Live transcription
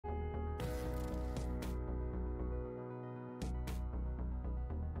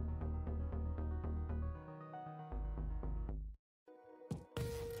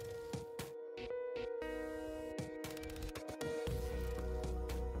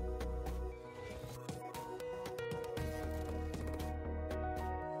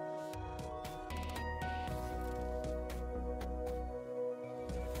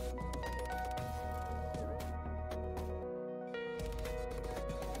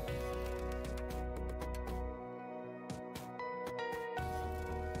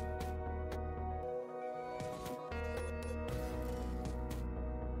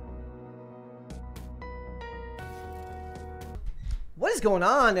What is going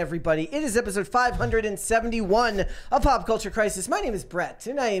on, everybody? It is episode 571 of Pop Culture Crisis. My name is Brett,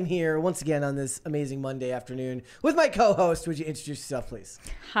 and I am here once again on this amazing Monday afternoon with my co-host. Would you introduce yourself, please?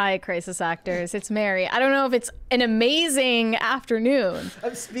 Hi, Crisis Actors. It's Mary. I don't know if it's an amazing afternoon.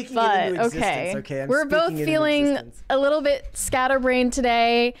 I'm speaking it into existence. Okay, we're both feeling a little bit scatterbrained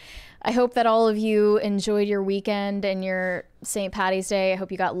today. I hope that all of you enjoyed your weekend and your St. Patty's Day. I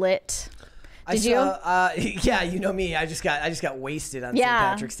hope you got lit. Did you? Yeah, you know me. I just got wasted on St.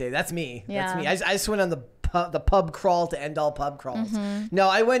 Patrick's Day. That's me. That's me. I just went on the pub crawl to end all pub crawls. No,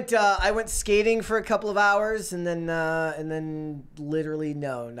 I went skating for a couple of hours and then literally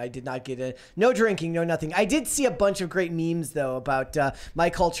no, I did not get no drinking, no nothing. I did see a bunch of great memes though about my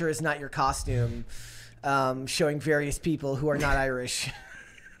culture is not your costume, showing various people who are not Irish.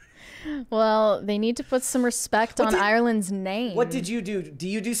 Well, they need to put some respect on Ireland's name. What did you do? Do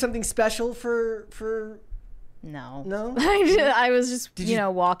you do something special for? No. No? I was just,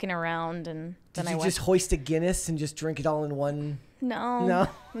 walking around and then Did you just hoist a Guinness and just drink it all in one? No.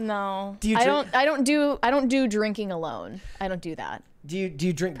 Do you I don't do drinking alone. I don't do that. Do you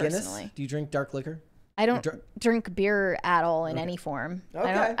drink personally. Guinness? Do you drink dark liquor? I don't drink beer at all in any form.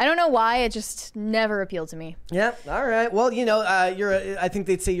 Okay. I don't know why. It just never appealed to me. Yeah. All right. Well, I think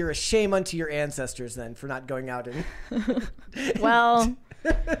they'd say you're a shame unto your ancestors then for not going out and. Well,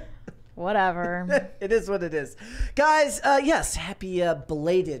 whatever. It is what it is. Guys, yes, happy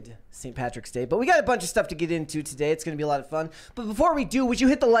belated St. Patrick's Day. But we got a bunch of stuff to get into today. It's going to be a lot of fun. But before we do, would you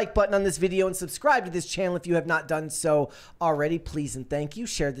hit the like button on this video and subscribe to this channel if you have not done so already? Please and thank you.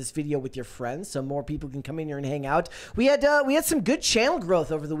 Share this video with your friends so more people can come in here and hang out. We had some good channel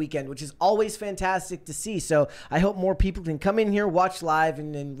growth over the weekend, which is always fantastic to see. So I hope more people can come in here, watch live,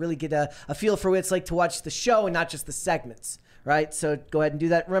 and really get a feel for what it's like to watch the show and not just the segments. Right? So go ahead and do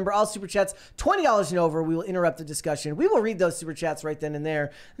that. Remember, all Super Chats, $20 and over, we will interrupt the discussion. We will read those Super Chats right then and there,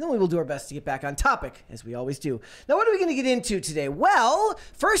 and then we will do our best to get back on topic, as we always do. Now, what are we going to get into today? Well,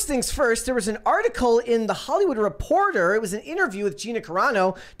 first things first, there was an article in The Hollywood Reporter. It was an interview with Gina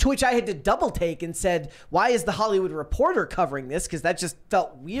Carano, to which I had to double take and said, why is The Hollywood Reporter covering this? Because that just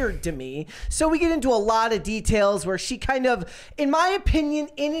felt weird to me. So we get into a lot of details where she kind of, in my opinion,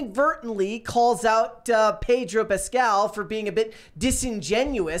 inadvertently calls out Pedro Pascal for being a bit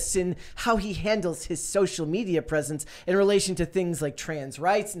disingenuous in how he handles his social media presence in relation to things like trans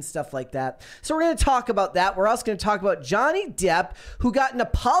rights and stuff like that. So we're going to talk about that. We're also going to talk about Johnny Depp, who got an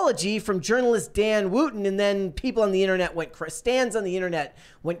apology from journalist Dan Wooten, and then people on the internet stans on the internet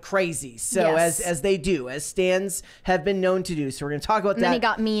went crazy. So yes. as they do, as stans have been known to do. So we're going to talk about that. And then he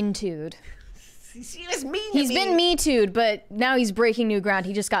got mean-too'd. He was mean. He's been Me Too'd, but now he's breaking new ground.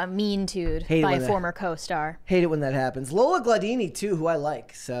 He just got Mean Too'd by a former co-star. Hate it when that happens. Lola Gladini too, who I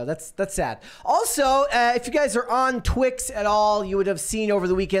like. So that's sad. Also, if you guys are on Twix at all, you would have seen over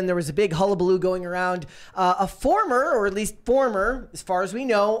the weekend there was a big hullabaloo going around. A former, or at least former, as far as we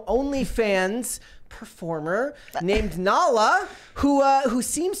know, OnlyFans performer named Nala, who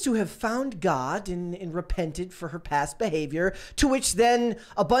seems to have found God and repented for her past behavior, to which then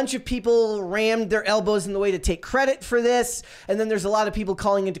a bunch of people rammed their elbows in the way to take credit for this. And then there's a lot of people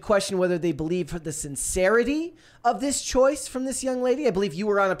calling into question whether they believe the sincerity of this choice from this young lady. I believe you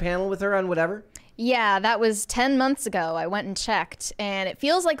were on a panel with her on whatever. Yeah, that was 10 months ago. I went and checked, and it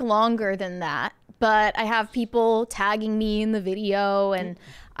feels like longer than that. But I have people tagging me in the video, and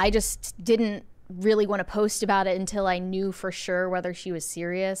I just didn't really want to post about it until I knew for sure whether she was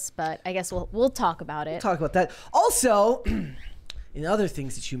serious, but I guess we'll talk about it. We'll talk about that. Also, in other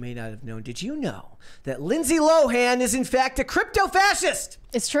things that you may not have known, did you know that Lindsay Lohan is in fact a crypto-fascist?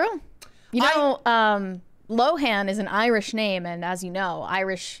 It's true. Lohan is an Irish name, and as you know,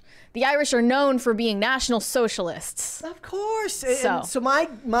 the Irish are known for being National Socialists. Of course. So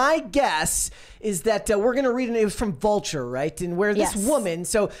my guess is that we're going to read it was from Vulture, right? And where this woman,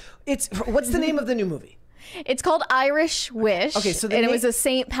 so what's the name of the new movie? It's called Irish Wish. Okay, so it was a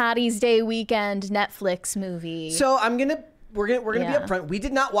St. Patty's Day weekend Netflix movie. So we're gonna be upfront. We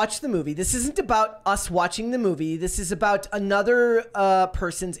did not watch the movie. This isn't about us watching the movie. This is about another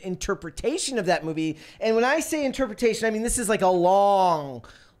person's interpretation of that movie. And when I say interpretation, I mean this is like a long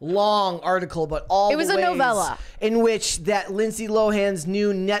article about all the ways a novella in which that Lindsay Lohan's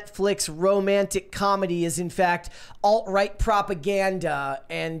new Netflix romantic comedy is in fact alt-right propaganda,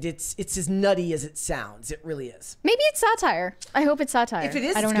 and it's as nutty as it sounds. It really is. Maybe it's satire. I hope it's satire. If it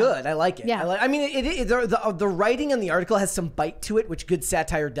is, it's good. I like it. Yeah. I mean, the writing in the article has some bite to it, which good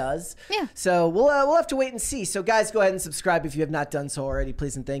satire does. Yeah. So we'll have to wait and see. So guys, go ahead and subscribe if you have not done so already.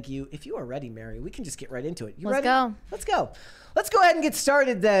 Please and thank you. If you are ready, Mary, we can just get right into it. You ready? Let's go. Let's go. Let's go ahead and get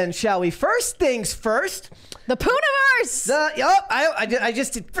started then. then, shall we? First things first. The POOH-NIVERSE! I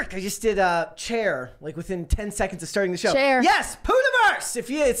just did chair, like within 10 seconds of starting the show. Chair. Yes,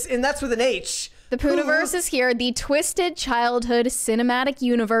 POOH-NIVERSE! And that's with an H. The POOH-NIVERSE is here. The Twisted Childhood Cinematic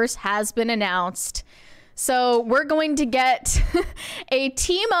Universe has been announced. So we're going to get a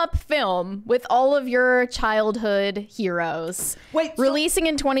team-up film with all of your childhood heroes. Wait, releasing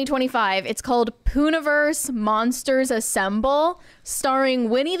in 2025. It's called POOH-NIVERSE Monsters Assemble, starring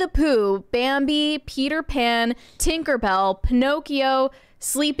Winnie the Pooh, Bambi, Peter Pan, Tinkerbell, Pinocchio,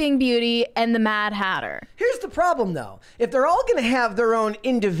 Sleeping Beauty, and the Mad Hatter. Here's the problem, though. If they're all going to have their own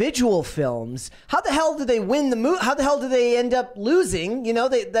individual films, how the hell do they win the movie? How the hell do they end up losing? You know,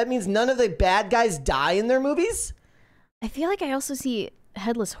 that means none of the bad guys die in their movies? I feel like I also see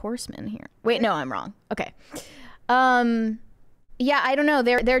Headless Horseman here. Wait, no, I'm wrong. Okay. Yeah, I don't know.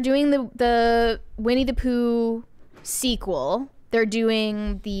 They're doing the Winnie the Pooh sequel. They're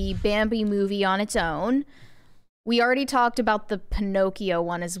doing the Bambi movie on its own. We already talked about the Pinocchio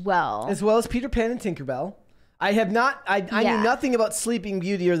one as well. As well as Peter Pan and Tinkerbell. I have not, I knew nothing about Sleeping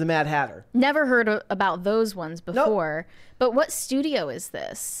Beauty or the Mad Hatter. Never heard about those ones before. Nope. But what studio is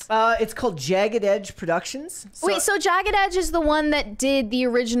this? It's called Jagged Edge Productions. Wait, so Jagged Edge is the one that did the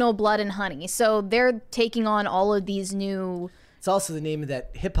original Blood and Honey. So they're taking on all of these new... It's also the name of that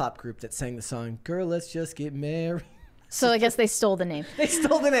hip-hop group that sang the song, Girl, Let's Just Get Married. So I guess they stole the name. They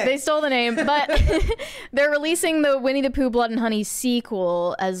stole the name. They stole the name, but they're releasing the Winnie the Pooh Blood and Honey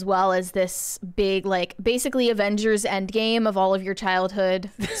sequel, as well as this big, like, basically Avengers Endgame of all of your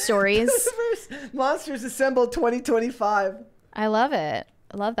childhood stories. Monsters Assemble 2025. I love it.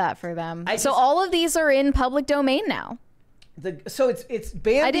 I love that for them. So all of these are in public domain now. So it's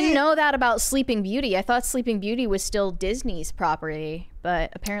Bambi. I didn't know that about Sleeping Beauty. I thought Sleeping Beauty was still Disney's property,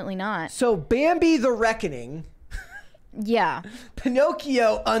 but apparently not. So Bambi the Reckoning. Yeah.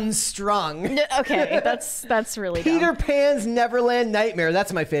 Pinocchio Unstrung. Okay, that's really Peter dumb. Pan's Neverland Nightmare.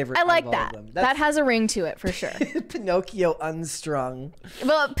 That's my favorite. I like that. That has a ring to it for sure. Pinocchio Unstrung.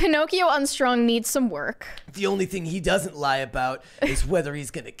 Well, Pinocchio Unstrung needs some work. The only thing he doesn't lie about is whether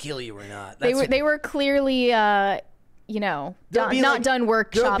he's going to kill you or not. They were clearly you know, not done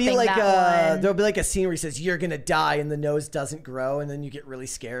workshopping that one. There'll be like a scene where he says, "You're going to die," and the nose doesn't grow, and then you get really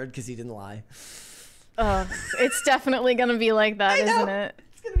scared because he didn't lie. It's definitely gonna be like that, isn't it?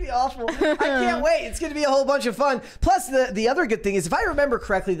 It's gonna be awful. I can't wait. It's gonna be a whole bunch of fun. Plus, the other good thing is, if I remember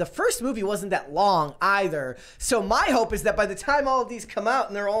correctly, the first movie wasn't that long either. So my hope is that by the time all of these come out,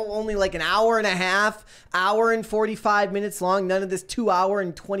 and they're all only like an hour and a half, hour and 45 minutes long, none of this 2 hour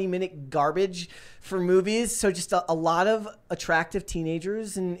and 20-minute garbage for movies. So just a lot of attractive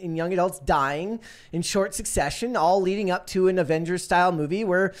teenagers and young adults dying in short succession, all leading up to an Avengers-style movie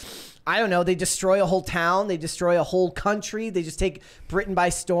where, I don't know, they destroy a whole town, they destroy a whole country, they just take Britain by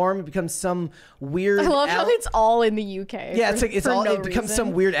storm. It becomes some weird... I love how it's all in the UK. Yeah, it becomes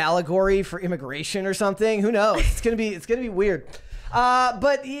some weird allegory for immigration or something. Who knows? It's gonna be weird.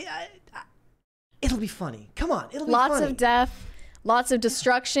 But yeah, it'll be funny. Come on, it'll be funny. Lots of death. Lots of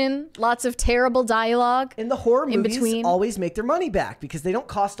destruction, lots of terrible dialogue. And the horror movies always make their money back because they don't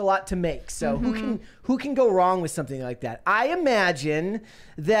cost a lot to make. So who can go wrong with something like that? I imagine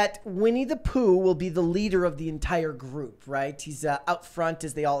that Winnie the Pooh will be the leader of the entire group, right? He's out front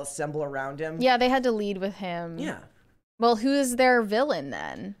as they all assemble around him. Yeah, they had to lead with him. Yeah. Well, who is their villain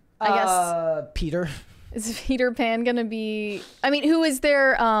then? I guess Peter. Is Peter Pan gonna be? I mean, who is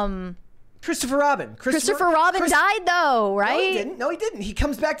their Christopher Robin. Christopher Robin died though, right? No, he didn't. He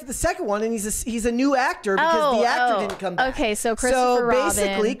comes back to the second one, and he's a new actor because the actor didn't come back. Okay, so Christopher Robin. So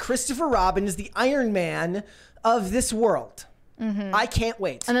basically, Christopher Robin is the Iron Man of this world. I can't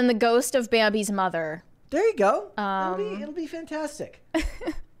wait. And then the ghost of Bambi's mother. There you go. It'll be fantastic.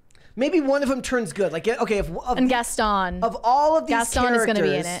 Maybe one of them turns good. Like, okay, and Gaston. Of all of these Gaston characters, is going to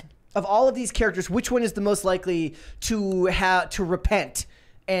be in it. Of all of these characters, which one is the most likely to repent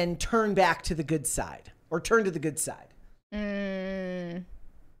and turn back to the good side, or turn to the good side?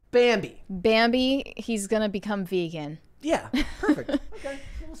 Bambi. Bambi, he's gonna become vegan. Yeah, perfect. Okay,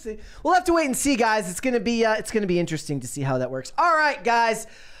 we'll see. We'll have to wait and see, guys. It's gonna be interesting to see how that works. All right, guys.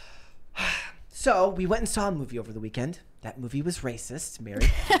 So we went and saw a movie over the weekend. That movie was racist. Mary.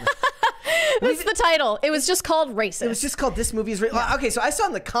 That's the title. It was just called Racist. It was just called This Movie is Racist. Yeah. Okay, so I saw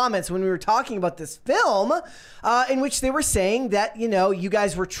in the comments when we were talking about this film, in which they were saying that, you know, you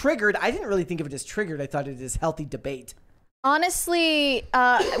guys were triggered. I didn't really think of it as triggered. I thought it as healthy debate. Honestly,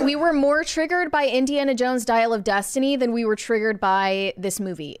 we were more triggered by Indiana Jones Dial of Destiny than we were triggered by this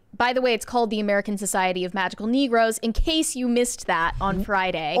movie. By the way, it's called the American Society of Magical Negroes, in case you missed that on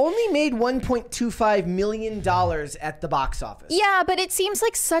Friday. Only made $1.25 million at the box office. Yeah, but it seems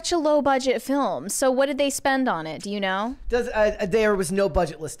like such a low-budget film. So what did they spend on it? Do you know? There was no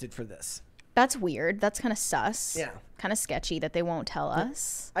budget listed for this. That's weird. That's kind of sus. Yeah. Kind of sketchy that they won't tell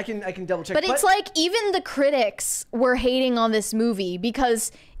us. I can double check. But it's like even the critics were hating on this movie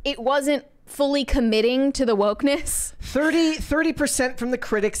because it wasn't fully committing to the wokeness. 30% from the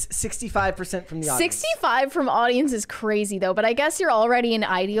critics, 65% from the audience. 65 from audience is crazy though, but I guess you're already an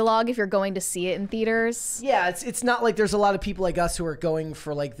ideologue if you're going to see it in theaters. Yeah, it's not like there's a lot of people like us who are going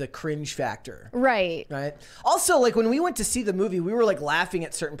for like the cringe factor. Right. Right. Also, like when we went to see the movie, we were like laughing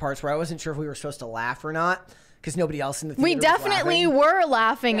at certain parts where I wasn't sure if we were supposed to laugh or not. Because nobody else in the theater We definitely were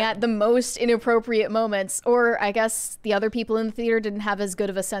laughing at the most inappropriate moments. Or I guess the other people in the theater didn't have as good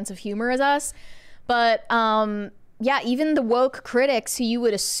of a sense of humor as us. But yeah, even the woke critics who you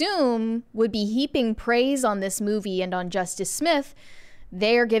would assume would be heaping praise on this movie and on Justice Smith,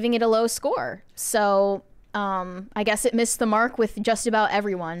 they're giving it a low score. So I guess it missed the mark with just about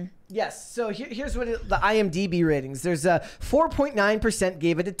everyone. Yes. So here's what the IMDb ratings. There's 4.9%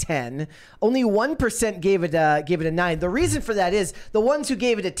 gave it a 10. Only 1% gave it a 9. The reason for that is the ones who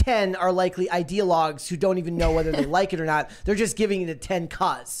gave it a 10 are likely ideologues who don't even know whether they like it or not. They're just giving it a 10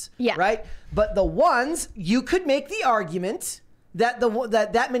 cause. Yeah. Right. But the ones, you could make the argument that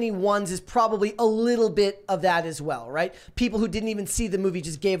that many ones is probably a little bit of that as well, right? People who didn't even see the movie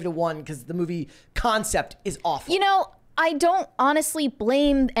just gave it a 1 because the movie concept is awful. You know, I don't honestly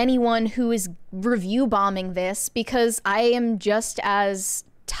blame anyone who is review bombing this because I am just as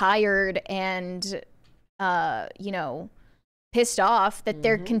tired and, you know, pissed off that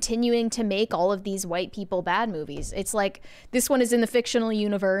they're continuing to make all of these white people bad movies. It's like this one is in the fictional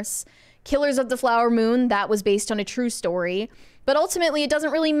universe. Killers of the Flower Moon, that was based on a true story. But ultimately, it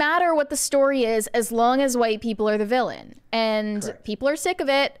doesn't really matter what the story is as long as white people are the villain. And Correct. People are sick of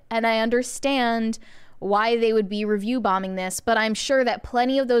it, and I understand why they would be review bombing this, but I'm sure that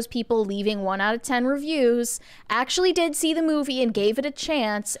plenty of those people leaving 1 out of 10 reviews actually did see the movie and gave it a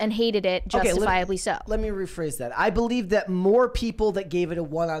chance and hated it, justifiably so. Let me rephrase that. I believe that more people that gave it a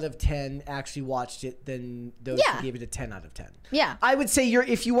 1 out of 10 actually watched it than those who gave it a 10 out of 10. Yeah. I would say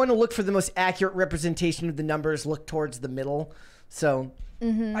if you want to look for the most accurate representation of the numbers, look towards the middle. So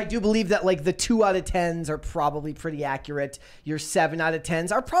I do believe that like the 2 out of 10s are probably pretty accurate. Your 7 out of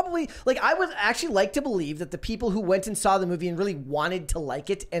 10s are probably like, I would actually like to believe that the people who went and saw the movie and really wanted to like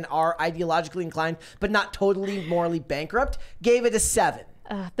it and are ideologically inclined, but not totally morally bankrupt, gave it a 7.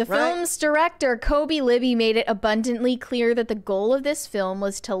 The film's director, Kobe Libby, made it abundantly clear that the goal of this film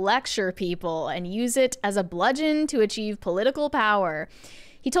was to lecture people and use it as a bludgeon to achieve political power.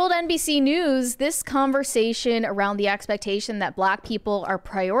 He told NBC News this conversation around the expectation that black people are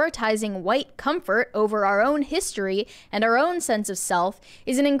prioritizing white comfort over our own history and our own sense of self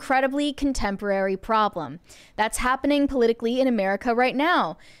is an incredibly contemporary problem. That's happening politically in America right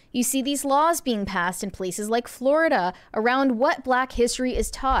now. You see these laws being passed in places like Florida around what black history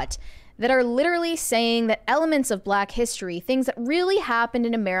is taught that are literally saying that elements of black history, things that really happened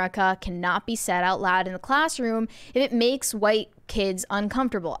in America, cannot be said out loud in the classroom if it makes white kids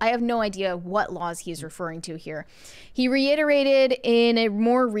uncomfortable. I have no idea what laws he's referring to here. He reiterated in a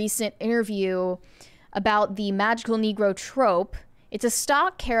more recent interview about the magical Negro trope. It's a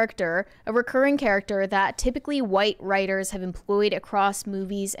stock character, a recurring character that typically white writers have employed across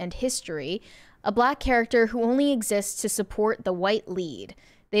movies and history, a black character who only exists to support the white lead.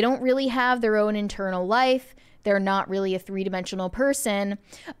 They don't really have their own internal life. They're not really a three-dimensional person.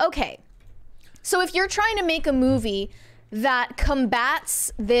 Okay, so if you're trying to make a movie that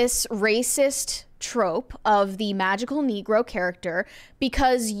combats this racist trope of the magical Negro character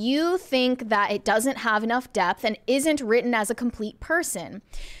because you think that it doesn't have enough depth and isn't written as a complete person,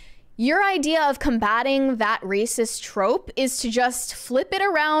 your idea of combating that racist trope is to just flip it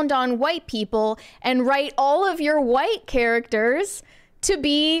around on white people and write all of your white characters to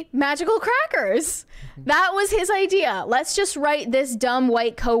be magical crackers. That was his idea. Let's just write this dumb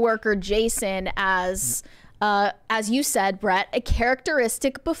white coworker Jason as you said, Brett, a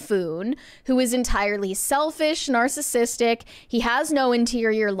characteristic buffoon who is entirely selfish, narcissistic. He has no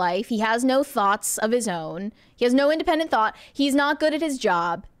interior life. He has no thoughts of his own. He has no independent thought. He's not good at his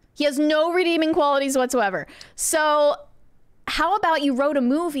job. He has no redeeming qualities whatsoever. So how about you wrote a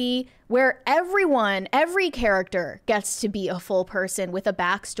movie where every character gets to be a full person with a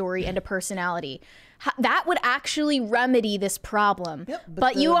backstory and a personality? That would actually remedy this problem. Yep,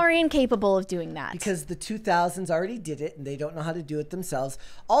 but you are incapable of doing that. Because the 2000s already did it, and they don't know how to do it themselves.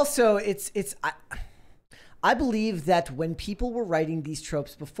 Also, I believe that when people were writing these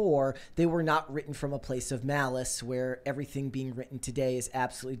tropes before, they were not written from a place of malice, where everything being written today is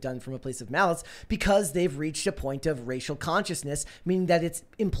absolutely done from a place of malice, because they've reached a point of racial consciousness, meaning that it's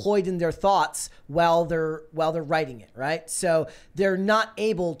employed in their thoughts while they're writing it, right? So they're not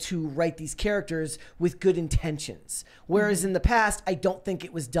able to write these characters with good intentions. Whereas in the past, I don't think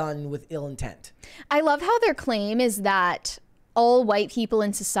it was done with ill intent. I love how their claim is that all white people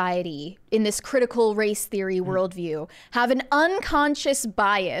in society, in this critical race theory worldview, have an unconscious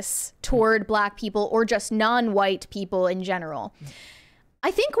bias toward black people or just non-white people in general.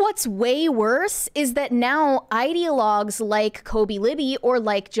 I think what's way worse is that now ideologues like Kobe Libby or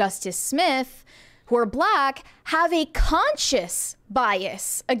like Justice Smith, who are black, have a conscious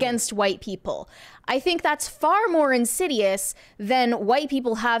bias against white people. I think that's far more insidious than white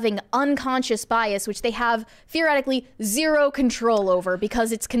people having unconscious bias, which they have theoretically zero control over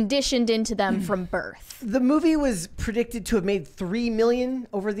because it's conditioned into them from birth. The movie was predicted to have made $3 million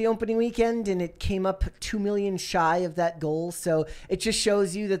over the opening weekend, and it came up $2 million shy of that goal. So it just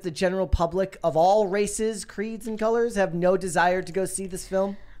shows you that the general public of all races, creeds, and colors have no desire to go see this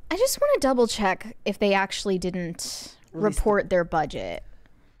film. I just want to double check if they actually didn't report their budget.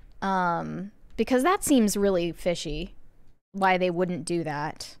 Because that seems really fishy, why they wouldn't do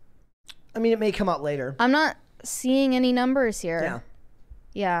that. I mean, it may come out later. I'm not seeing any numbers here. Yeah.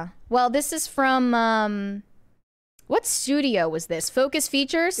 Yeah. Well, this is from, what studio was this? Focus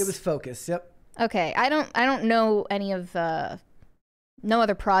Features? It was Focus, yep. Okay. I don't know any of, no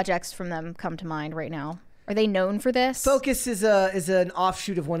other projects from them come to mind right now. Are they known for this? Focus is an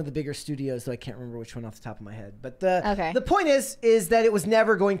offshoot of one of the bigger studios, though I can't remember which one off the top of my head. But the point is that it was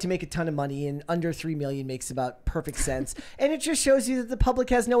never going to make a ton of money, and under $3 million makes about perfect sense. And it just shows you that the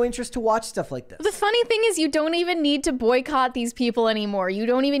public has no interest to watch stuff like this. The funny thing is, you don't even need to boycott these people anymore. You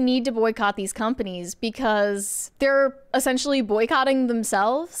don't even need to boycott these companies because they're essentially boycotting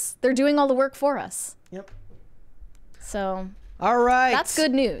themselves. They're doing all the work for us. Yep. So... all right. That's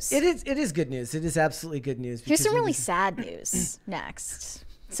good news. It is good news. It is absolutely good news. Here's some really sad news next.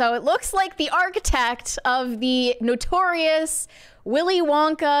 So it looks like the architect of the notorious Willy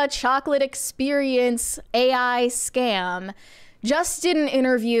Wonka chocolate experience AI scam just did an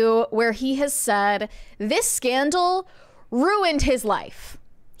interview where he has said this scandal ruined his life.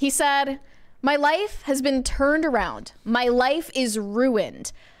 He said, "My life has been turned around. My life is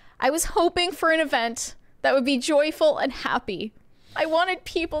ruined. I was hoping for an event that would be joyful and happy. I wanted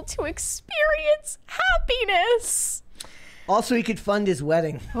people to experience happiness." Also, he could fund his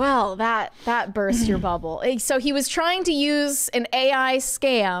wedding. Well, that burst your bubble. So he was trying to use an AI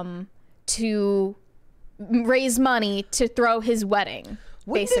scam to raise money to throw his wedding.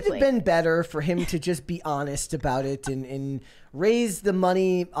 Wouldn't it have been better for him to just be honest about it and raise the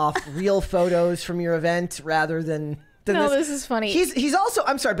money off real photos from your event rather than... No, this is funny. He's also,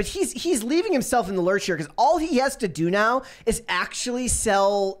 I'm sorry, but he's leaving himself in the lurch here because all he has to do now is actually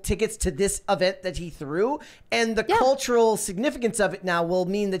sell tickets to this event that he threw, and the cultural significance of it now will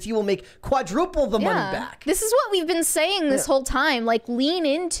mean that he will make quadruple the money back. This is what we've been saying this whole time, like lean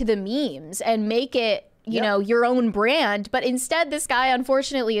into the memes and make it, you know, your own brand. But instead, this guy,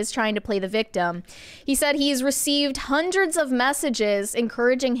 unfortunately, is trying to play the victim. He said he's received hundreds of messages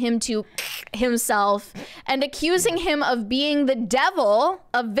encouraging him to himself and accusing him of being the devil,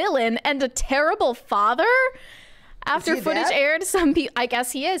 a villain, and a terrible father. After footage aired, I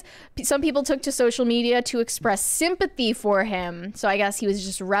guess he is. Some people took to social media to express sympathy for him. So I guess he was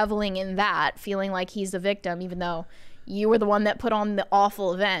just reveling in that, feeling like he's the victim, even though you were the one that put on the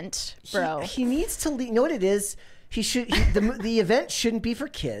awful event, bro. He needs to leave. You know what it is? The event shouldn't be for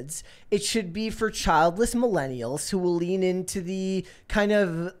kids. It should be for childless millennials who will lean into the kind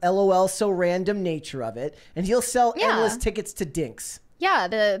of LOL so random nature of it. And he'll sell endless tickets to dinks. Yeah,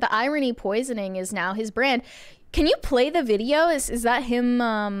 the irony poisoning is now his brand. Can you play the video? Is that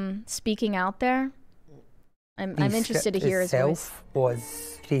him speaking out there? I'm interested to hear his voice.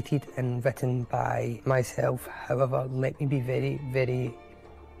 Was created and written by myself. However, let me be very, very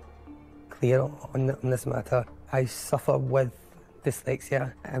clear on this matter. I suffer with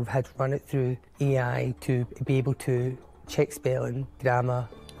dyslexia. I've had to run it through AI to be able to check spelling, grammar,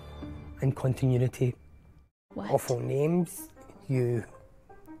 and continuity. What? Awful names. You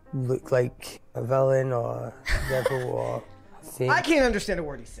look like a villain or a devil or a saint. I can't understand a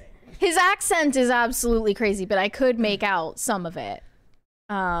word he's saying. His accent is absolutely crazy, but I could make out some of it.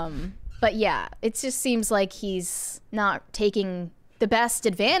 But yeah, it just seems like he's not taking the best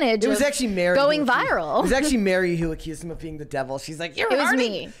advantage. It was actually Mary going viral. It was actually Mary who accused him of being the devil. She's like, you're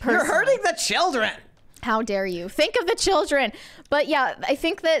hurting the children. How dare you? Think of the children. But yeah, I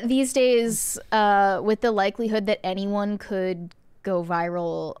think that these days, with the likelihood that anyone could go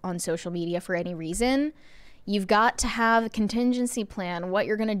viral on social media for any reason, you've got to have a contingency plan, what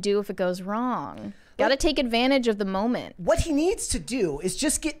you're going to do if it goes wrong. Got to take advantage of the moment. What he needs to do is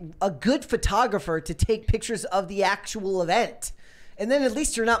just get a good photographer to take pictures of the actual event. And then at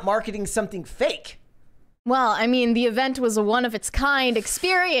least you're not marketing something fake. Well, I mean, the event was a one-of-its-kind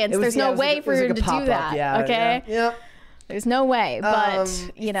experience. There's no way for him to do that, okay? Yeah. There's no way.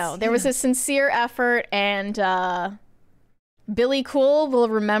 But, you know, there was a sincere effort, and Billy Cool will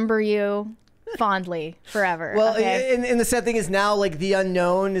remember you fondly forever. Well, and the sad thing is now, like, the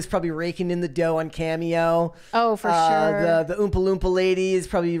unknown is probably raking in the dough on Cameo. Oh, for sure. The Oompa Loompa lady is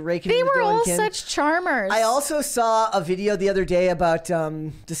probably raking in the dough on Cameo. They were all such charmers. I also saw a video the other day about,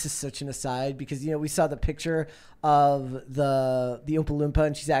 this is such an aside, because, you know, we saw the picture of the Oompa Loompa,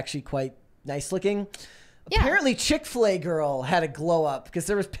 and she's actually quite nice looking. Yeah. Apparently, Chick-fil-A girl had a glow up because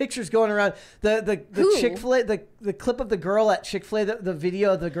there was pictures going around. The Chick-fil-A, the clip of the girl at Chick-fil-A, the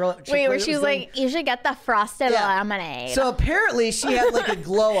video of the girl at Chick-fil-A. Wait, where she was like, you should get the frosted lemonade. So apparently she had like a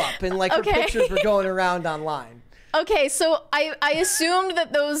glow up and like her pictures were going around online. Okay, so I assumed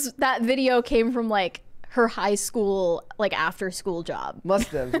that that video came from like her high school, like after school job. Must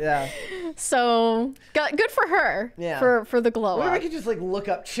have, yeah. So good for her. Yeah. For the glow up. Or I could just like look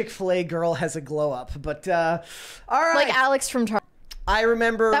up Chick-fil-A girl has a glow up, but all right. Like Alex from Target. I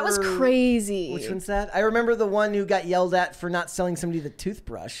remember that was crazy. Which one's that? I remember the one who got yelled at for not selling somebody the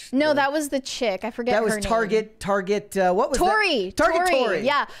toothbrush. No, that was the chick. I forget her name. That was Target. What was Tori. that? Target Tori.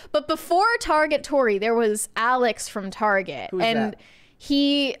 Yeah, but before Target Tori, there was Alex from Target. Who's that?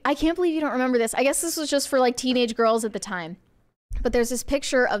 I can't believe you don't remember this. I guess this was just for like teenage girls at the time. But there's this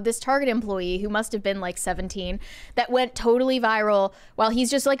picture of this Target employee who must have been like 17 that went totally viral while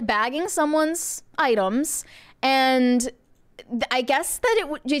he's just like bagging someone's items. And I guess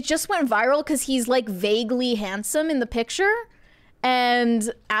that it just went viral because he's like vaguely handsome in the picture.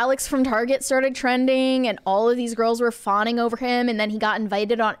 And Alex from Target started trending and all of these girls were fawning over him. And then he got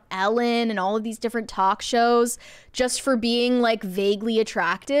invited on Ellen and all of these different talk shows just for being like vaguely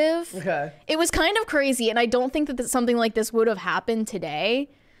attractive. Okay. It was kind of crazy. And I don't think that something like this would have happened today.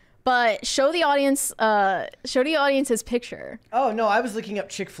 But show the audience his picture. Oh, no, I was looking up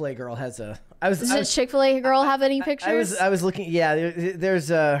Chick-fil-A girl has a... Does Chick-fil-A girl have any pictures? I was looking, yeah, there's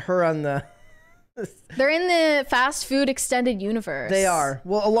her on the... They're in the fast food extended universe. They are.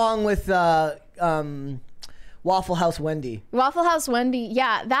 Well, along with Waffle House Wendy. Waffle House Wendy,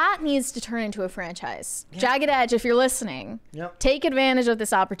 yeah, that needs to turn into a franchise. Yeah. Jagged Edge, if you're listening, take advantage of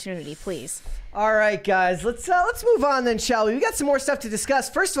this opportunity, please. All right, guys, let's move on then, shall we? We got some more stuff to discuss.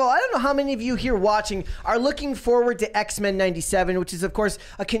 First of all, I don't know how many of you here watching are looking forward to X-Men 97, which is, of course,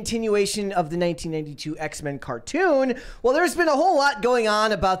 a continuation of the 1992 X-Men cartoon. Well, there's been a whole lot going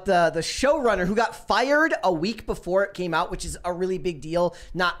on about the showrunner who got fired a week before it came out, which is a really big deal.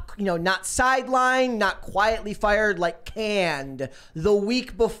 Not sidelined, not quietly fired, like canned the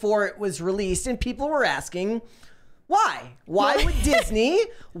week before it was released. And people were asking, why? Why would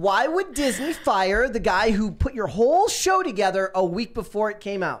Disney fire the guy who put your whole show together a week before it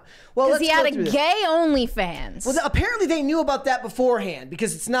came out? Well, because he had a gay OnlyFans. Well, apparently they knew about that beforehand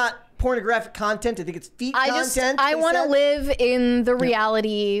because it's not pornographic content. I think it's feet content. I want to live in the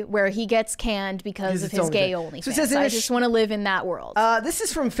reality where he gets canned because of his gay OnlyFans. So it says I just want to live in that world. This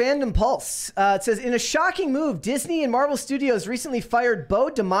is from Fandom Pulse. It says, in a shocking move, Disney and Marvel Studios recently fired Beau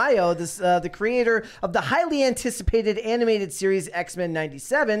DeMaio, the creator of the highly anticipated animated series X-Men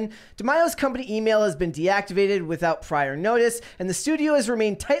 97. DeMaio's company email has been deactivated without prior notice, and the studio has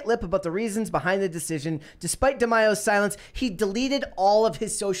remained tight-lipped about the reasons behind the decision. Despite DeMaio's silence, he deleted all of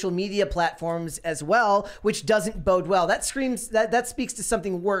his social media platforms as well, which doesn't bode well. That screams that speaks to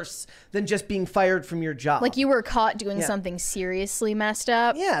something worse than just being fired from your job. Like you were caught doing something seriously messed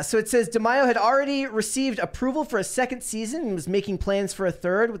up. Yeah, so it says DeMaio had already received approval for a second season and was making plans for a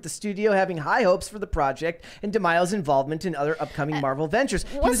third, with the studio having high hopes for the project and DeMaio's involvement in other upcoming Marvel ventures.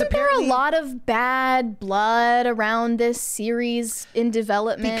 Wasn't there a lot of bad blood around this series in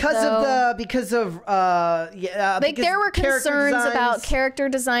development? Because there were concerns about character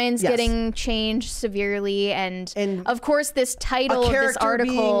designs is getting changed severely, and of course this title of this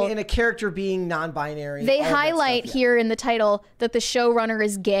article and a character being non-binary. They highlight here in the title that the showrunner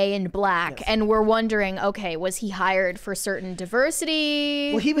is gay and black, and we're wondering, okay, was he hired for certain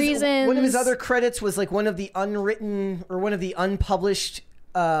diversity reasons? One of his other credits was like one of the unwritten or one of the unpublished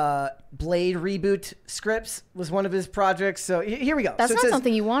Blade reboot scripts was one of his projects. So here we go. That's not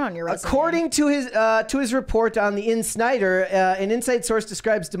something you want on your resume. According to his report on the Insider, an inside source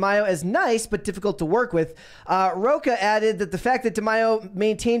describes DeMaio as nice but difficult to work with. Roca added that the fact that DeMaio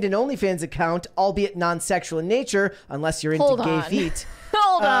maintained an OnlyFans account, albeit non-sexual in nature, unless you're into gay feet.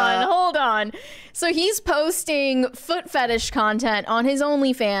 Hold on. So he's posting foot fetish content on his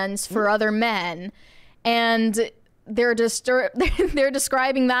OnlyFans for other men, and they're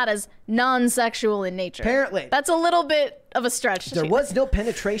describing that as non-sexual in nature. Apparently. That's a little bit of a stretch. There was no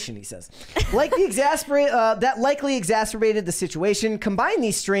penetration, he says. That likely exacerbated the situation. Combine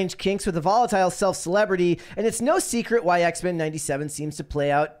these strange kinks with a volatile self-celebrity, and it's no secret why X-Men 97 seems to play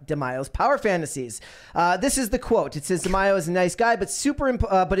out DeMaio's power fantasies. This is the quote. It says, DeMaio is a nice guy,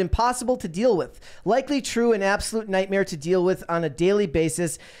 but impossible to deal with. Likely true, an absolute nightmare to deal with on a daily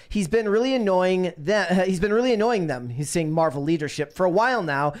basis. He's been really annoying them. He's saying Marvel leadership for a while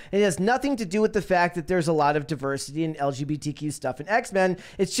now, and it has nothing to do with the fact that there's a lot of diversity and LGBTQ stuff in X-Men.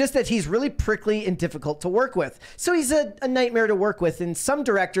 It's just that he's really prickly and difficult to work with. So he's a nightmare to work with, and some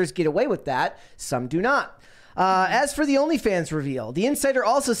directors get away with that, some do not. As for the OnlyFans reveal, the Insider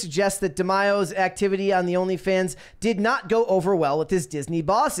also suggests that DeMaio's activity on the OnlyFans did not go over well with his Disney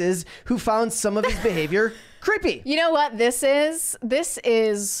bosses, who found some of his behavior creepy. You know what this is? This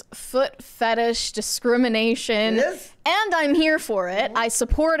is foot fetish discrimination. It is? And I'm here for it. I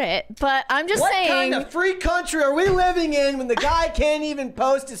support it. But I'm just saying... What kind of free country are we living in when the guy can't even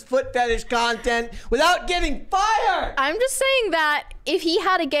post his foot fetish content without getting fired? I'm just saying that if he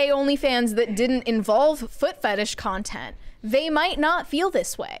had a gay OnlyFans that didn't involve foot fetish content, they might not feel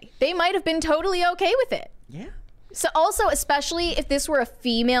this way. They might have been totally okay with it. Yeah. So also, especially if this were a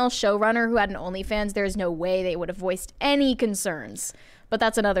female showrunner who had an OnlyFans, there's no way they would have voiced any concerns. But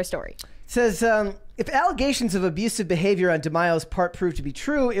that's another story. It says, if allegations of abusive behavior on DeMaio's part prove to be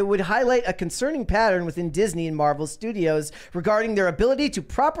true, it would highlight a concerning pattern within Disney and Marvel Studios regarding their ability to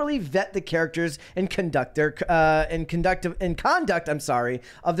properly vet the characters and conduct of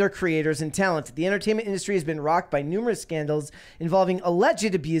their creators and talent. The entertainment industry has been rocked by numerous scandals involving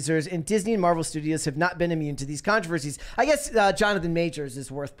alleged abusers, and Disney and Marvel Studios have not been immune to these controversies. I guess Jonathan Majors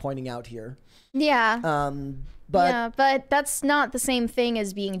is worth pointing out here. Yeah. But that's not the same thing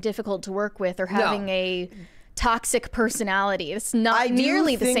as being difficult to work with or having a toxic personality. It's not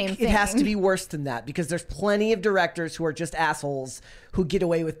nearly the same thing. It has to be worse than that, because there's plenty of directors who are just assholes who get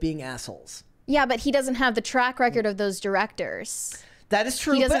away with being assholes. Yeah, but he doesn't have the track record of those directors. That is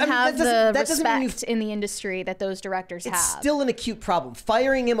true. He doesn't have the respect in the industry that those directors have. It's still an acute problem.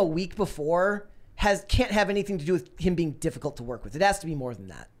 Firing him a week before can't have anything to do with him being difficult to work with. It has to be more than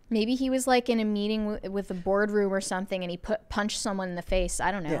that. Maybe he was like in a meeting with the boardroom or something, and he punched someone in the face. I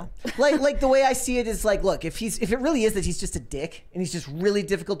don't know. Yeah. like the way I see it is like, look, if it really is that he's just a dick and he's just really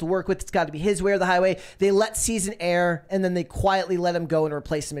difficult to work with, it's got to be his way or the highway. They let season air, and then they quietly let him go and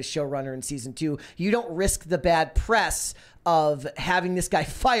replace him as showrunner in season 2. You don't risk the bad press of having this guy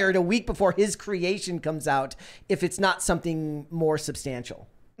fired a week before his creation comes out if it's not something more substantial.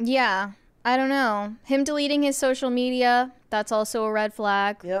 Yeah. I don't know. Him deleting his social media, that's also a red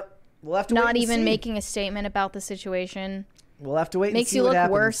flag. Yep. We'll have to wait and see. Not even making a statement about the situation. We'll have to wait and see what happens. Makes you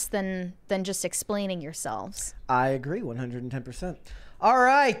look worse than just explaining yourselves. I agree 110%. All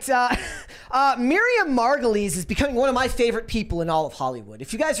right. Miriam Margolyes is becoming one of my favorite people in all of Hollywood.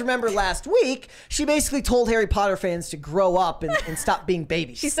 If you guys remember last week, she basically told Harry Potter fans to grow up and stop being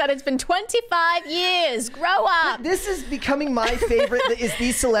babies. She said it's been 25 years. Grow up. This is becoming my favorite, is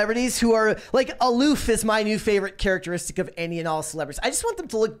these celebrities who are, like, aloof is my new favorite characteristic of any and all celebrities. I just want them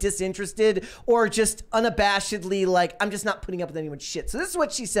to look disinterested or just unabashedly like, I'm just not putting up with anyone's shit. So this is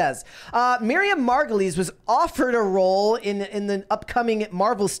what she says. Miriam Margolyes was offered a role in the upcoming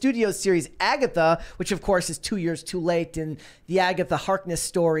Marvel Studios series Agatha, which of course is 2 years too late, and the Agatha Harkness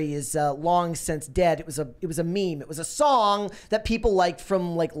story is long since dead. It was a meme. It was a song that people liked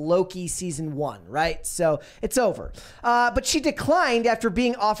from like Loki season 1, right? So it's over. But she declined after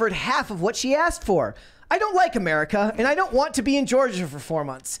being offered half of what she asked for. I don't like America, and I don't want to be in Georgia for 4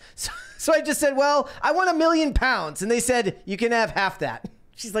 months. So I just said, well, I want £1 million, and they said you can have half that.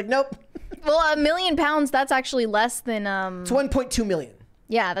 She's like, nope. Well, £1 million, that's actually less than... It's 1.2 million.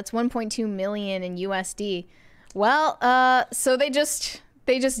 Yeah, that's 1.2 million in USD. Well, so they just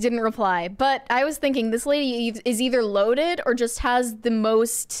They just didn't reply. But I was thinking this lady is either loaded or just has the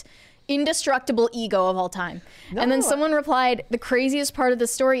most indestructible ego of all time. No. And then someone replied, the craziest part of the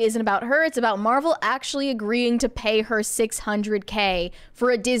story isn't about her, it's about Marvel actually agreeing to pay her $600K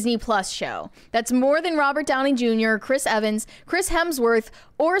for a Disney Plus show. That's more than Robert Downey Jr., Chris Evans, Chris Hemsworth,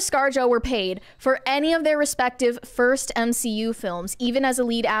 or ScarJo were paid for any of their respective first MCU films, even as a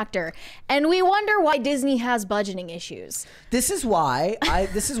lead actor. And we wonder why Disney has budgeting issues. This is why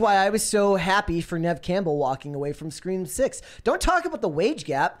I was so happy for Neve Campbell walking away from Scream 6. Don't talk about the wage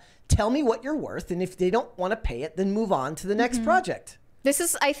gap. Tell me what you're worth, and if they don't want to pay it, then move on to the next project. This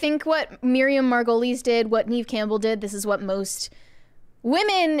is, I think, what Miriam Margolyes did, what Neve Campbell did. This is what most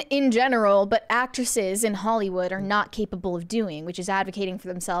women in general, but actresses in Hollywood are not capable of doing, which is advocating for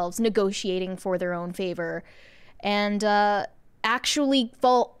themselves, negotiating for their own favor, and actually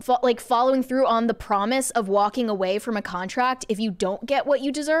following through on the promise of walking away from a contract if you don't get what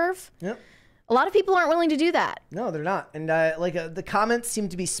you deserve. Yep. A lot of people aren't willing to do that. No, they're not. And the comments seem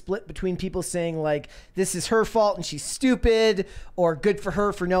to be split between people saying like, this is her fault and she's stupid, or good for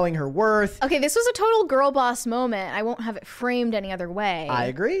her for knowing her worth. Okay, this was a total girl boss moment. I won't have it framed any other way. I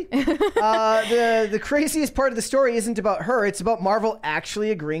agree. The craziest part of the story isn't about her. It's about Marvel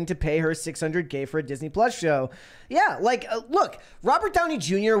actually agreeing to pay her $600K for a Disney Plus show. Yeah, like, look, Robert Downey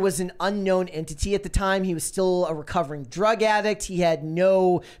Jr. was an unknown entity at the time. He was still a recovering drug addict. He had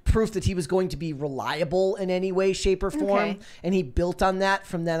no proof that he was going to be reliable in any way, shape, or form. Okay. And he built on that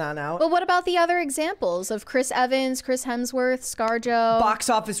from then on out. But what about the other examples of Chris Evans, Chris Hemsworth, ScarJo? Box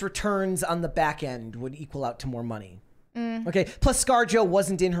office returns on the back end would equal out to more money. Okay, plus ScarJo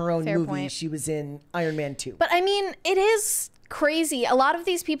wasn't in her own movie. Point. She was in Iron Man 2. But I mean, it is crazy. A lot of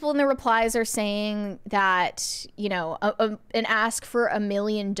these people in the replies are saying that, you know, an ask for $1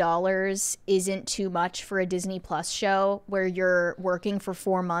 million isn't too much for a Disney Plus show where you're working for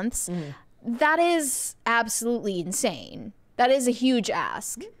 4 months. That is absolutely insane. That is a huge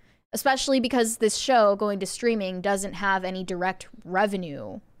ask, especially because this show going to streaming doesn't have any direct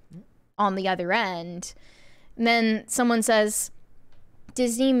revenue on the other end. And then someone says,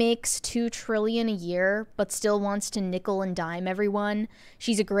 Disney makes $2 trillion a year, but still wants to nickel and dime everyone.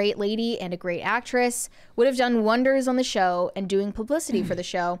 She's a great lady and a great actress. Would have done wonders on the show and doing publicity for the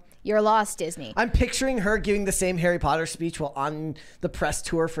show. You're lost, Disney. I'm picturing her giving the same Harry Potter speech while on the press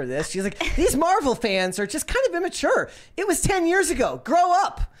tour for this. She's like, these Marvel fans are just kind of immature. It was 10 years ago. Grow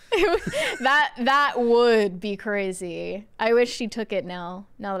up. That would be crazy. I wish she took it now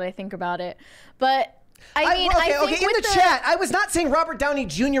that I think about it. But I mean, okay, in the chat, I was not saying Robert Downey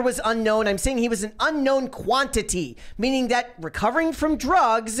Jr. was unknown. I'm saying he was an unknown quantity, meaning that recovering from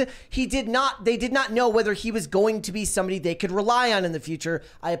drugs, they did not know whether he was going to be somebody they could rely on in the future.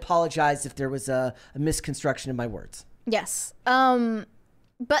 I apologize if there was a misconstruction of my words. Yes. But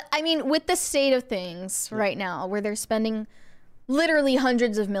I mean, with the state of things right now, where they're spending literally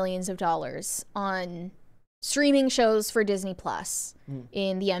hundreds of millions of dollars on streaming shows for Disney Plus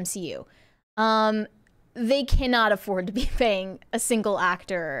in the MCU, they cannot afford to be paying a single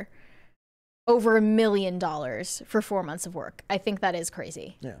actor over $1 million for 4 months of work. I think that is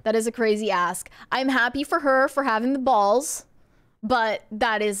crazy. Yeah. That is a crazy ask. I'm happy for her for having the balls, but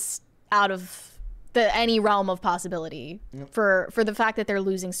that is out of any realm of possibility for the fact that they're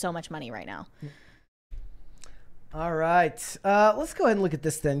losing so much money right now. All right. Let's go ahead and look at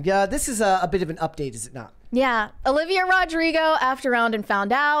this then. Yeah, this is a bit of an update, is it not? Yeah. Olivia Rodrigo effed around and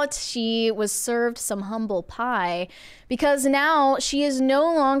found out. She was served some humble pie because now she is no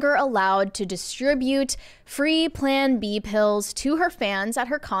longer allowed to distribute free Plan B pills to her fans at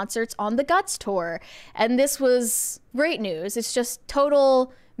her concerts on the Guts tour. And this was great news. It's just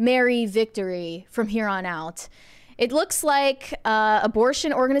total merry victory from here on out. It looks like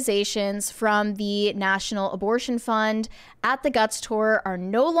abortion organizations from the National Abortion Fund at the Guts tour are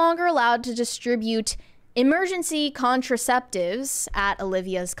no longer allowed to distribute emergency contraceptives at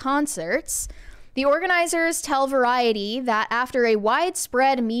Olivia's concerts. The organizers tell Variety that after a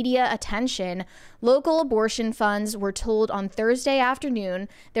widespread media attention, local abortion funds were told on Thursday afternoon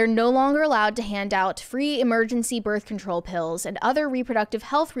they're no longer allowed to hand out free emergency birth control pills and other reproductive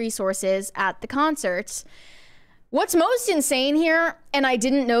health resources at the concerts. What's most insane here, and I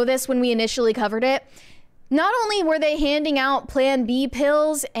didn't know this when we initially covered it, not only were they handing out Plan B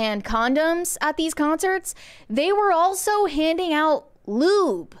pills and condoms at these concerts, they were also handing out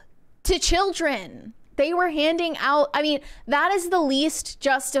lube to children. they were handing out, I mean, that is the least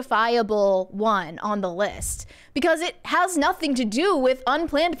justifiable one on the list because it has nothing to do with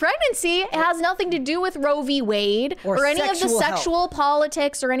unplanned pregnancy. It has nothing to do with Roe v. Wade or any of the sexual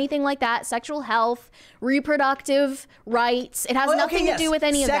politics or anything like that. Sexual health, reproductive rights. It has nothing to do with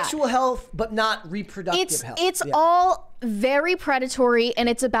any of that. Sexual health, but not reproductive health. It's all very predatory, and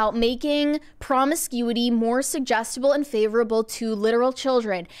it's about making promiscuity more suggestible and favorable to literal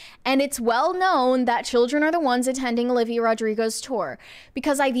children. And it's well known that children are the ones attending Olivia Rodrigo's tour,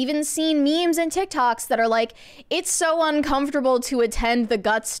 because I've even seen memes and TikToks that are like, it's so uncomfortable to attend the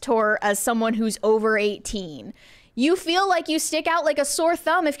Guts tour as someone who's over 18. You feel like you stick out like a sore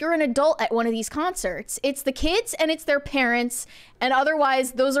thumb if you're an adult at one of these concerts. It's the kids and it's their parents, and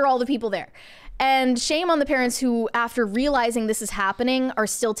otherwise those are all the people there. And shame on the parents who, after realizing this is happening, are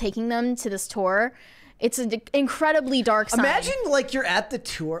still taking them to this tour. It's an incredibly dark sign. Imagine like you're at the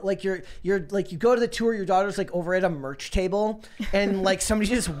tour, like you're like you go to the tour, your daughter's like over at a merch table, and like somebody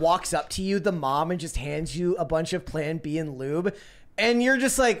just walks up to you, the mom, and just hands you a bunch of Plan B and lube, and you're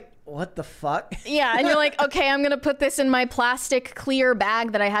just like, what the fuck? Yeah, and you're like, okay, I'm gonna put this in my plastic clear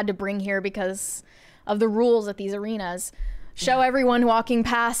bag that I had to bring here because of the rules at these arenas. Show everyone walking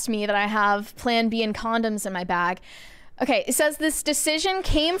past me that I have Plan B and condoms in my bag. Okay, it says this decision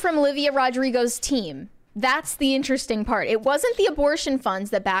came from Olivia Rodrigo's team. That's the interesting part. It wasn't the abortion funds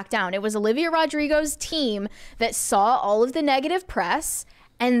that backed down. It was Olivia Rodrigo's team that saw all of the negative press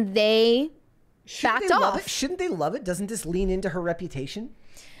and they backed off. Shouldn't they love it? Doesn't this lean into her reputation?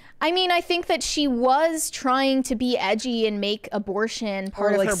 I mean, I think that she was trying to be edgy and make abortion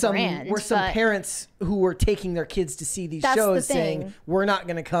part of her brand. Or some parents who were taking their kids to see these shows saying, we're not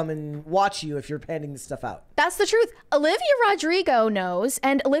going to come and watch you if you're handing this stuff out. That's the truth. Olivia Rodrigo knows,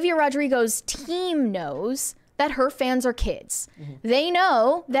 and Olivia Rodrigo's team knows, that her fans are kids. They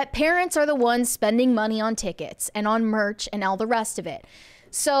know that parents are the ones spending money on tickets and on merch and all the rest of it.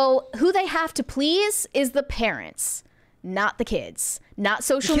 So who they have to please is the parents. Not the kids, not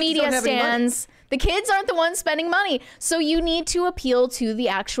social media stands. The kids aren't the ones spending money. So you need to appeal to the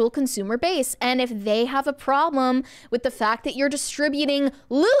actual consumer base. And if they have a problem with the fact that you're distributing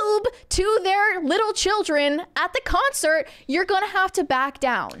lube to their little children at the concert, you're going to have to back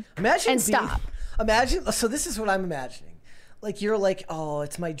down and stop. Imagine. So this is what I'm imagining. Like you're like, oh,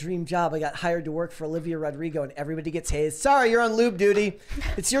 it's my dream job. I got hired to work for Olivia Rodrigo, and everybody gets hazed. Sorry, you're on lube duty.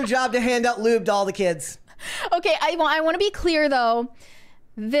 It's your job to hand out lube to all the kids. Okay, I want to be clear though.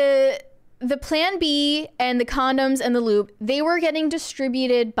 The Plan B and the condoms and the lube, they were getting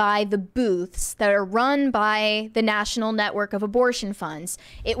distributed by the booths that are run by the National Network of Abortion Funds.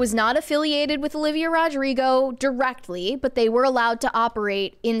 It was not affiliated with Olivia Rodrigo directly, but they were allowed to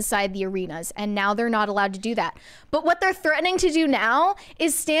operate inside the arenas, and now they're not allowed to do that. But what they're threatening to do now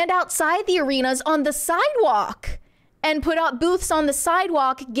is stand outside the arenas on the sidewalk and put up booths on the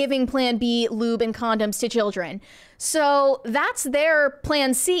sidewalk giving Plan B, lube, and condoms to children. So that's their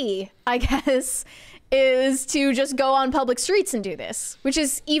Plan C, I guess, is to just go on public streets and do this, which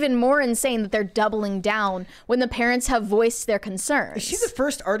is even more insane that they're doubling down when the parents have voiced their concerns. Is she the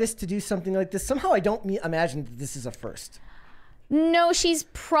first artist to do something like this? Somehow I don't imagine that this is a first. No, she's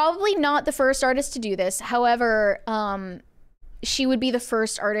probably not the first artist to do this. However, she would be the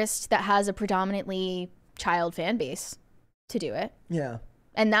first artist that has a predominantly child fan base to do it. Yeah.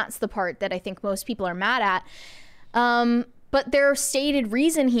 And that's the part that I think most people are mad at. But their stated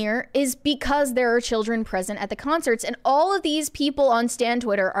reason here is because there are children present at the concerts, and all of these people on Stan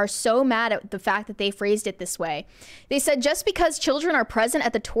Twitter are so mad at the fact that they phrased it this way. They said, just because children are present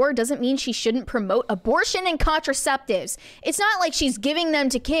at the tour doesn't mean she shouldn't promote abortion and contraceptives. It's not like she's giving them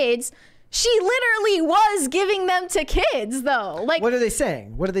to kids. She literally was giving them to kids, though. Like, what are they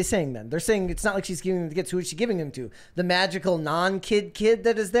saying? What are they saying then? They're saying it's not like she's giving them to kids. Who is she giving them to? The magical non-kid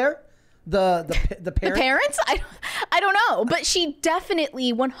that is there? The parent? The parents? I don't know. But she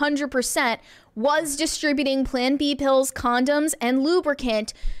definitely 100% was distributing Plan B pills, condoms, and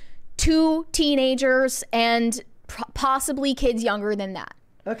lubricant to teenagers and possibly kids younger than that.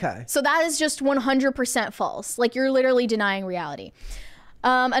 Okay. So that is just 100% false. Like, you're literally denying reality.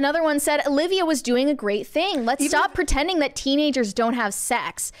 Another one said, Olivia was doing a great thing. Let's stop pretending that teenagers don't have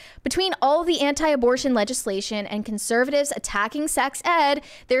sex. Between all the anti-abortion legislation and conservatives attacking sex ed,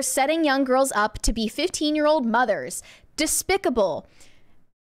 they're setting young girls up to be 15-year-old mothers. Despicable.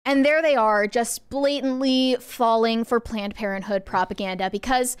 And there they are, just blatantly falling for Planned Parenthood propaganda,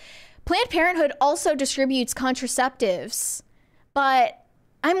 because Planned Parenthood also distributes contraceptives. But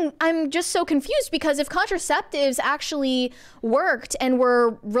I'm just so confused, because if contraceptives actually worked and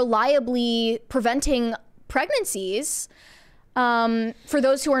were reliably preventing pregnancies, for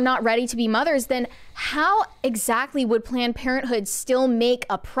those who are not ready to be mothers, then how exactly would Planned Parenthood still make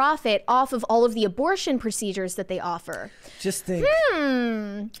a profit off of all of the abortion procedures that they offer? Just think.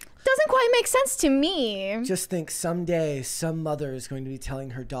 Doesn't quite make sense to me. Just think someday some mother is going to be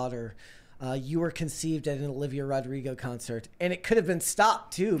telling her daughter, you were conceived at an Olivia Rodrigo concert. And it could have been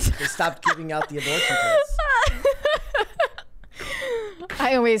stopped, too, because they stopped giving out the abortion pills.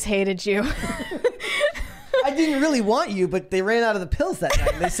 I always hated you. I didn't really want you, but they ran out of the pills that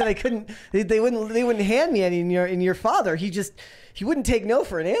night. And they said I couldn't. They wouldn't hand me any. And your father, he wouldn't take no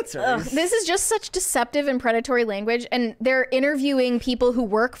for an answer. This is just such deceptive and predatory language. And they're interviewing people who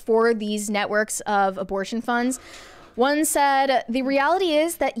work for these networks of abortion funds. One said, the reality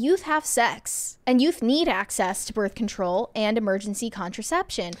is that youth have sex and youth need access to birth control and emergency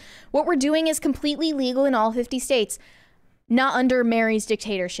contraception. What we're doing is completely legal in all 50 states. Not under Mary's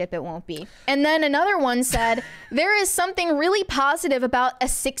dictatorship, it won't be. And then another one said, there is something really positive about a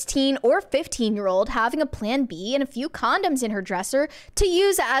 16 or 15-year-old having a Plan B and a few condoms in her dresser to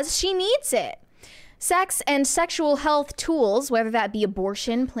use as she needs it. Sex and sexual health tools, whether that be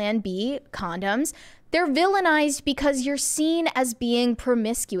abortion, Plan B, condoms, they're villainized because you're seen as being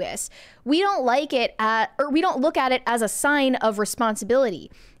promiscuous. We don't look at it as a sign of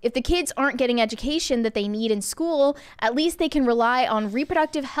responsibility. If the kids aren't getting education that they need in school, at least they can rely on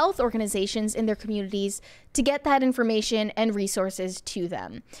reproductive health organizations in their communities to get that information and resources to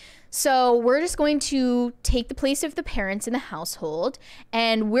them. So we're just going to take the place of the parents in the household,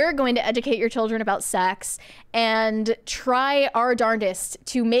 and we're going to educate your children about sex and try our darndest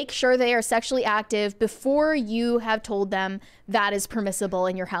to make sure they are sexually active before you have told them that is permissible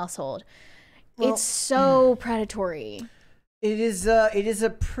in your household. Well, it's so predatory. It is a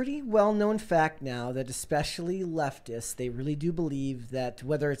pretty well-known fact now that especially leftists, they really do believe that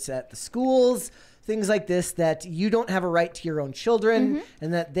whether it's at the schools, things like this, that you don't have a right to your own children,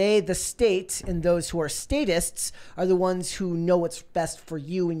 and that the state, and those who are statists are the ones who know what's best for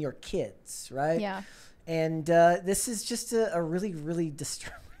you and your kids, right? Yeah. And this is just a really, really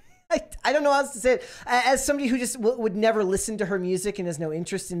disturbing. I don't know how else to say it. As somebody who just would never listen to her music and has no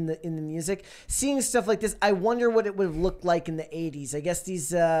interest in the music, seeing stuff like this, I wonder what it would have looked like in the 80s. I guess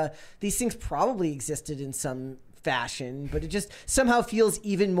these things probably existed in some fashion, but it just somehow feels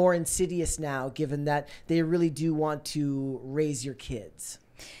even more insidious now, given that they really do want to raise your kids.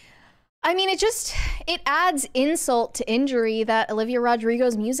 I mean, it adds insult to injury that Olivia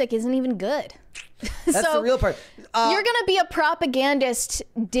Rodrigo's music isn't even good. That's the real part. You're going to be a propagandist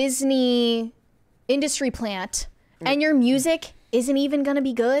Disney industry plant, and your music isn't even going to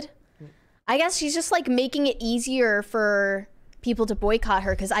be good? I guess she's just like making it easier for people to boycott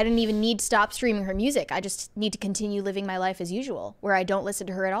her because I didn't even need to stop streaming her music. I just need to continue living my life as usual, where I don't listen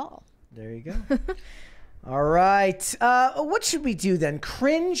to her at all. There you go. All right. What should we do then?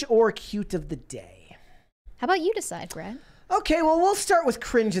 Cringe or cute of the day? How about you decide, Brad? Okay, well, we'll start with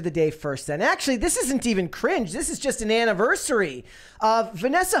cringe of the day first then. Actually, this isn't even cringe. This is just an anniversary of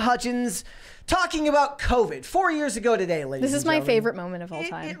Vanessa Hudgens talking about COVID 4 years ago today, ladies and gentlemen. This is my favorite moment of all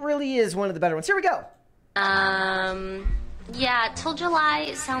time. It really is one of the better ones. Here we go. Yeah, till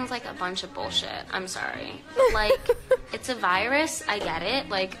July sounds like a bunch of bullshit. I'm sorry. But, like, it's a virus. I get it.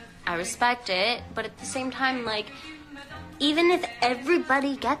 Like, I respect it. But at the same time, like, even if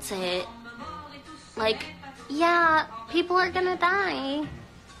everybody gets it, like, yeah, people are gonna die.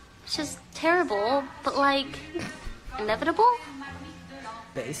 It's just terrible. But, like, inevitable?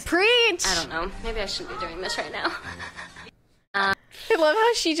 Preach! I don't know. Maybe I shouldn't be doing this right now. I love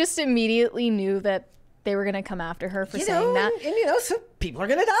how she just immediately knew that they were going to come after her for saying that. And so people are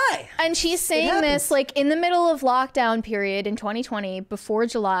going to die. And she's saying this like in the middle of lockdown period in 2020 before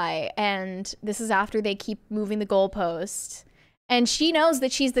July. And this is after they keep moving the goalpost. And she knows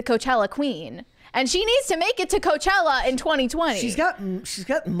that she's the Coachella queen. And she needs to make it to Coachella in 2020. She's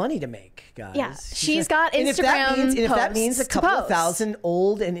got money to make, guys. Yeah, she's got Instagram and if that means a couple of thousand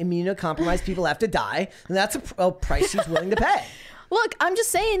old and immunocompromised people have to die, then that's a price she's willing to pay. Look, I'm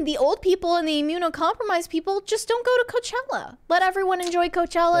just saying the old people and the immunocompromised people just don't go to Coachella. Let everyone enjoy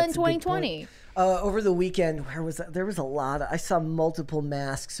Coachella in 2020. Over the weekend, there was a lot. I saw multiple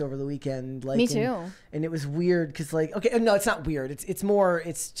masks over the weekend. Like, me too. And it was weird because, like, okay, no, it's not weird.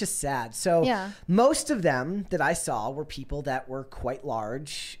 It's just sad. So yeah. Most of them that I saw were people that were quite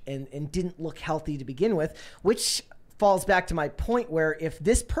large and didn't look healthy to begin with, which falls back to my point where if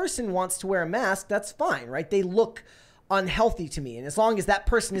this person wants to wear a mask, that's fine, right? They look unhealthy to me. And as long as that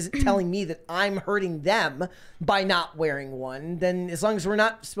person isn't telling me that I'm hurting them by not wearing one, then as long as we're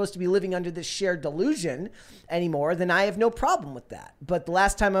not supposed to be living under this shared delusion anymore, then I have no problem with that. But the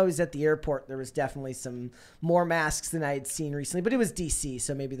last time I was at the airport, there was definitely some more masks than I had seen recently, but it was DC,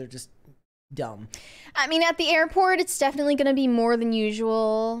 so maybe they're just dumb. I mean, at the airport, it's definitely going to be more than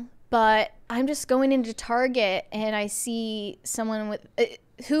usual, but I'm just going into Target and I see someone with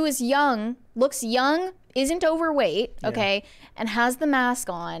who is young, looks young, isn't overweight, okay, and has the mask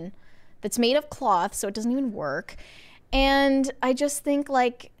on that's made of cloth, so it doesn't even work. And I just think,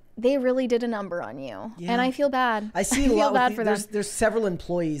 like, they really did a number on you. Yeah. And I feel bad. I see a lot bad for them. There's several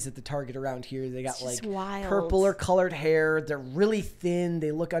employees at the Target around here. They got like purple or colored hair. They're really thin.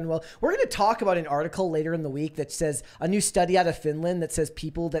 They look unwell. We're going to talk about an article later in the week that says a new study out of Finland that says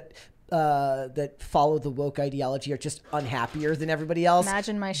people that follow the woke ideology are just unhappier than everybody else.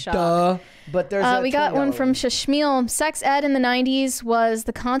 Imagine my shock. Duh. But there's we got one from Shashmil. Sex ed in the 90s was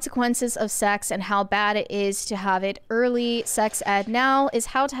the consequences of sex and how bad it is to have it early. Sex ed now is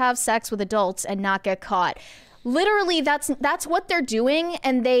how to have sex with adults and not get caught. Literally, that's what they're doing,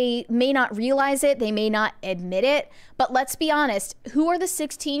 and they may not realize it. They may not admit it. But let's be honest. Who are the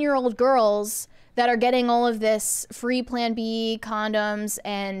 16-year-old girls that are getting all of this free Plan B, condoms,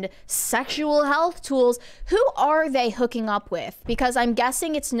 and sexual health tools? Who are they hooking up with? Because I'm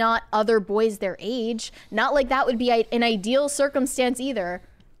guessing it's not other boys their age. Not like that would be an ideal circumstance either.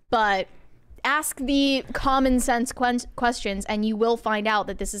 But ask the common sense questions and you will find out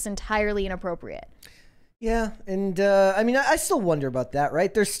that this is entirely inappropriate. Yeah, and I mean, I still wonder about that,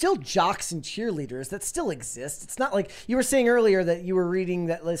 right? There's still jocks and cheerleaders that still exist. It's not like you were saying earlier that you were reading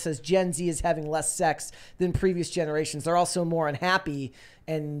that it says Gen Z is having less sex than previous generations. They're also more unhappy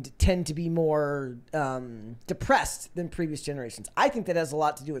and tend to be more depressed than previous generations. I think that has a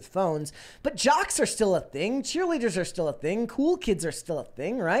lot to do with phones, but jocks are still a thing. Cheerleaders are still a thing. Cool kids are still a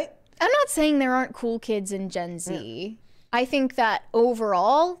thing, right? I'm not saying there aren't cool kids in Gen Z. Yeah. I think that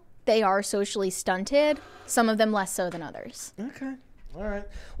overall, they are socially stunted, some of them less so than others. Okay. All right.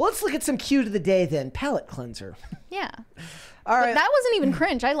 Well, let's look at some cute of the day then. Palette cleanser. Yeah. All right. But that wasn't even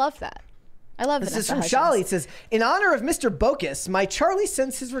cringe. I love that. I love that. This is from Charlie. It says, in honor of Mr. Bokus, my Charlie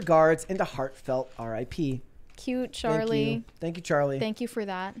sends his regards and a heartfelt R.I.P. Cute, Charlie. Thank you, Charlie. Thank you for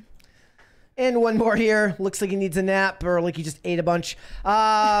that. And one more here. Looks like he needs a nap or like he just ate a bunch.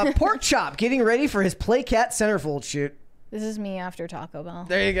 Pork Chop getting ready for his Playcat centerfold shoot. This is me after Taco Bell.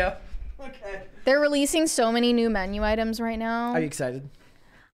 There you go. Okay. They're releasing so many new menu items right now. Are you excited?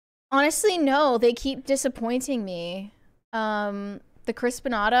 Honestly, no. They keep disappointing me. The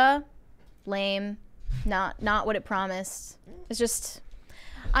Crispinata, lame. Not what it promised. It's just,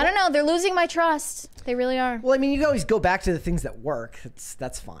 I don't know. They're losing my trust. They really are. Well, I mean, you can always go back to the things that work.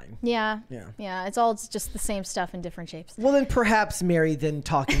 That's fine. Yeah. It's all just the same stuff in different shapes. Well, then perhaps Mary then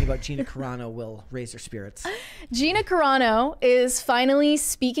talking about Gina Carano will raise her spirits. Gina Carano is finally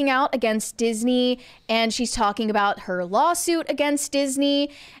speaking out against Disney, and she's talking about her lawsuit against Disney.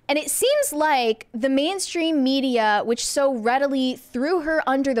 And it seems like the mainstream media, which so readily threw her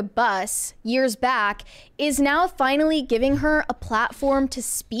under the bus years back, is now finally giving her a platform to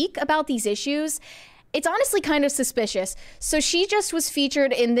speak about these issues. It's honestly kind of suspicious. So she just was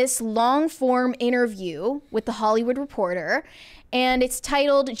featured in this long-form interview with The Hollywood Reporter, and it's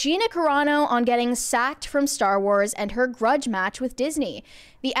titled Gina Carano on Getting Sacked from Star Wars and Her Grudge Match with Disney.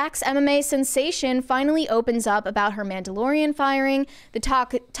 The ex-MMA sensation finally opens up about her Mandalorian firing, the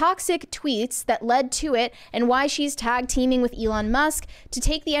toxic tweets that led to it, and why she's tag teaming with Elon Musk to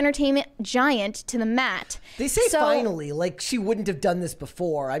take the entertainment giant to the mat. They say finally, like she wouldn't have done this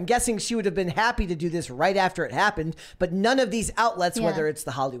before. I'm guessing she would have been happy to do this right after it happened, but none of these outlets, whether it's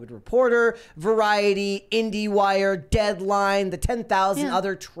The Hollywood Reporter, Variety, IndieWire, Deadline, the 10,000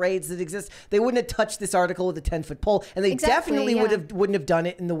 other trades that exist, they wouldn't have touched this article with a 10-foot pole, and they definitely wouldn't have done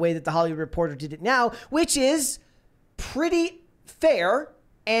it in the way that The Hollywood Reporter did it now, which is pretty fair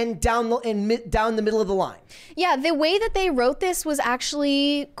and down the middle of the line. Yeah, the way that they wrote this was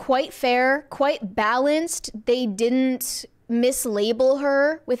actually quite fair, quite balanced. They didn't mislabel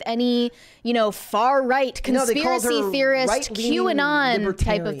her with any, far-right conspiracy theorist, QAnon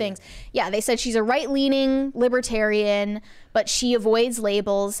type of things. Yeah, they said she's a right-leaning libertarian, but she avoids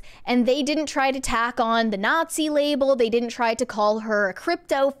labels, and they didn't try to tack on the Nazi label. They didn't try to call her a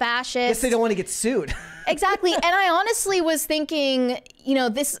crypto-fascist. Guess they don't want to get sued. Exactly, and I honestly was thinking,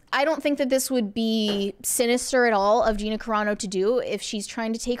 I don't think that this would be sinister at all of Gina Carano to do if she's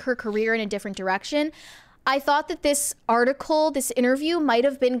trying to take her career in a different direction. I thought that this article, this interview, might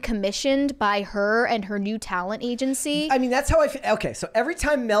have been commissioned by her and her new talent agency. I mean, that's how I feel. Okay, so every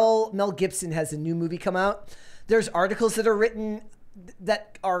time Mel Gibson has a new movie come out, there's articles that are written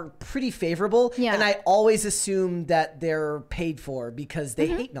that are pretty favorable, and I always assume that they're paid for because they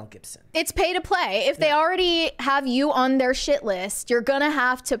hate Mel Gibson. It's pay to play. If they already have you on their shit list, you're gonna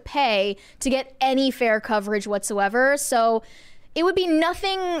have to pay to get any fair coverage whatsoever. So it would be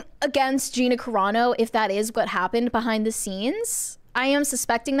nothing against Gina Carano if that is what happened behind the scenes. I am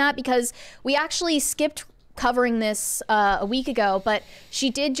suspecting that because we actually skipped covering this a week ago, but she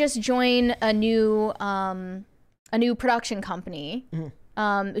did just join a new production company.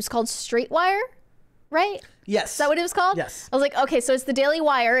 It was called Straightwire, right? Yes. Is that what it was called? Yes. I was like, okay, so it's the Daily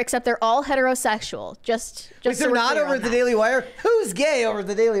Wire, except they're all heterosexual. Just Wait, so they're we're not clear over on the that. Daily Wire? Who's gay over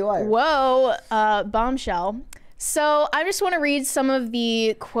the Daily Wire? Whoa, bombshell. So I just want to read some of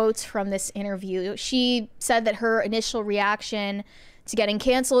the quotes from this interview. She said that her initial reaction to getting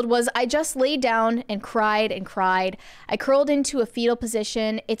canceled was, I just laid down and cried and cried. I curled into a fetal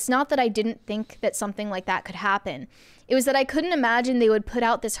position. It's not that I didn't think that something like that could happen. It was that I couldn't imagine they would put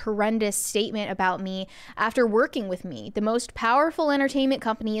out this horrendous statement about me after working with me, the most powerful entertainment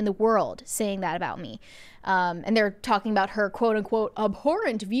company in the world, saying that about me. And they're talking about her quote unquote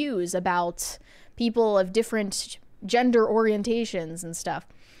abhorrent views about people of different gender orientations and stuff.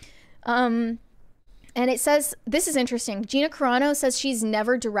 And it says, this is interesting. Gina Carano says she's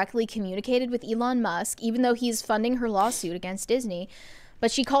never directly communicated with Elon Musk, even though he's funding her lawsuit against Disney.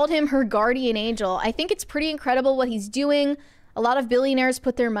 But she called him her guardian angel. I think it's pretty incredible what he's doing. A lot of billionaires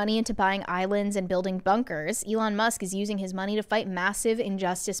put their money into buying islands and building bunkers. Elon Musk is using his money to fight massive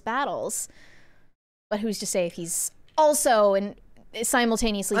injustice battles. But who's to say if he's also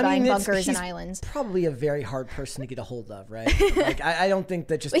simultaneously buying bunkers and islands? Probably a very hard person to get a hold of, right? Like, I don't think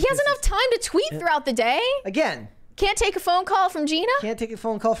that just... But he has enough time to tweet throughout the day. Again... Can't take a phone call from Gina? Can't take a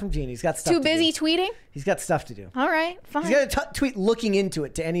phone call from Gina. He's got stuff to do. Too busy tweeting? He's got stuff to do. All right, fine. He's got to tweet looking into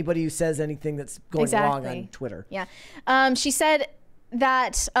it to anybody who says anything that's going wrong on Twitter. Yeah. She said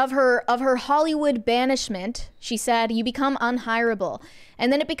that of her Hollywood banishment, she said, you become unhireable.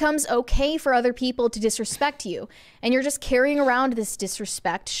 And then it becomes okay for other people to disrespect you. And you're just carrying around this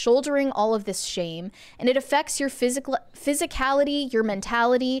disrespect, shouldering all of this shame. And it affects your physicality, your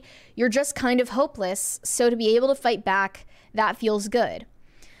mentality. You're just kind of hopeless. So to be able to fight back, that feels good.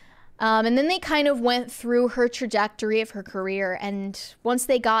 And then they kind of went through her trajectory of her career. And once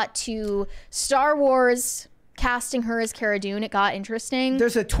they got to Star Wars, casting her as Cara Dune, it got interesting.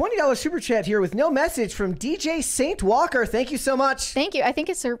 There's a $20 super chat here with no message from DJ Saint Walker. Thank you so much. Thank you. I think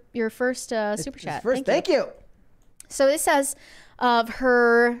it's your first super chat. Thank you. So this says of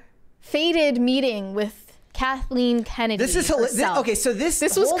her fated meeting with Kathleen Kennedy. This is okay. So this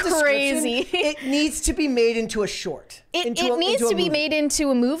was crazy. It needs to be made into a short. It needs to be made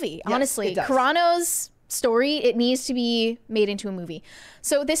into a movie. Yes, honestly, Carano's story, it needs to be made into a movie.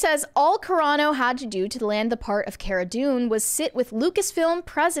 So this says, all Carano had to do to land the part of Cara Dune was sit with Lucasfilm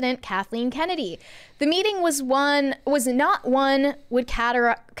president Kathleen Kennedy. The meeting was not one would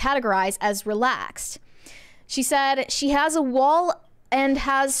categorize as relaxed. She said, she has a wall and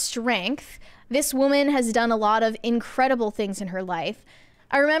has strength. This woman has done a lot of incredible things in her life.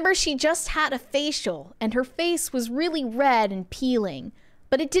 I remember she just had a facial and her face was really red and peeling.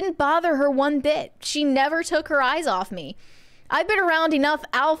 But it didn't bother her one bit. She never took her eyes off me. I've been around enough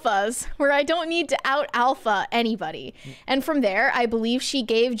alphas where I don't need to out-alpha anybody. And from there, I believe she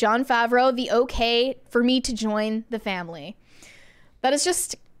gave Jon Favreau the okay for me to join the family. That is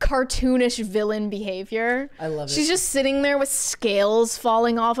just cartoonish villain behavior. I love it. She's just sitting there with scales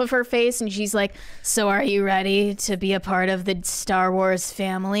falling off of her face and she's like, so are you ready to be a part of the Star Wars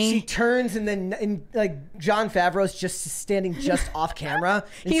family? She turns and then like Jon Favreau's just standing just off camera.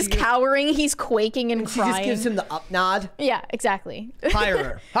 He's cowering, he's quaking and crying. She just gives him the up nod. Yeah, exactly. Hire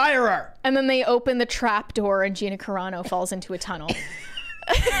her. Hire her. And then they open the trap door and Gina Carano falls into a tunnel.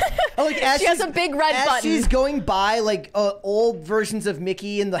 She has a big red button. As she's going by, like old versions of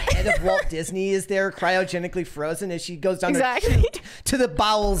Mickey and the head of Walt Disney is there cryogenically frozen as she goes down to the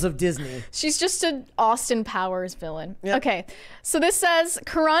bowels of Disney. She's just an Austin Powers villain. Yep. Okay, so this says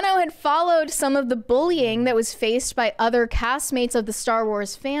Carano had followed some of the bullying that was faced by other castmates of the Star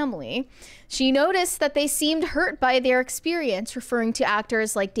Wars family. She noticed that they seemed hurt by their experience, referring to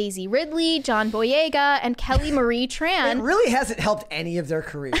actors like Daisy Ridley, John Boyega, and Kelly Marie Tran. It really hasn't helped any of their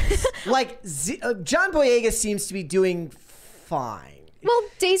careers. Like, John Boyega seems to be doing fine. Well,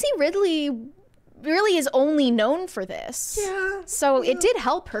 Daisy Ridley really is only known for this. Yeah. So it did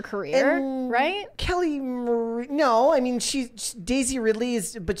help her career, right? Kelly Marie, no, I mean, Daisy Ridley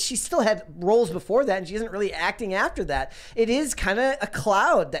but she still had roles before that, and she isn't really acting after that. It is kind of a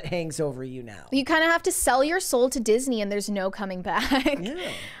cloud that hangs over you now. You kind of have to sell your soul to Disney, and there's no coming back.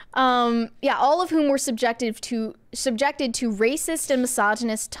 Yeah. Yeah, all of whom were subjected to racist and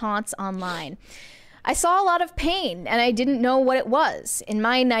misogynist taunts online. I saw a lot of pain, and I didn't know what it was. In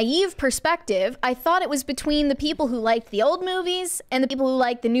my naive perspective, I thought it was between the people who liked the old movies and the people who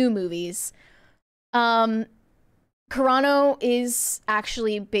liked the new movies. Carano is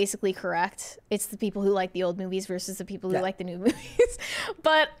actually basically correct. It's the people who like the old movies versus the people who like the new movies.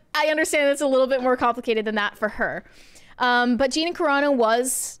 But I understand it's a little bit more complicated than that for her. But Gina Carano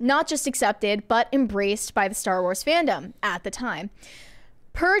was not just accepted, but embraced by the Star Wars fandom at the time.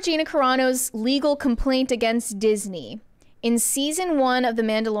 Per Gina Carano's legal complaint against Disney, in season 1 of The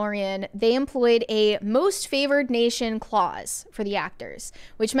Mandalorian, they employed a most favored nation clause for the actors,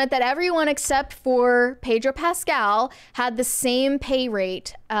 which meant that everyone except for Pedro Pascal had the same pay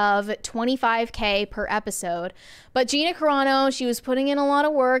rate of $25K per episode. But Gina Carano, she was putting in a lot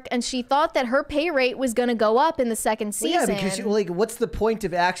of work, and she thought that her pay rate was going to go up in the second season. Well, yeah, because what's the point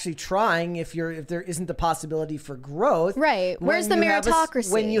of actually trying if there isn't the possibility for growth? Right. Where's the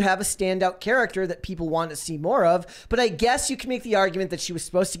meritocracy? When you have a standout character that people want to see more of. But I guess you can make the argument that she was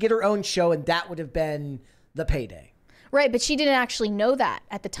supposed to get her own show, and that would have been the Payday. Right, but she didn't actually know that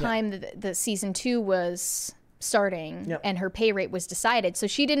at the time that the season 2 was starting and her pay rate was decided. So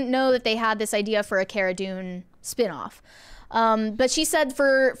she didn't know that they had this idea for a Cara Dune spinoff. But she said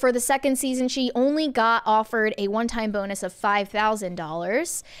for the second season, she only got offered a one-time bonus of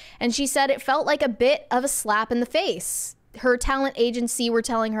 $5,000. And she said it felt like a bit of a slap in the face. Her talent agency were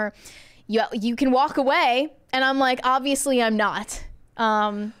telling her, you can walk away. And I'm like, obviously I'm not.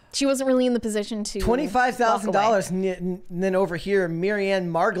 She wasn't really in the position to $25,000, and then over here, Marianne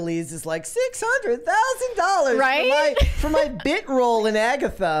Margulies is like $600,000, right? for my bit role in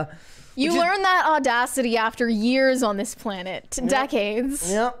Agatha. You learn that audacity after years on this planet,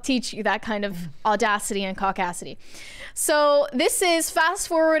 decades teach you that kind of audacity and caucasity. So this is fast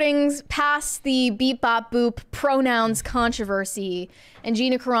forwarding past the beep bop boop pronouns controversy and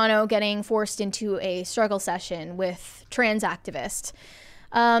Gina Carano getting forced into a struggle session with trans activists.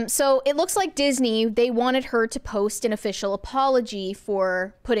 So it looks like Disney, they wanted her to post an official apology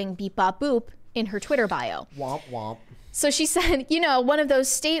for putting beep bop boop in her Twitter bio. Womp womp. So she said, one of those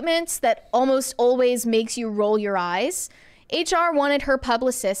statements that almost always makes you roll your eyes. HR wanted her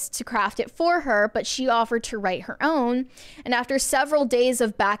publicist to craft it for her, but she offered to write her own. And after several days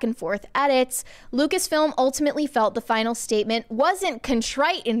of back and forth edits, Lucasfilm ultimately felt the final statement wasn't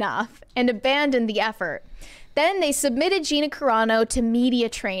contrite enough and abandoned the effort. Then they submitted Gina Carano to media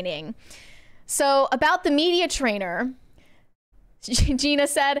training. So about the media trainer, Gina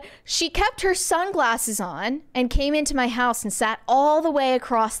said, she kept her sunglasses on and came into my house and sat all the way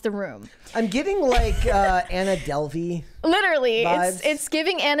across the room. I'm getting like Anna Delvey. Literally, vibes. it's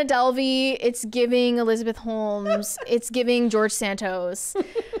giving Anna Delvey, it's giving Elizabeth Holmes, it's giving George Santos.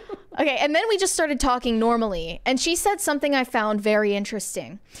 Okay, and then we just started talking normally, and she said something I found very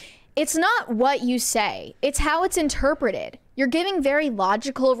interesting. It's not what you say, it's how it's interpreted. You're giving very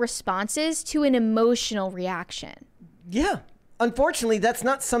logical responses to an emotional reaction. Yeah. Unfortunately, that's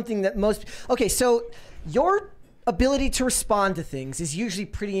not something that most... Okay, so your ability to respond to things is usually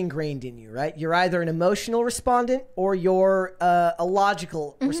pretty ingrained in you, right? You're either an emotional respondent or you're a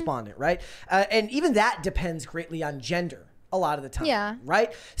logical respondent, right? And even that depends greatly on gender a lot of the time,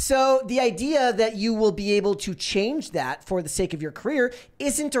 right? So the idea that you will be able to change that for the sake of your career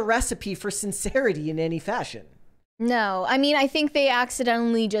isn't a recipe for sincerity in any fashion. No, I mean, I think they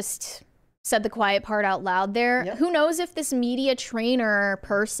accidentally just said the quiet part out loud there. Yep. Who knows if this media trainer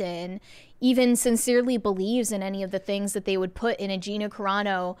person even sincerely believes in any of the things that they would put in a Gina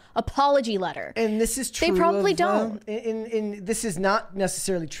Carano apology letter. And this is true. They probably don't. This is not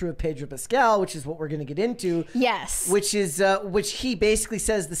necessarily true of Pedro Pascal, which is what we're going to get into. Yes. Which is which he basically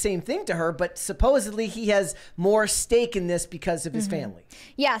says the same thing to her, but supposedly he has more stake in this because of his family.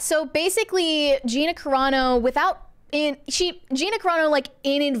 Yeah. So basically, Gina Carano, Gina Carano like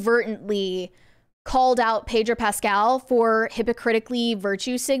inadvertently called out Pedro Pascal for hypocritically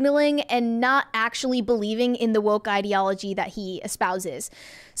virtue signaling and not actually believing in the woke ideology that he espouses.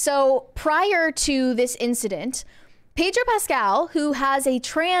 So prior to this incident, Pedro Pascal, who has a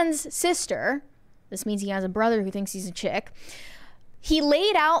trans sister, this means he has a brother who thinks he's a chick, he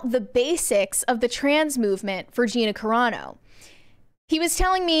laid out the basics of the trans movement for Gina Carano. He was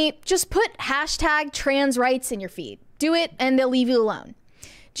telling me, just put hashtag trans rights in your feed. Do it and they'll leave you alone.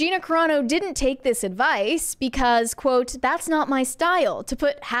 Gina Carano didn't take this advice because, quote, that's not my style to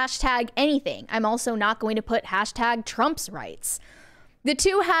put hashtag anything. I'm also not going to put hashtag Trump's rights. The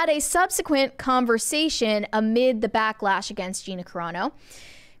two had a subsequent conversation amid the backlash against Gina Carano.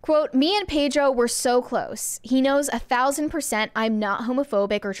 Quote, me and Pedro were so close. He knows 1,000% I'm not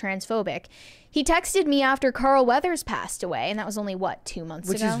homophobic or transphobic. He texted me after Carl Weathers passed away, and that was only, what, 2 months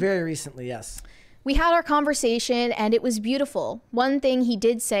ago? Which is very recently, yes. We had our conversation, and it was beautiful. One thing he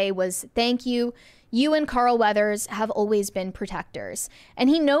did say was, thank you. You and Carl Weathers have always been protectors. And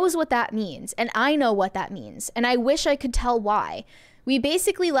he knows what that means, and I know what that means, and I wish I could tell why. We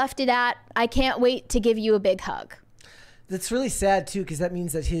basically left it at, I can't wait to give you a big hug. That's really sad too, because that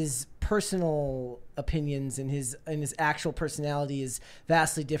means that his personal opinions and his actual personality is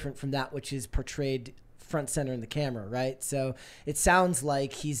vastly different from that which is portrayed front center in the camera, right? So it sounds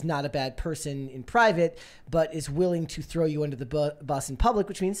like he's not a bad person in private, but is willing to throw you under the bus in public,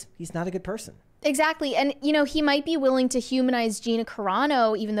 which means he's not a good person. Exactly. And, you know, he might be willing to humanize Gina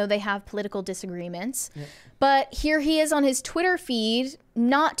Carano, even though they have political disagreements. Yeah. But here he is on his Twitter feed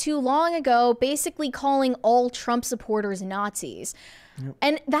not too long ago, basically calling all Trump supporters Nazis. Yep.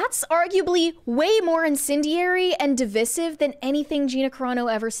 And that's arguably way more incendiary and divisive than anything Gina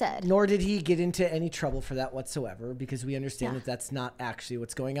Carano ever said. Nor did he get into any trouble for that whatsoever, because we understand that that's not actually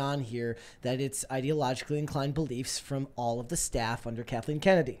what's going on here, that it's ideologically inclined beliefs from all of the staff under Kathleen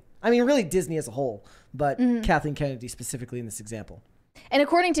Kennedy. I mean, really Disney as a whole, but Kathleen Kennedy specifically in this example. And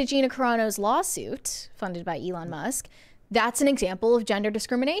according to Gina Carano's lawsuit, funded by Elon Musk, that's an example of gender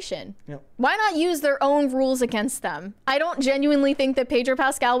discrimination. Yep. Why not use their own rules against them? I don't genuinely think that Pedro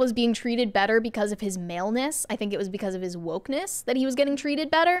Pascal was being treated better because of his maleness. I think it was because of his wokeness that he was getting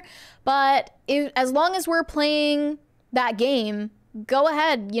treated better. But as long as we're playing that game, go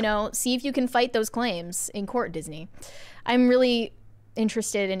ahead, you know, see if you can fight those claims in court, Disney. I'm really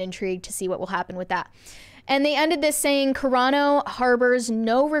interested and intrigued to see what will happen with that. And they ended this saying, Carano harbors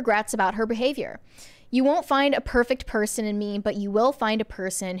no regrets about her behavior. You won't find a perfect person in me, but you will find a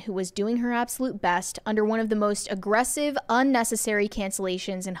person who was doing her absolute best under one of the most aggressive, unnecessary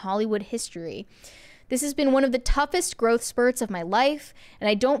cancellations in Hollywood history. This has been one of the toughest growth spurts of my life, and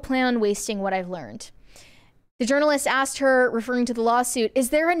I don't plan on wasting what I've learned. The journalist asked her, referring to the lawsuit,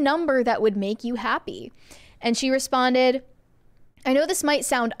 is there a number that would make you happy? And she responded, I know this might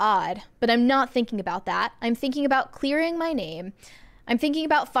sound odd, but I'm not thinking about that. I'm thinking about clearing my name. I'm thinking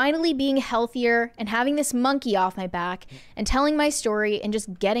about finally being healthier and having this monkey off my back and telling my story and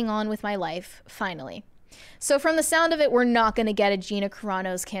just getting on with my life, finally. So from the sound of it, we're not going to get a Gina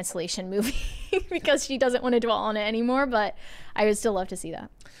Carano's cancellation movie because she doesn't want to dwell on it anymore, but I would still love to see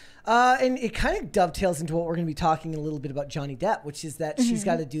that. And it kind of dovetails into what we're going to be talking a little bit about Johnny Depp, which is that she's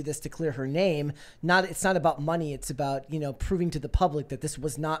got to do this to clear her name. It's not about money. It's about, you know, proving to the public that this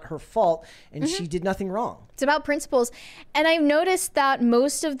was not her fault and she did nothing wrong. It's about principles. And I've noticed that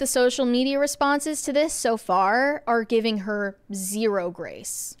most of the social media responses to this so far are giving her zero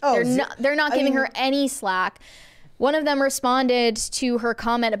grace. Oh, they're not giving her any slack. One of them responded to her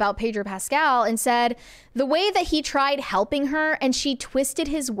comment about Pedro Pascal and said, the way that he tried helping her and she twisted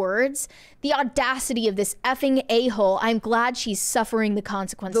his words, the audacity of this effing a-hole, I'm glad she's suffering the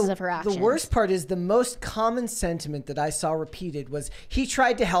consequences of her actions. The worst part is the most common sentiment that I saw repeated was, he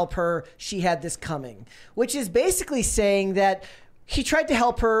tried to help her, she had this coming, which is basically saying that he tried to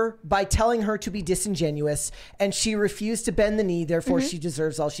help her by telling her to be disingenuous, and she refused to bend the knee, therefore she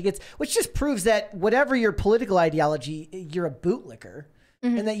deserves all she gets, which just proves that whatever your political ideology, you're a bootlicker,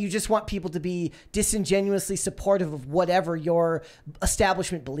 and that you just want people to be disingenuously supportive of whatever your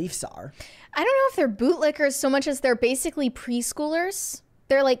establishment beliefs are. I don't know if they're bootlickers so much as they're basically preschoolers.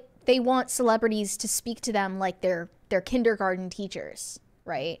 They're like, they want celebrities to speak to them like they're kindergarten teachers,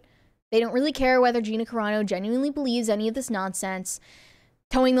 right? They don't really care whether Gina Carano genuinely believes any of this nonsense.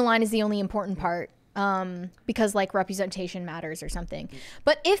 Towing the line is the only important part because like representation matters or something.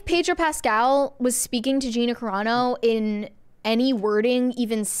 But if Pedro Pascal was speaking to Gina Carano in any wording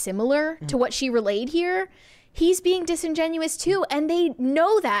even similar to what she relayed here, he's being disingenuous too. And they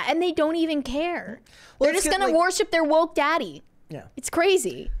know that and they don't even care. Well, they're just going to worship their woke daddy. Yeah, it's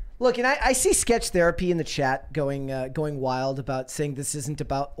crazy. Look, and I see Sketch Therapy in the chat going wild about saying this isn't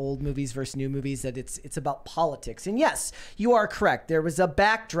about old movies versus new movies, that it's about politics. And yes, you are correct. There was a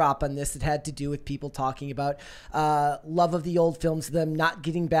backdrop on this that had to do with people talking about love of the old films, them not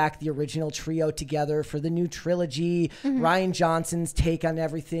getting back the original trio together for the new trilogy, Rian Johnson's take on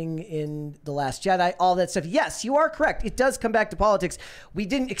everything in The Last Jedi, all that stuff. Yes, you are correct. It does come back to politics. We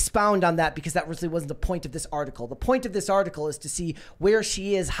didn't expound on that because that really wasn't the point of this article. The point of this article is to see where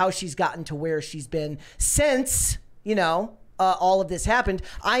she is, how she's gotten to where she's been since, you know, all of this happened,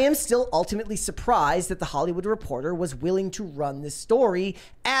 I am still ultimately surprised that the Hollywood Reporter was willing to run this story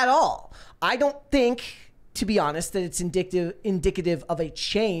at all. I don't think, to be honest, that it's indicative of a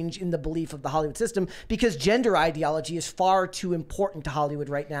change in the belief of the Hollywood system, because gender ideology is far too important to Hollywood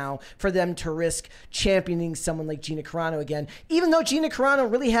right now for them to risk championing someone like Gina Carano again, even though Gina Carano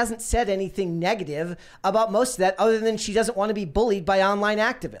really hasn't said anything negative about most of that, other than she doesn't want to be bullied by online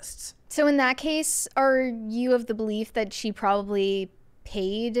activists. So in that case, are you of the belief that she probably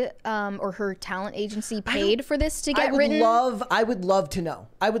paid, or her talent agency paid for this to get written? I would love to know.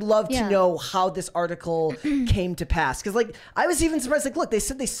 I would love to know how this article came to pass. Because, like, I was even surprised. Like, look, they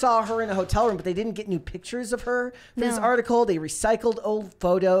said they saw her in a hotel room, but they didn't get new pictures of her for this article. They recycled old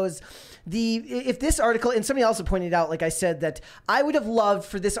photos. If this article, and somebody also pointed out, like I said, that I would have loved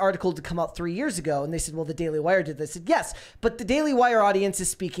for this article to come out 3 years ago, and they said, well, the Daily Wire did this. I said, yes, but the Daily Wire audience is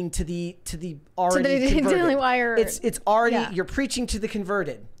speaking to the already converted. Daily Wire. It's already, you're preaching to the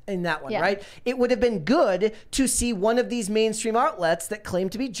converted in that one, right? It would have been good to see one of these mainstream outlets that claim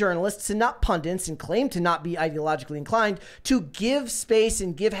to be journalists and not pundits and claim to not be ideologically inclined to give space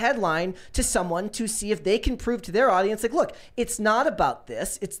and give headline to someone to see if they can prove to their audience, like, look, it's not about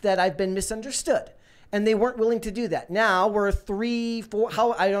this. It's that I've been misunderstood. And they weren't willing to do that. Now we're 3, 4,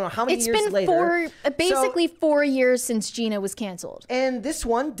 I don't know how many years later. It's been basically 4 years since Gina was canceled. And this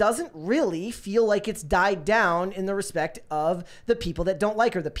one doesn't really feel like it's died down in the respect of the people that don't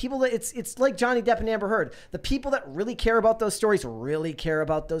like her. The people that it's like Johnny Depp and Amber Heard. The people that really care about those stories really care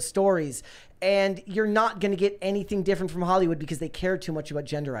about those stories. And you're not going to get anything different from Hollywood because they care too much about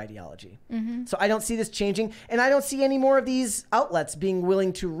gender ideology. So I don't see this changing. And I don't see any more of these outlets being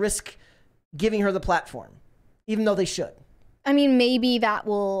willing to risk giving her the platform, even though they should. I mean, maybe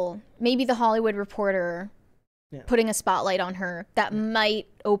the Hollywood Reporter putting a spotlight on her, that might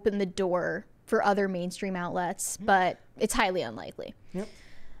open the door for other mainstream outlets, but it's highly unlikely.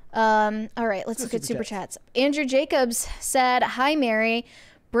 All right, let's look at Super Chats. Andrew Jacobs said, hi, Mary.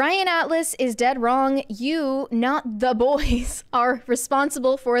 Brian Atlas is dead wrong. You, not the boys, are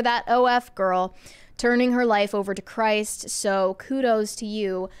responsible for that OF girl turning her life over to Christ, so kudos to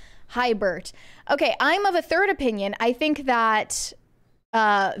you. Hi, Bert. Okay, I'm of a third opinion. I think that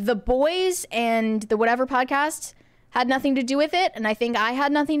The Boys and the whatever podcast had nothing to do with it, and I think I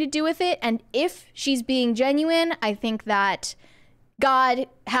had nothing to do with it. And if she's being genuine, I think that God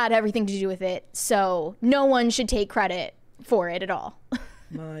had everything to do with it. So no one should take credit for it at all.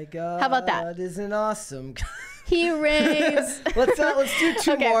 My God. How about that? Isn't awesome. He reigns. Let's do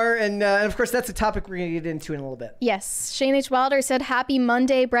two more, and of course that's a topic we're gonna get into in a little bit. Yes, Shane H. Wilder said, "Happy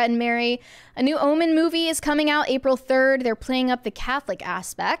Monday, Brett and Mary. A new Omen movie is coming out April 3rd. They're playing up the Catholic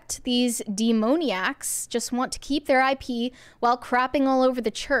aspect. These demoniacs just want to keep their IP while crapping all over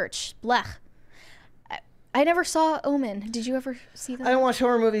the church. Blech." I never saw Omen. Did you ever see that? I don't watch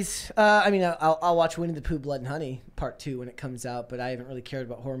horror movies. I mean, I'll watch Winnie the Pooh, Blood and Honey Part 2 when it comes out, but I haven't really cared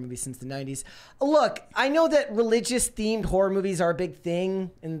about horror movies since the 90s. Look, I know that religious-themed horror movies are a big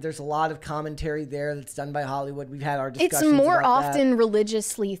thing, and there's a lot of commentary there that's done by Hollywood. We've had our discussions It's more about often that.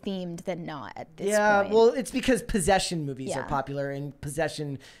 religiously themed than not at this point. Yeah, well, it's because possession movies are popular, and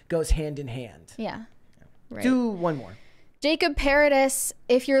possession goes hand in hand. Yeah. Right. Do one more. Jacob Paradis,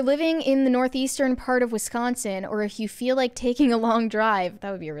 if you're living in the northeastern part of Wisconsin, or if you feel like taking a long drive,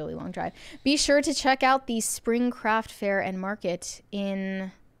 that would be a really long drive, be sure to check out the Spring Craft Fair and Market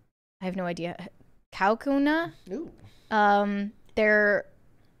in, I have no idea, Kaukauna? Ooh.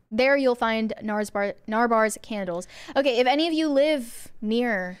 There you'll find Narbar's candles. Okay, if any of you live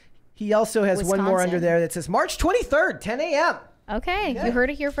near He also has Wisconsin. one more under there that says March 23rd, 10 a.m. Okay, you heard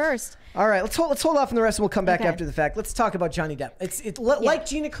it here first. All right, let's hold off on the rest, and we'll come back after the fact. Let's talk about Johnny Depp. Like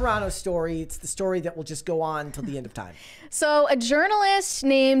Gina Carano's story. It's the story that will just go on until the end of time. So a journalist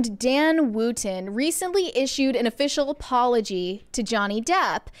named Dan Wooten recently issued an official apology to Johnny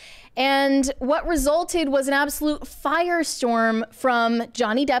Depp. And what resulted was an absolute firestorm from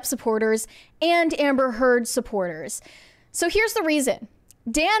Johnny Depp supporters and Amber Heard supporters. So here's the reason.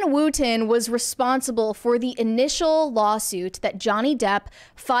 Dan Wooten was responsible for the initial lawsuit that Johnny Depp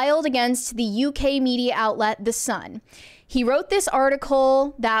filed against the UK media outlet The Sun. He wrote this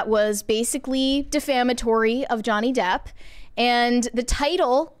article that was basically defamatory of Johnny Depp, and the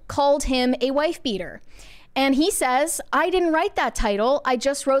title called him a wife beater. And he says, I didn't write that title, I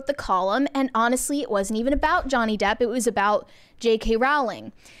just wrote the column, and honestly, it wasn't even about Johnny Depp, it was about J.K.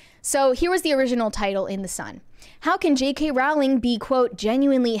 Rowling. So here was the original title in The Sun. How can J.K. Rowling be, quote,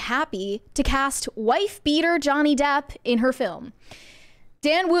 genuinely happy to cast wife-beater Johnny Depp in her film?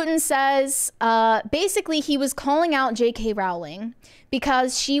 Dan Wooten says basically he was calling out J.K. Rowling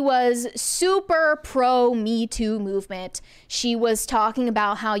because she was super pro Me Too movement. She was talking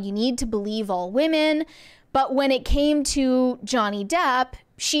about how you need to believe all women. But when it came to Johnny Depp,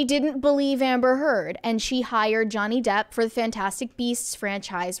 she didn't believe Amber Heard, and she hired Johnny Depp for the Fantastic Beasts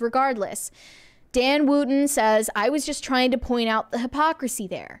franchise regardless. Dan Wooten says, I was just trying to point out the hypocrisy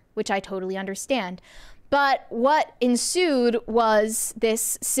there, which I totally understand. But what ensued was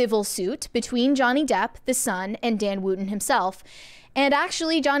this civil suit between Johnny Depp, the son, and Dan Wooten himself. And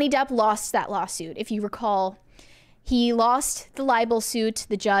actually, Johnny Depp lost that lawsuit. If you recall, he lost the libel suit.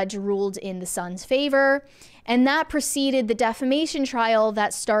 The judge ruled in the son's favor, and that preceded the defamation trial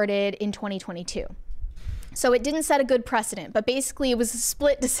that started in 2022. So it didn't set a good precedent, but basically it was a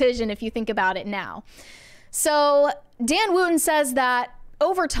split decision if you think about it now. So Dan Wooten says that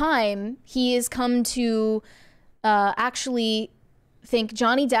over time, he has come to actually think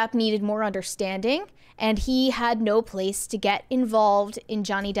Johnny Depp needed more understanding, and he had no place to get involved in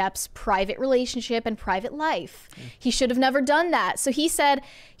Johnny Depp's private relationship and private life. He should have never done that. So he said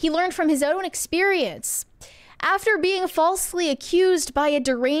he learned from his own experience. After being falsely accused by a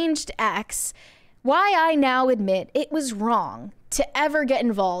deranged ex, why I now admit it was wrong to ever get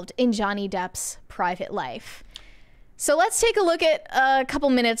involved in Johnny Depp's private life. So let's take a look at a couple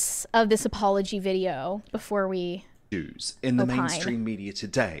minutes of this apology video before we in the opine. mainstream media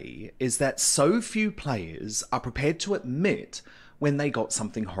today is that so few players are prepared to admit when they got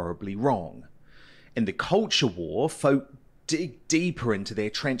something horribly wrong. In the culture war, folk dig deeper into their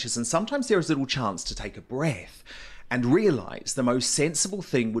trenches, and sometimes there is little chance to take a breath and realise the most sensible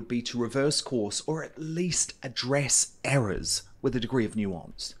thing would be to reverse course or at least address errors with a degree of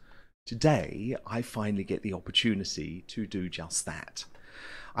nuance. Today, I finally get the opportunity to do just that.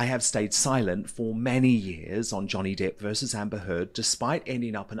 I have stayed silent for many years on Johnny Depp versus Amber Heard, despite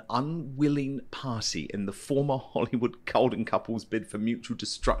ending up an unwilling party in the former Hollywood golden couple's bid for mutual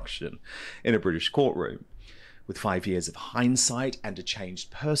destruction in a British courtroom. With 5 years of hindsight and a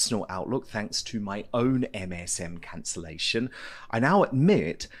changed personal outlook thanks to my own MSM cancellation, I now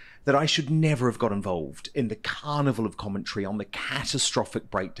admit that I should never have got involved in the carnival of commentary on the catastrophic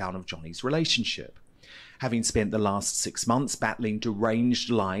breakdown of Johnny's relationship. Having spent the last 6 months battling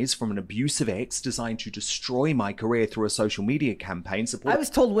deranged lies from an abusive ex designed to destroy my career through a social media campaign, I was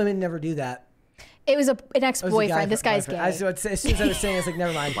told women never do that. It was an ex-boyfriend. This guy's gay. As soon as I was saying, I was like,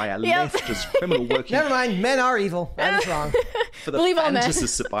 never mind. by a leftist criminal working Never mind. Men are evil. I was wrong. for the Believe all men.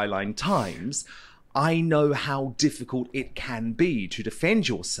 fantasists at Byline Times, I know how difficult it can be to defend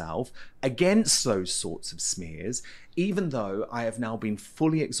yourself against those sorts of smears, even though I have now been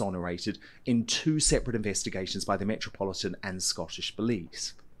fully exonerated in 2 separate investigations by the Metropolitan and Scottish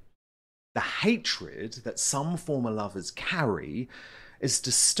Police. The hatred that some former lovers carry is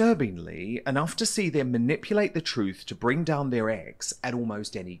disturbingly enough to see them manipulate the truth to bring down their ex at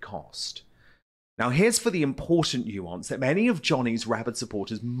almost any cost. Now here's for the important nuance that many of Johnny's rabid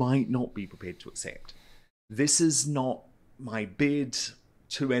supporters might not be prepared to accept. This is not my bid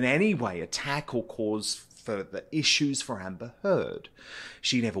to in any way attack or cause further issues for Amber Heard.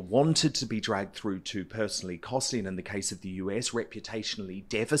 She never wanted to be dragged through to personally costly, and in the case of the US, reputationally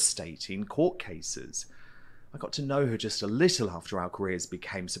devastating court cases. I got to know her just a little after our careers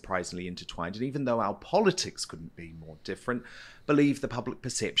became surprisingly intertwined, and even though our politics couldn't be more different, believe the public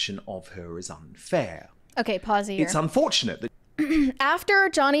perception of her is unfair. Okay, pause here. It's unfortunate that After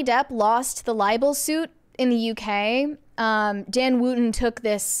Johnny Depp lost the libel suit in the UK, Dan Wooten took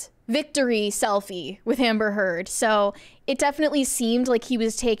this victory selfie with Amber Heard. So it definitely seemed like he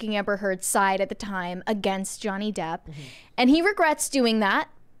was taking Amber Heard's side at the time against Johnny Depp. And he regrets doing that,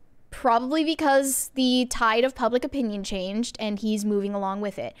 probably because the tide of public opinion changed and he's moving along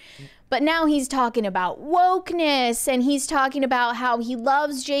with it. But now he's talking about wokeness, and he's talking about how he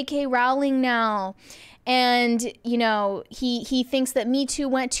loves J.K. Rowling now. And, you know, he thinks that Me Too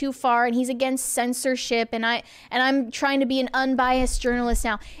went too far, and he's against censorship, and I'm trying to be an unbiased journalist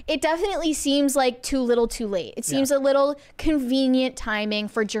now. It definitely seems like too little too late. It seems a little convenient timing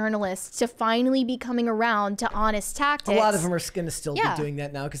for journalists to finally be coming around to honest tactics. A lot of them are going to still be doing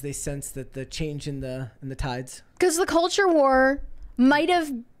that now because they sense that the change in the tides. Because the culture war might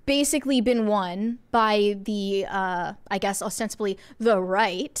have basically been won by the, I guess, ostensibly the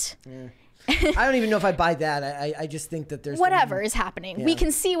right. I don't even know if I buy that. I just think that there's whatever is happening. Yeah. We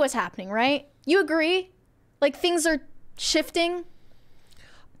can see what's happening, right? You agree? Like things are shifting.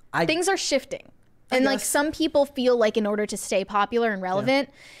 Things are shifting. And like some people feel like in order to stay popular and relevant,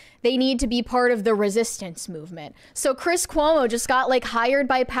 they need to be part of the resistance movement. So Chris Cuomo just got like hired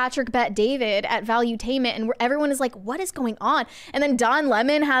by Patrick Bet-David at Valuetainment, and everyone is like, what is going on? And then Don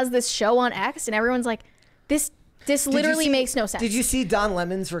Lemon has this show on X, and everyone's like, this literally makes no sense. Did you see Don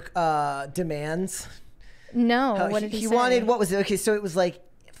Lemon's demands? No. What did he say? He wanted, what was it? Okay, so it was like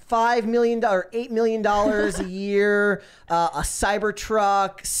 $5 million or $8 million a year, a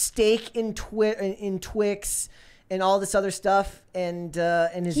Cybertruck, stake in Twix, and all this other stuff, and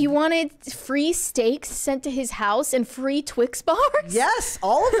he wanted free steaks sent to his house and free Twix bars. Yes,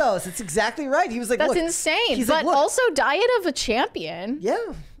 all of those. It's exactly right. He was like, that's look, insane. He's but like, also diet of a champion.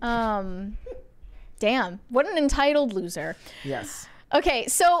 Yeah. Damn, what an entitled loser. Yes. Okay,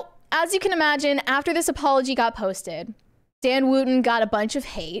 so as you can imagine, after this apology got posted, Dan Wooten got a bunch of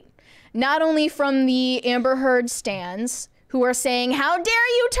hate, not only from the Amber Heard stans, who are saying, how dare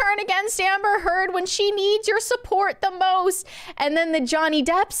you turn against Amber Heard when she needs your support the most? And then the Johnny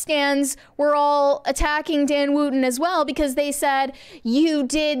Depp stans were all attacking Dan Wooten as well, because they said, you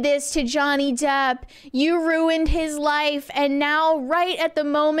did this to Johnny Depp, you ruined his life, and now right at the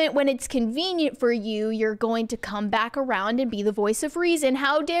moment when it's convenient for you, you're going to come back around and be the voice of reason.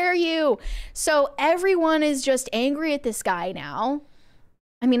 How dare you? So everyone is just angry at this guy now.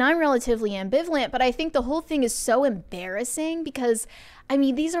 I mean, I'm relatively ambivalent, but I think the whole thing is so embarrassing because, I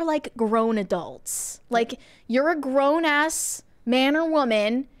mean, these are like grown adults. Like, you're a grown-ass man or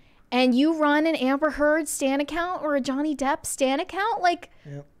woman, and you run an Amber Heard stan account or a Johnny Depp stan account? Like,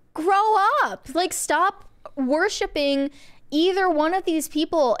 grow up. Like, stop worshiping either one of these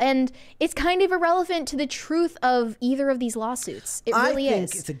people, and it's kind of irrelevant to the truth of either of these lawsuits. It really is. I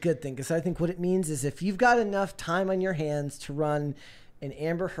think it's a good thing, because I think what it means is if you've got enough time on your hands to run an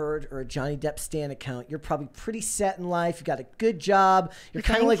Amber Heard or a Johnny Depp stan account, you're probably pretty set in life. You got a good job. You're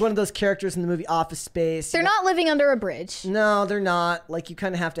kind of like one of those characters in the movie Office Space. They're not living under a bridge. No, they're not. Like, you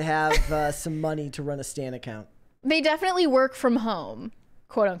kind of have to have some money to run a stan account. They definitely work from home,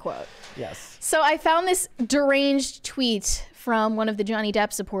 quote unquote. Yes. So I found this deranged tweet from one of the Johnny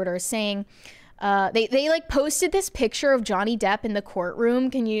Depp supporters saying, they like posted this picture of Johnny Depp in the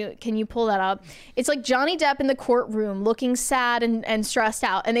courtroom. Can you pull that up? It's like Johnny Depp in the courtroom looking sad and stressed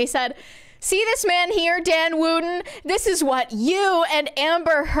out. And they said, see this man here, Dan Wooten? This is what you and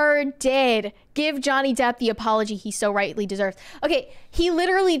Amber Heard did. Give Johnny Depp the apology he so rightly deserves. Okay, he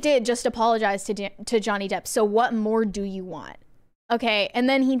literally did just apologize to Johnny Depp. So what more do you want? Okay, and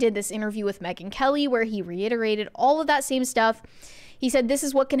then he did this interview with Megyn Kelly where he reiterated all of that same stuff. He said, this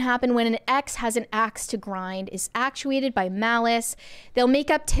is what can happen when an ex has an axe to grind, is actuated by malice. They'll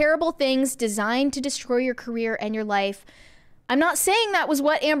make up terrible things designed to destroy your career and your life. I'm not saying that was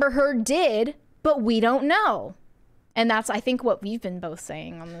what Amber Heard did, but we don't know. And that's, I think, what we've been both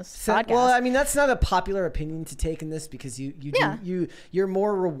saying on this podcast. Well, I mean, that's not a popular opinion to take in this, because you're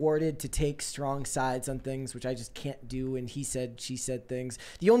more rewarded to take strong sides on things, which I just can't do. And he said, she said things.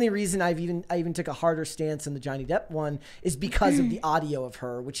 The only reason I even took a harder stance on the Johnny Depp one is because of the audio of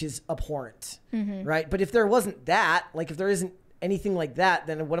her, which is abhorrent, right? But if there wasn't that, like if there isn't anything like that,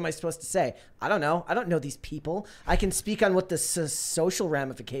 then what am I supposed to say? I don't know. I don't know these people. I can speak on what the social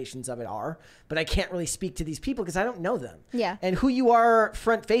ramifications of it are, but I can't really speak to these people because I don't know them. Yeah. And who you are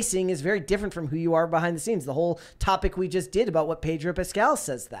front facing is very different from who you are behind the scenes. The whole topic we just did about what Pedro Pascal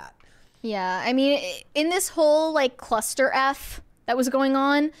says that. Yeah. I mean, in this whole like cluster F that was going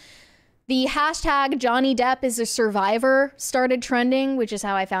on, the hashtag Johnny Depp is a survivor started trending, which is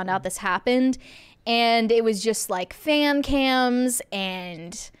how I found out this happened. And it was just like fan cams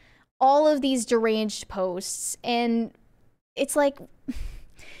and all of these deranged posts. And it's like,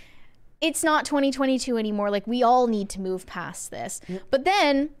 it's not 2022 anymore. Like, we all need to move past this. Yep. But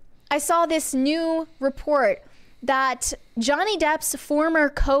then I saw this new report that Johnny Depp's former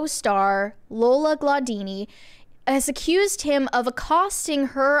co-star, Lola Glaudini, has accused him of accosting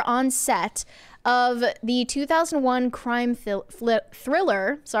her on set of the 2001 crime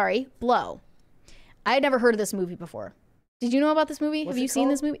thriller, Blow. I had never heard of this movie before. Did you know about this movie? Have you seen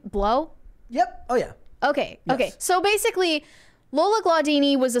this movie? Blow? Yep. Oh, yeah. Okay. Yes. Okay. So basically, Lola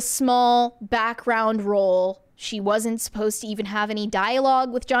Glaudini was a small background role. She wasn't supposed to even have any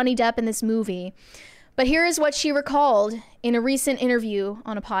dialogue with Johnny Depp in this movie. But here is what she recalled in a recent interview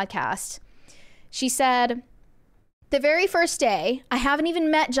on a podcast. She said, the very first day, I haven't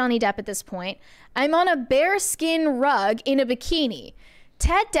even met Johnny Depp at this point. I'm on a bearskin rug in a bikini.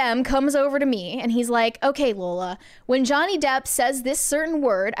 Ted Dem comes over to me and he's like, okay, Lola, when Johnny Depp says this certain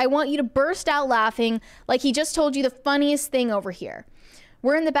word, I want you to burst out laughing like he just told you the funniest thing over here.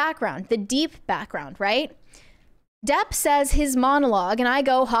 We're in the background, the deep background, right? Depp says his monologue and I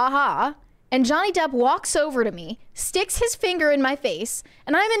go, ha ha. And Johnny Depp walks over to me, sticks his finger in my face,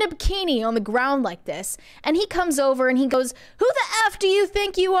 and I'm in a bikini on the ground like this. And he comes over and he goes, "Who the F do you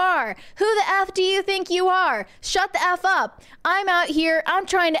think you are? Who the F do you think you are? Shut the F up. I'm out here, I'm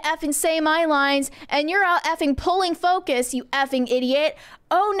trying to effing say my lines, and you're out effing pulling focus, you effing idiot.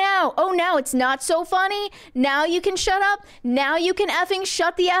 Oh now, it's not so funny. Now you can shut up. Now you can effing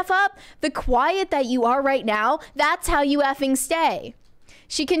shut the F up. The quiet that you are right now, that's how you effing stay."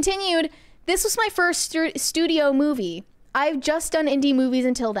 She continued, "This was my first studio movie. I've just done indie movies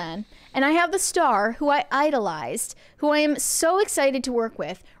until then. And I have the star who I idolized, who I am so excited to work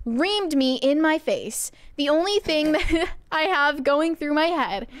with, reamed me in my face. The only thing that I have going through my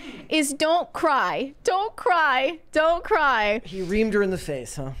head is don't cry, don't cry, don't cry." He reamed her in the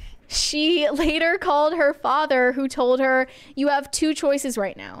face, huh? She later called her father, who told her, "You have two choices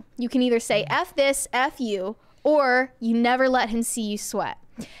right now. You can either say F this, F you, or you never let him see you sweat."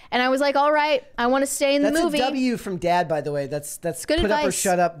 And I was like, all right, I want to stay in the movie. That's a W from Dad, by the way. That's good put advice. Up or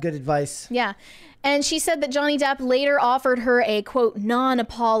shut up, good advice. Yeah. And she said that Johnny Depp later offered her a, quote,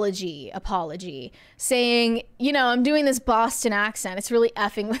 non-apology, saying, "You know, I'm doing this Boston accent. It's really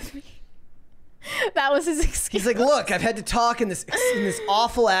effing with me." That was his excuse. He's like, "Look, I've had to talk in this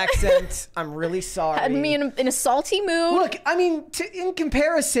awful accent. I'm really sorry." Had me in a salty mood. Look, I mean, in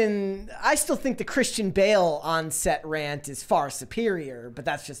comparison, I still think the Christian Bale on-set rant is far superior, but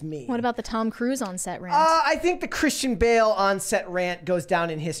that's just me. What about the Tom Cruise on-set rant? I think the Christian Bale on-set rant goes down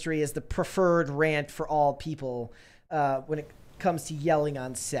in history as the preferred rant for all people when it comes to yelling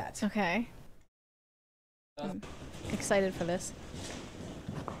on set. Okay. I'm excited for this.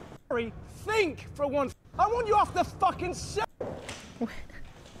 Think for one. I want you off the fucking set. What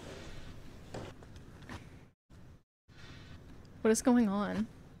is going on?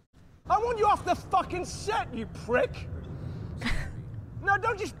 I want you off the fucking set, you prick. No,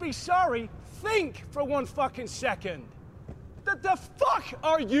 don't just be sorry. Think for one fucking second. The fuck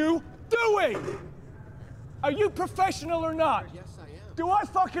are you doing? Are you professional or not? Yes, I am. Do I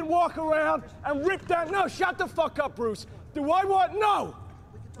fucking walk around and rip that? No, shut the fuck up, Bruce. Do I want? No.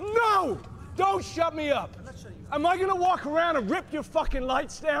 No! Don't shut me up. Am I gonna walk around and rip your fucking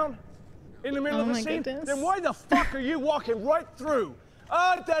lights down in the middle of the scene? Goodness. Then why the fuck are you walking right through?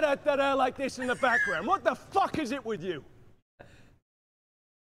 Da-da-da-da like this in the background. What the fuck is it with you?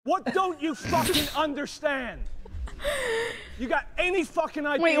 What don't you fucking understand? You got any fucking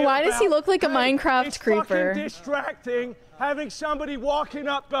idea? Wait, why does he look like a Minecraft it's creeper? Fucking distracting having somebody walking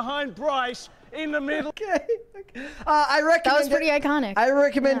up behind Bryce in the middle. Okay. I recommend That was pretty iconic. I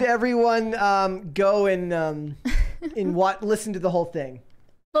recommend everyone go and listen to the whole thing.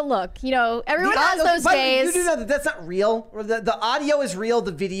 But look, you know, everyone has those days. You do know that that's not real. The audio is real.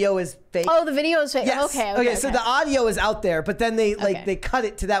 The video is fake. Oh, the video is fake. Yes. Okay. So the audio is out there, but then they cut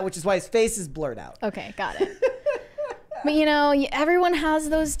it to that, which is why his face is blurred out. Okay, got it. But you know, everyone has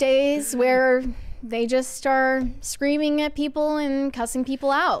those days where they just are screaming at people and cussing people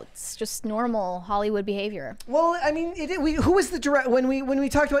out. It's just normal Hollywood behavior. Well, I mean, who was the director when we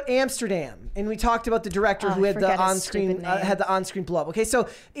talked about Amsterdam and we talked about the director who had the on-screen blow up. Okay, so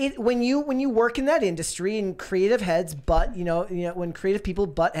when you work in that industry and creative heads, but you know when creative people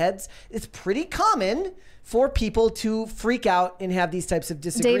butt heads, it's pretty common for people to freak out and have these types of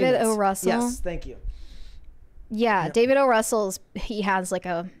disagreements. David O. Russell. Yes, thank you. Yeah, yep. David O. Russell, he has like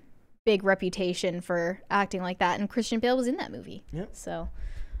a big reputation for acting like that, and Christian Bale was in that movie. Yep. So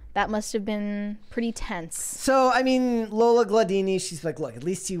that must have been pretty tense. So, I mean, Lola Gladini, she's like, look, at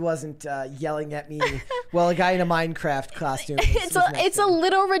least he wasn't yelling at me while a guy in a Minecraft costume. It's a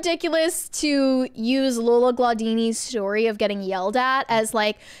little ridiculous to use Lola Gladini's story of getting yelled at as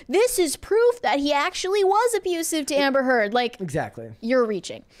like, this is proof that he actually was abusive to Amber Heard. Like, exactly. You're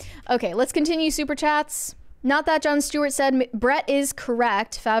reaching. Okay, let's continue Super Chats. Not that Jon Stewart said, Brett is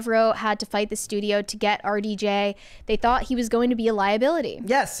correct. Favreau had to fight the studio to get RDJ. They thought he was going to be a liability.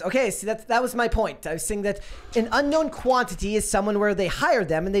 Yes. Okay. See, that was my point. I was saying that an unknown quantity is someone where they hire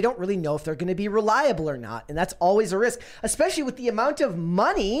them and they don't really know if they're going to be reliable or not. And that's always a risk, especially with the amount of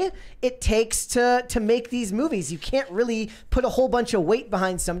money it takes to make these movies. You can't really put a whole bunch of weight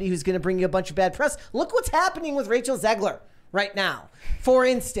behind somebody who's going to bring you a bunch of bad press. Look what's happening with Rachel Zegler right now, for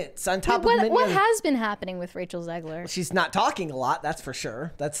instance, on top of what has been happening with Rachel Zegler? She's not talking a lot, that's for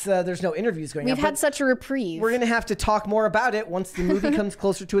sure. That's there's no interviews going on. We've had such a reprieve. We're going to have to talk more about it once the movie comes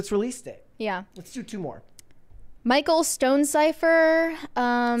closer to its release date. Yeah. Let's do two more. Michael Stonecipher.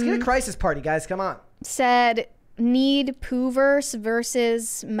 Let's get a crisis party, guys. Come on. Said, need POOH-NIVERSE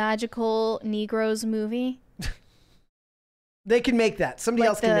versus Magical Negroes movie. They can make that. Somebody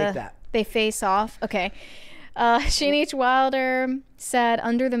else can make that. They face off. Okay. Shane H. Wilder said,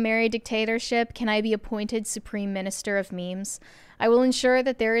 under the Mary dictatorship, can I be appointed supreme minister of memes? I will ensure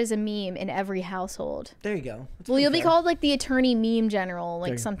that there is a meme in every household. There you go. Well, you'll be called like the attorney meme general,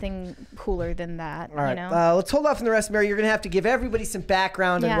 like something cooler than that. All right. You know? Let's hold off on the rest, Mary. You're going to have to give everybody some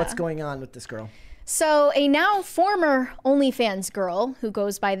background on what's going on with this girl. So a now former OnlyFans girl who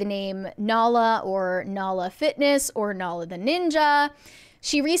goes by the name Nala or Nala Fitness or Nala the Ninja,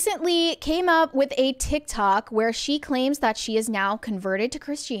 she recently came up with a TikTok where she claims that she is now converted to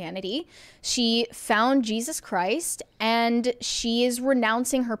Christianity. She found Jesus Christ and she is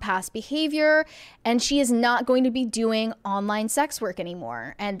renouncing her past behavior and she is not going to be doing online sex work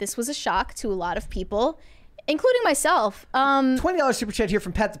anymore. And this was a shock to a lot of people, including myself. $20 super chat here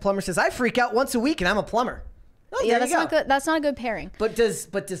from Pat the Plumber says, I freak out once a week and I'm a plumber. Oh, yeah, that's not good. That's not a good pairing. But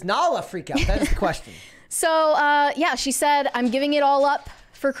does Nala freak out? That is the question. So, yeah, she said, I'm giving it all up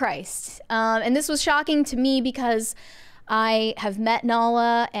for Christ. And this was shocking to me because I have met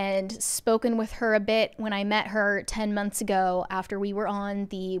Nala and spoken with her a bit when I met her 10 months ago after we were on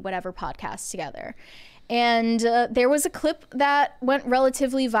the whatever podcast together. And there was a clip that went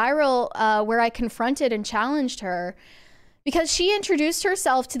relatively viral where I confronted and challenged her because she introduced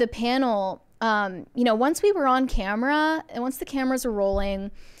herself to the panel. You know, once we were on camera and once the cameras were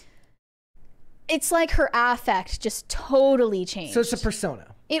rolling, it's like her affect just totally changed. So it's a persona.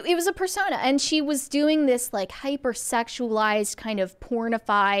 It was a persona. And she was doing this like hypersexualized kind of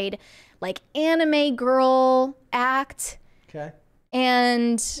pornified like anime girl act. Okay.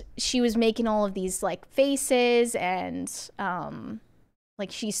 And she was making all of these like faces and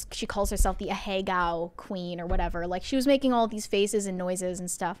like she calls herself the Ahegao queen or whatever. Like she was making all these faces and noises and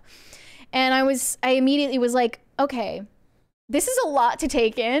stuff. And I immediately was like, okay, this is a lot to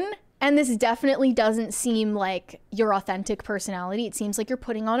take in. And this definitely doesn't seem like your authentic personality. It seems like you're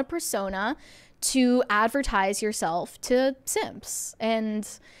putting on a persona to advertise yourself to simps. And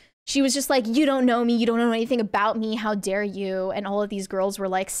she was just like, you don't know me. You don't know anything about me. How dare you? And all of these girls were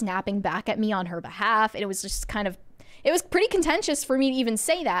like snapping back at me on her behalf. And it was just kind of, it was pretty contentious for me to even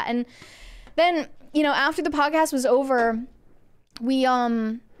say that. And then, you know, after the podcast was over, we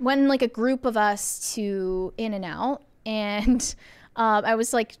went like a group of us to In-N-Out. And I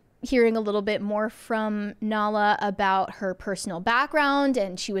was like, hearing a little bit more from Nala about her personal background,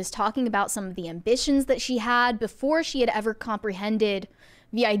 and she was talking about some of the ambitions that she had before she had ever comprehended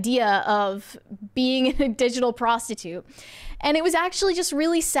the idea of being a digital prostitute. And it was actually just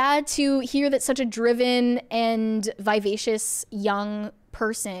really sad to hear that such a driven and vivacious young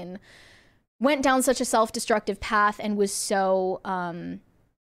person went down such a self-destructive path and was so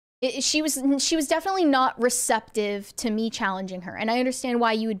she was definitely not receptive to me challenging her. And I understand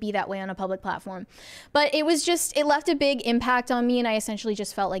why you would be that way on a public platform. But it was just, it left a big impact on me. And I essentially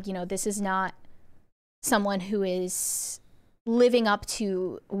just felt like, you know, this is not someone who is living up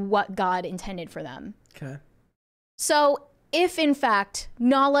to what God intended for them. Okay. So if in fact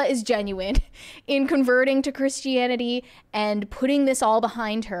Nala is genuine in converting to Christianity and putting this all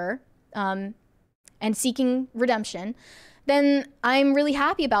behind her and seeking redemption, then I'm really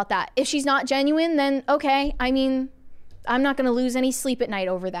happy about that. If she's not genuine, then okay. I mean, I'm not going to lose any sleep at night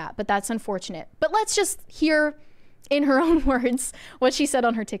over that, but that's unfortunate. But let's just hear in her own words what she said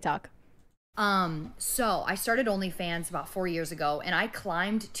on her TikTok. So I started OnlyFans about 4 years ago and I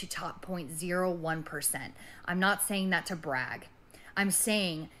climbed to top 0.01%. I'm not saying that to brag. I'm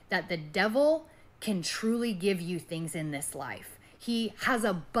saying that the devil can truly give you things in this life. He has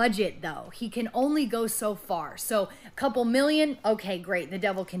a budget though. He can only go so far. So a couple million, okay, great. The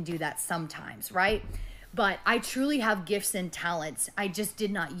devil can do that sometimes, right? But I truly have gifts and talents. I just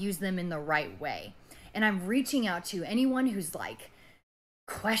did not use them in the right way. And I'm reaching out to anyone who's like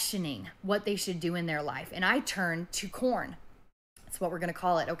questioning what they should do in their life. And I turn to corn. That's what we're going to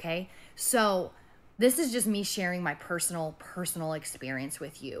call it, okay? So this is just me sharing my personal experience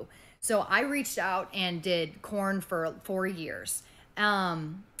with you. So I reached out and did corn for 4 years.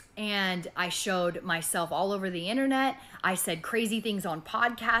 And I showed myself all over the internet. I said crazy things on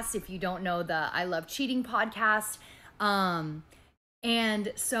podcasts. If you don't know the I Love Cheating podcast.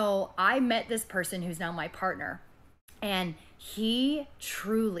 And so I met this person who's now my partner, and he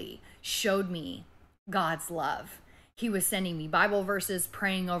truly showed me God's love. He was sending me Bible verses,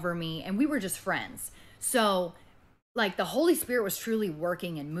 praying over me, and we were just friends. So like the Holy Spirit was truly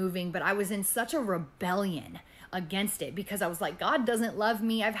working and moving, but I was in such a rebellion against it because I was like, God doesn't love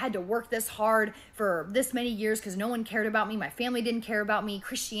me. I've had to work this hard for this many years because no one cared about me. My family didn't care about me.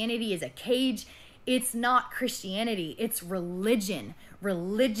 Christianity is a cage. It's not Christianity, it's religion.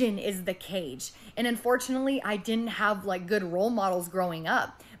 Religion is the cage. And unfortunately, I didn't have like good role models growing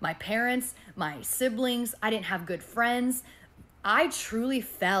up. My parents, my siblings, I didn't have good friends. I truly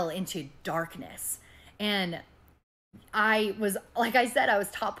fell into darkness. And I was, like I said, I was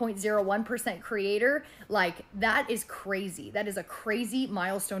top 0.01% creator. Like, that is crazy. That is a crazy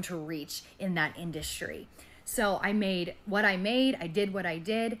milestone to reach in that industry. So I made what I made, I did what I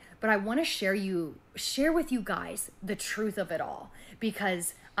did, but I want to share with you guys the truth of it all,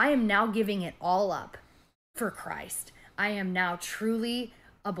 because I am now giving it all up for Christ. I am now truly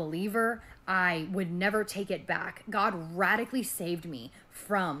a believer. I would never take it back. God radically saved me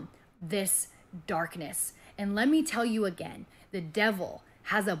from this darkness. And let me tell you again, the devil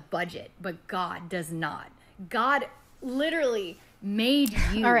has a budget, but God does not. God literally made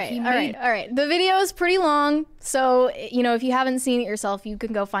you. All right. The video is pretty long, so you know, if you haven't seen it yourself, you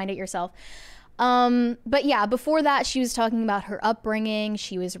can go find it yourself. But yeah, before that, she was talking about her upbringing.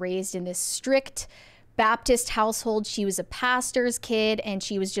 She was raised in this strict Baptist household. She was a pastor's kid, and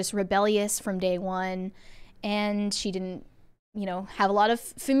she was just rebellious from day one. And she didn't, you know, have a lot of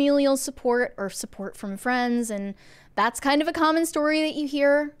familial support or support from friends. And that's kind of a common story that you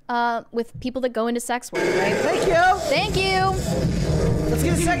hear with people that go into sex work, right? Thank you. Thank you. Let's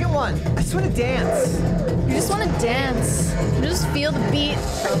get a second one. I just want to dance. You just want to dance. You just feel the beat.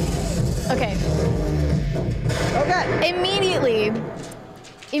 Okay. Okay.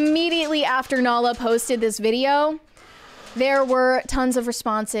 Immediately after Nala posted this video, there were tons of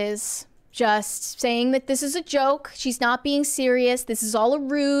responses just saying that this is a joke. She's not being serious. This is all a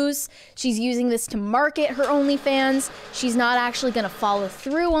ruse. She's using this to market her OnlyFans. She's not actually going to follow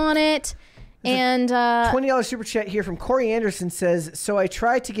through on it. And $20 super chat here from Corey Anderson says, so I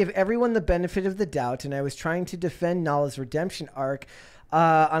tried to give everyone the benefit of the doubt, and I was trying to defend Nala's redemption arc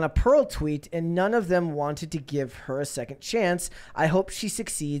on a Pearl tweet, and none of them wanted to give her a second chance. I hope she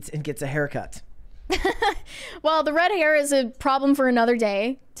succeeds and gets a haircut. Well, the red hair is a problem for another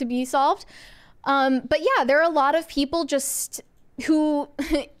day to be solved. But yeah, there are a lot of people just who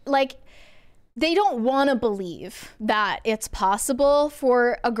like, they don't want to believe that it's possible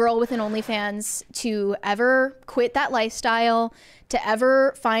for a girl with an OnlyFans to ever quit that lifestyle, to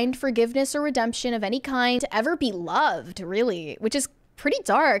ever find forgiveness or redemption of any kind, to ever be loved, really, which is pretty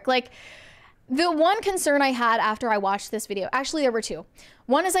dark. Like, the one concern I had after I watched this video, actually there were two.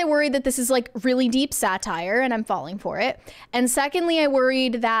 One is I worried that this is like really deep satire and I'm falling for it. And secondly, I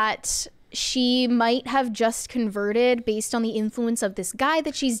worried that she might have just converted based on the influence of this guy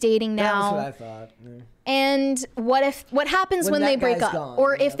that she's dating now. That's what I thought. Yeah. And what happens when they break up, gone,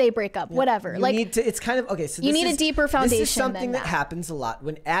 or if they break up, whatever. You need to, it's kind of, okay, so you need a deeper foundation. This is something than that happens a lot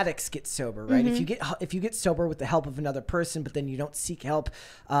when addicts get sober, right? Mm-hmm. If you get sober with the help of another person, but then you don't seek help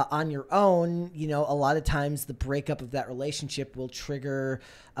on your own, you know, a lot of times the breakup of that relationship will trigger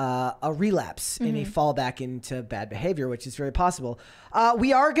a relapse and a fall back into bad behavior, which is very possible.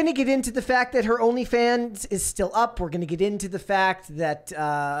 We are going to get into the fact that her OnlyFans is still up. We're going to get into the fact that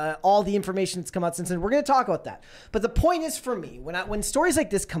all the information that's come out since then. We're going to talk about that. But the point is, for me, when stories like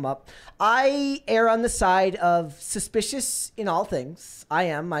this come up, I err on the side of suspicious in all things.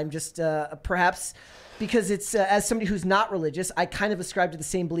 I'm just perhaps because it's as somebody who's not religious, I kind of ascribe to the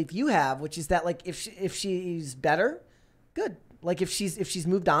same belief you have, which is that like if she's better, good. Like if she's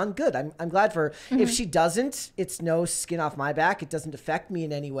moved on, good. I'm glad for her. If she doesn't, it's no skin off my back. It doesn't affect me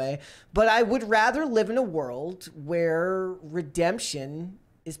in any way. But I would rather live in a world where redemption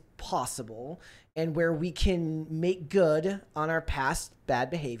is possible and where we can make good on our past bad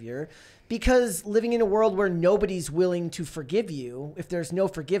behavior. Because living in a world where nobody's willing to forgive you, if there's no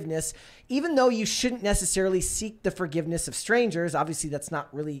forgiveness, even though you shouldn't necessarily seek the forgiveness of strangers, obviously that's not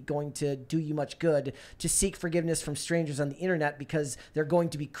really going to do you much good to seek forgiveness from strangers on the internet because they're going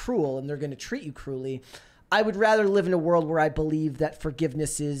to be cruel and they're going to treat you cruelly. I would rather live in a world where I believe that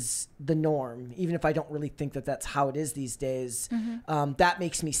forgiveness is the norm, even if I don't really think that that's how it is these days. That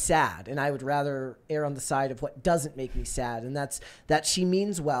makes me sad, and I would rather err on the side of what doesn't make me sad, and that's that she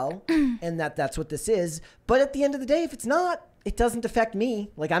means well, and that's what this is. But at the end of the day, if it's not, it doesn't affect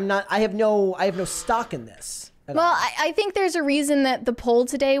me. Like I have no stock in this. Well, I think there's a reason that the poll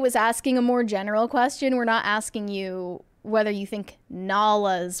today was asking a more general question. We're not asking you whether you think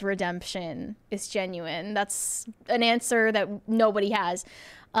Nala's redemption is genuine. That's an answer that nobody has,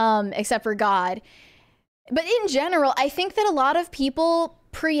 except for God. But in general, I think that a lot of people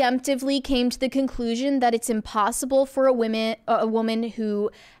preemptively came to the conclusion that it's impossible for a woman who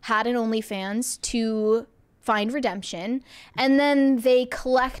had an OnlyFans to find redemption, and then they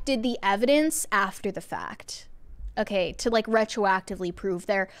collected the evidence after the fact. Okay, to like retroactively prove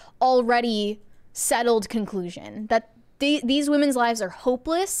they're already settled conclusion that these women's lives are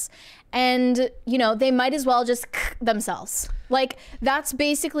hopeless, and you know, they might as well just themselves. Like, that's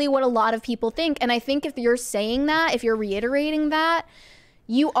basically what a lot of people think. And I think if you're saying that, if you're reiterating that,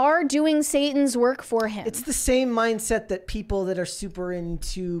 you are doing Satan's work for him. It's the same mindset that people that are super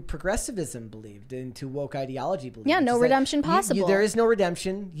into progressivism believed, into woke ideology believed. Yeah, no redemption possible. There is no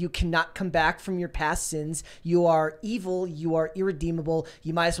redemption. You cannot come back from your past sins. You are evil. You are irredeemable.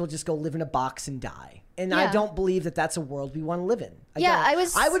 You might as well just go live in a box and die. And I don't believe that that's a world we want to live in.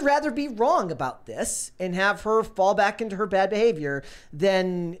 I would rather be wrong about this and have her fall back into her bad behavior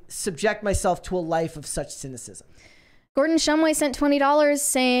than subject myself to a life of such cynicism. Gordon Shumway sent $20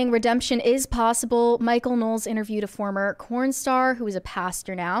 saying redemption is possible. Michael Knowles interviewed a former corn star who is a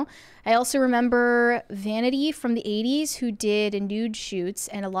pastor now. I also remember Vanity from the 80s who did nude shoots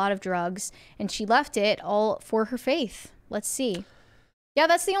and a lot of drugs, and she left it all for her faith. Let's see. Yeah,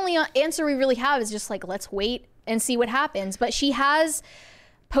 that's the only answer we really have, is just like, let's wait and see what happens. But she has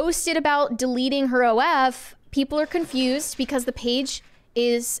posted about deleting her OF. People are confused because the page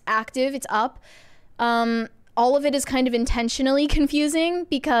is active, it's up. All of it is kind of intentionally confusing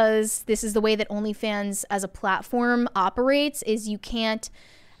because this is the way that OnlyFans as a platform operates, is you can't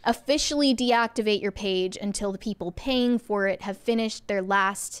officially deactivate your page until the people paying for it have finished their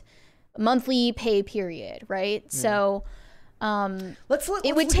last monthly pay period, right? Yeah. So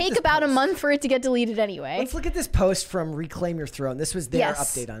it would take about a month for it to get deleted anyway. Let's look at this post from Reclaim Your Throne. This was their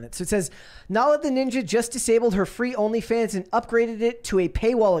update on it. So it says, Nala the Ninja just disabled her free OnlyFans and upgraded it to a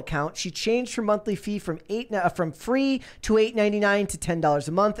paywall account. She changed her monthly fee from free to $8.99 to $10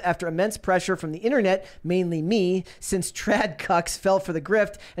 a month after immense pressure from the internet, mainly me, since trad cucks fell for the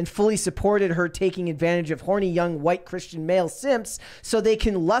grift and fully supported her taking advantage of horny young white Christian male simps so they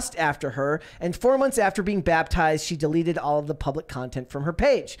can lust after her. And 4 months after being baptized, she deleted all of the public content from her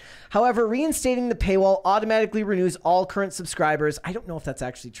page. However, reinstating the paywall automatically renews all current subscribers. I don't know if that's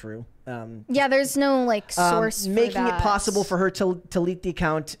actually true. Yeah, there's no like source making it possible for her to delete the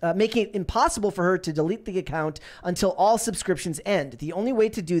account, making it impossible for her to delete the account until all subscriptions end. The only way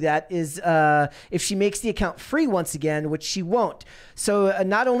to do that is if she makes the account free once again, which she won't. So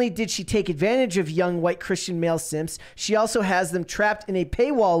not only did she take advantage of young white Christian male simps, she also has them trapped in a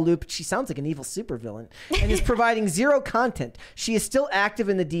paywall loop. She sounds like an evil supervillain and is providing zero content. She is still active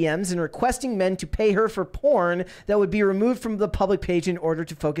in the DMs and requesting men to pay her for porn that would be removed from the public page in order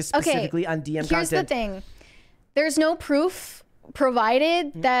to focus specifically on DM content. Here's the thing. There's no proof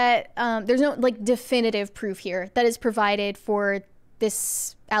provided that there's no like definitive proof here that is provided for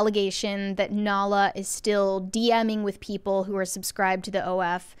this allegation that Nala is still DMing with people who are subscribed to the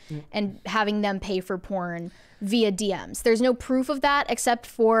OF and having them pay for porn via DMs. There's no proof of that except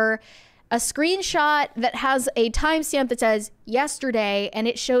for a screenshot that has a timestamp that says yesterday, and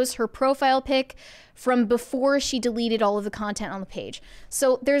it shows her profile pic from before she deleted all of the content on the page.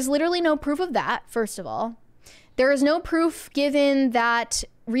 So there's literally no proof of that, first of all. There is no proof given that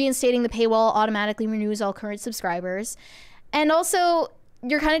reinstating the paywall automatically renews all current subscribers. And also,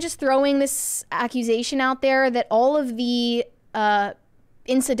 you're kind of just throwing this accusation out there that all of the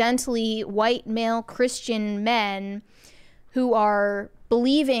incidentally white male Christian men who are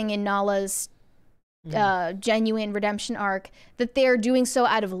believing in Nala's genuine redemption arc, that they're doing so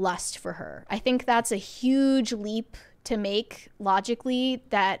out of lust for her. I think that's a huge leap to make logically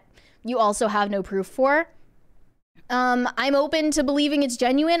that you also have no proof for. I'm open to believing it's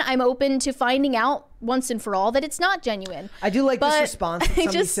genuine. I'm open to finding out once and for all that it's not genuine. I do like this response that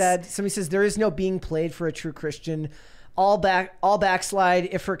somebody said. Somebody says, there is no being played for a true Christian. All backslide.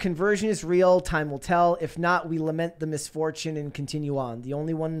 If her conversion is real, time will tell. If not, we lament the misfortune and continue on. The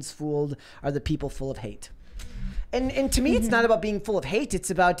only ones fooled are the people full of hate. And to me, it's not about being full of hate.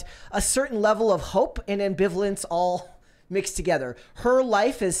 It's about a certain level of hope and ambivalence all mixed together. Her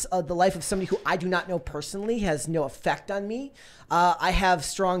life is the life of somebody who I do not know personally, has no effect on me. I have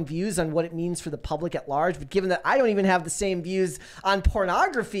strong views on what it means for the public at large, but given that I don't even have the same views on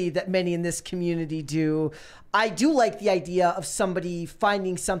pornography that many in this community do, I do like the idea of somebody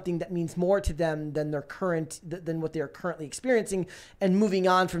finding something that means more to them than than what they are currently experiencing, and moving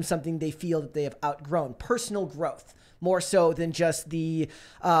on from something they feel that they have outgrown. Personal growth, more so than just the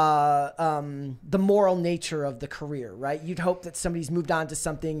moral nature of the career, right? You'd hope that somebody's moved on to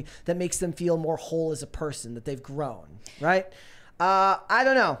something that makes them feel more whole as a person, that they've grown, right? I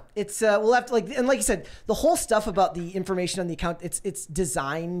don't know. It's we'll have to and like you said, the whole stuff about the information on the account, it's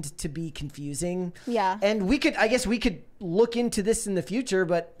designed to be confusing. Yeah. And I guess we could look into this in the future,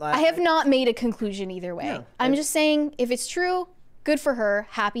 but I have not made a conclusion either way. No, I'm just saying, if it's true, good for her,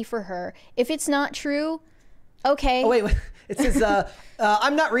 happy for her. If it's not true, okay. Oh wait, it says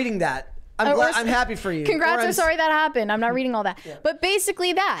I'm not reading that. I'm happy for you. Congrats, I'm sorry that happened. I'm not reading all that. Yeah. But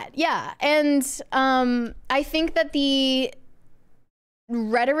basically that, yeah. And I think that the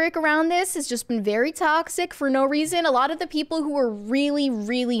rhetoric around this has just been very toxic for no reason. A lot of the people who are really,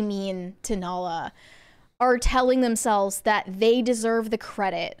 really mean to Nala are telling themselves that they deserve the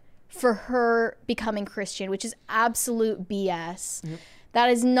credit for her becoming Christian, which is absolute BS. Mm-hmm. That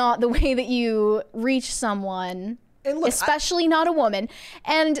is not the way that you reach someone, and look, especially not a woman.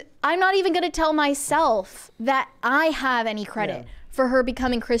 And I'm not even going to tell myself that I have any credit for her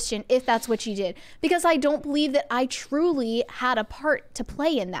becoming Christian if that's what she did, because I don't believe that I truly had a part to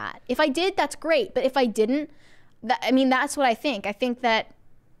play in that. If I did, that's great. But if I didn't, that's what I think. I think that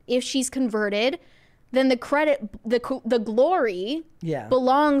if she's converted, then the credit, the glory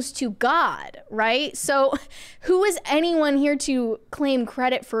belongs to God, right? So who is anyone here to claim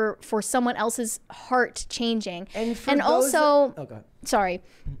credit for someone else's heart changing? And also, sorry,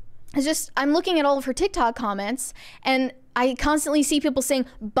 it's just, I'm looking at all of her TikTok comments and I constantly see people saying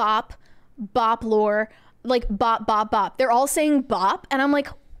bop lore, like bop. They're all saying bop. And I'm like,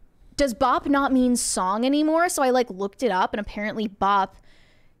 does bop not mean song anymore? So I looked it up, and apparently bop,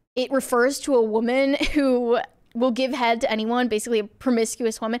 it refers to a woman who will give head to anyone, basically a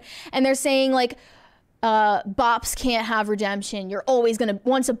promiscuous woman. And they're saying bops can't have redemption. You're always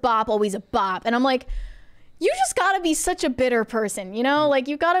once a bop, always a bop. And I'm like, you just gotta be such a bitter person, you know? Like,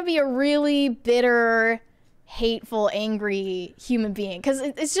 you gotta be a really bitter, hateful, angry human being, because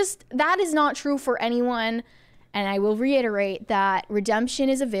it's just, that is not true for anyone. And I will reiterate that redemption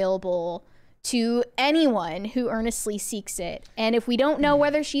is available to anyone who earnestly seeks it. And if we don't know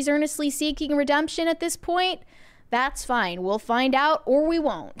whether she's earnestly seeking redemption at this point, that's fine. We'll find out, or we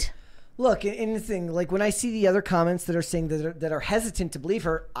won't. Look, in the thing, like when I see the other comments that are saying that are hesitant to believe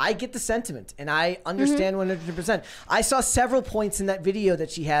her, I get the sentiment and I understand 100%. I saw several points in that video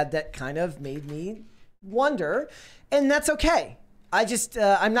that she had that kind of made me wonder, and that's okay. I just,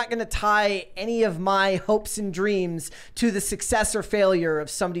 I'm not going to tie any of my hopes and dreams to the success or failure of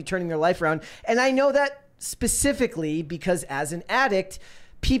somebody turning their life around. And I know that specifically because as an addict,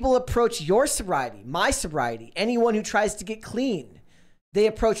 people approach your sobriety, my sobriety, anyone who tries to get clean, they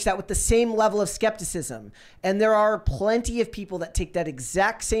approach that with the same level of skepticism. And there are plenty of people that take that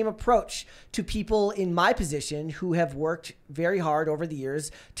exact same approach to people in my position who have worked very hard over the years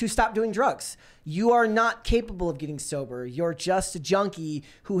to stop doing drugs. You are not capable of getting sober. You're just a junkie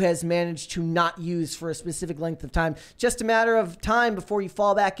who has managed to not use for a specific length of time. Just a matter of time before you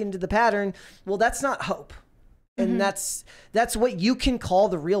fall back into the pattern. Well, that's not hope. And that's what you can call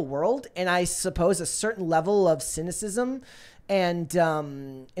the real world. And I suppose a certain level of cynicism and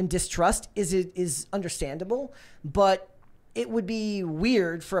distrust is understandable, but it would be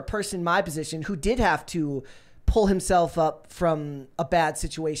weird for a person in my position who did have to pull himself up from a bad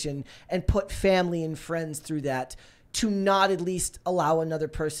situation and put family and friends through that to not at least allow another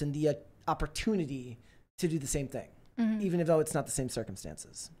person the opportunity to do the same thing, even though it's not the same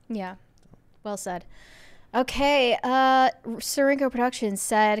circumstances. Yeah, well said. Okay, Surinko Productions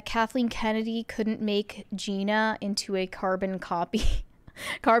said Kathleen Kennedy couldn't make Gina into a carbon copy.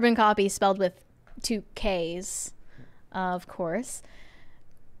 Carbon copy spelled with 2 Ks, of course.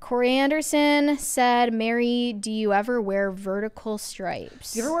 Corey Anderson said, Mary, do you ever wear vertical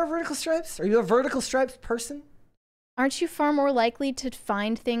stripes? Do you ever wear vertical stripes? Are you a vertical stripes person? Aren't you far more likely to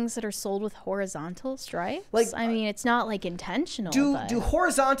find things that are sold with horizontal stripes? Like, I mean, it's not like intentional. Do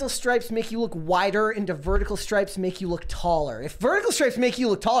horizontal stripes make you look wider and do vertical stripes make you look taller? If vertical stripes make you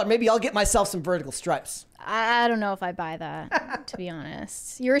look taller, maybe I'll get myself some vertical stripes. I don't know if I buy that, to be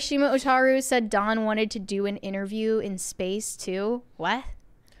honest. Hiroshima Otaru said Don wanted to do an interview in space too. What?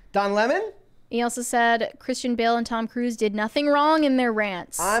 Don Lemon? He also said Christian Bale and Tom Cruise did nothing wrong in their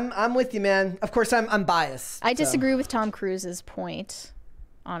rants. I'm with you, man. Of course, I'm biased. I disagree with Tom Cruise's point,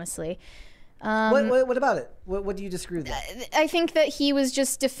 honestly. What about it? What do you disagree with? I think that he was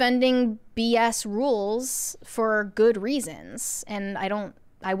just defending BS rules for good reasons, and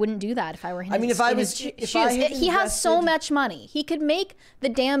I wouldn't do that if I were him. I mean, He has so much money. He could make the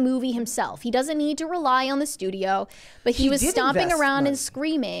damn movie himself. He doesn't need to rely on the studio, but he was stomping around and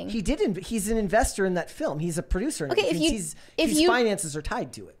screaming. He did. He's an investor in that film. He's a producer. Okay, his finances are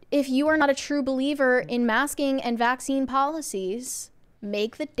tied to it. If you are not a true believer in masking and vaccine policies,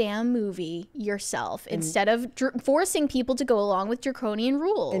 make the damn movie yourself instead of forcing people to go along with draconian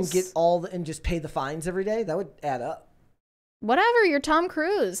rules. And just pay the fines every day. That would add up. Whatever, you're Tom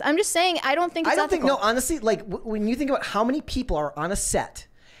Cruise. I'm just saying, I don't think it's ethical. No, honestly, like when you think about how many people are on a set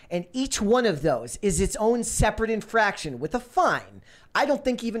and each one of those is its own separate infraction with a fine. I don't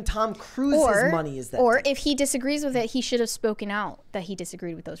think even Tom Cruise's money is that. Or deep. if he disagrees with it, he should have spoken out that he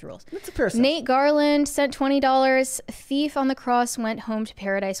disagreed with those rules. That's a fair assessment. Nate Garland sent $20. Thief on the cross went home to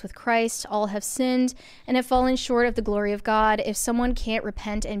paradise with Christ. All have sinned and have fallen short of the glory of God. If someone can't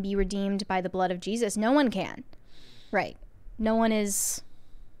repent and be redeemed by the blood of Jesus, no one can. Right. No one is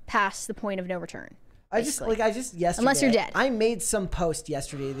past the point of no return. I just yesterday. Unless you're dead. I made some post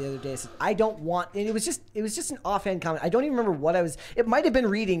yesterday, the other day. I said, I don't want, and it was just an offhand comment. I don't even remember what I was. It might have been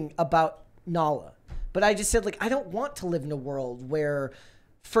reading about Nala, but I just said I don't want to live in a world where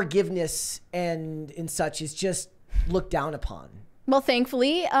forgiveness and such is just looked down upon. Well,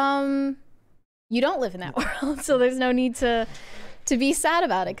 thankfully, you don't live in that world, so there's no need to be sad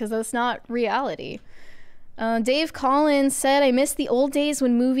about it because that's not reality. Dave Collins said, I miss the old days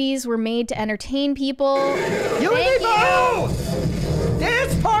when movies were made to entertain people. You and me both!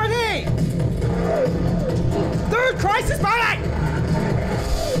 Dance party! Third crisis party!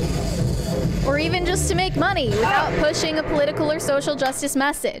 Or even just to make money without pushing a political or social justice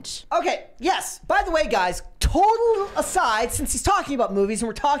message. Okay, yes. By the way, guys, total aside, since he's talking about movies, and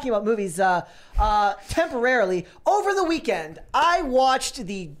we're talking about movies temporarily, over the weekend, I watched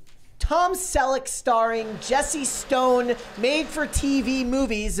the Tom Selleck starring Jesse Stone made-for-TV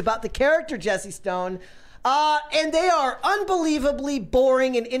movies about the character Jesse Stone, and they are unbelievably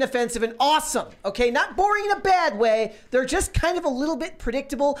boring and inoffensive and awesome, okay? Not boring in a bad way. They're just kind of a little bit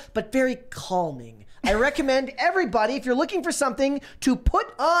predictable, but very calming. I recommend everybody, if you're looking for something to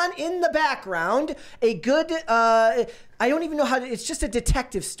put on in the background, a good, I don't even know how to, it's just a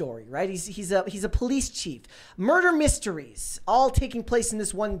detective story, right? He's a police chief. Murder mysteries, all taking place in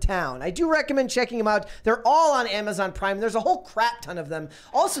this one town. I do recommend checking them out. They're all on Amazon Prime. There's a whole crap ton of them.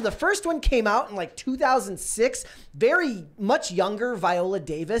 Also, the first one came out in 2006. Very much younger Viola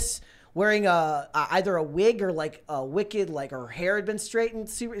Davis, wearing either a wig or a wicked, her hair had been straightened.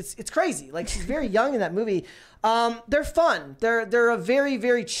 It's crazy. She's very young in that movie. They're fun. They're a very,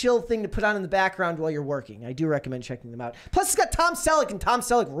 very chill thing to put on in the background while you're working. I do recommend checking them out. Plus, it's got Tom Selleck, and Tom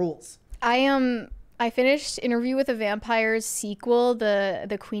Selleck rules. I finished Interview with a Vampire's sequel,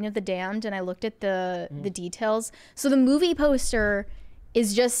 the Queen of the Damned, and I looked at the details. So the movie poster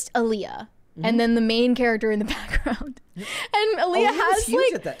is just Aaliyah. And then the main character in the background. And Aaliyah has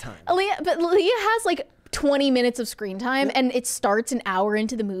huge at that time. Aaliyah has 20 minutes of screen time, and it starts an hour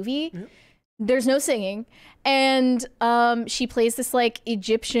into the movie. There's no singing, and she plays this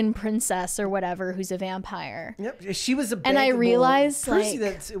Egyptian princess or whatever who's a vampire. Yep, she was a bankable, and I realized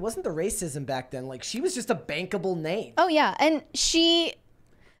that it wasn't the racism back then. She was just a bankable name. Oh yeah, and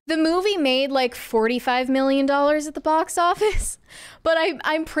the movie made $45 million at the box office, but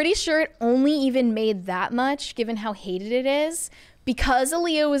I'm pretty sure it only even made that much given how hated it is because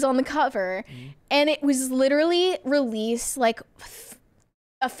Aaliyah was on the cover, and it was literally released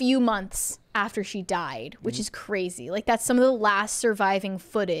a few months after she died, which is crazy. That's some of the last surviving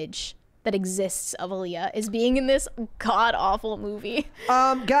footage that exists of Aaliyah is being in this god-awful movie.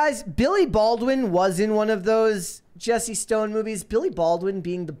 Guys, Billy Baldwin was in one of those Jesse Stone movies. Billy Baldwin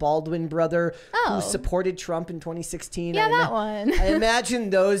being the Baldwin brother who supported Trump in 2016. Yeah, that one. I imagine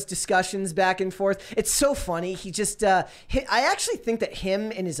those discussions back and forth. It's so funny. He just, I actually think that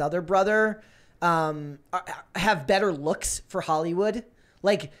him and his other brother have better looks for Hollywood.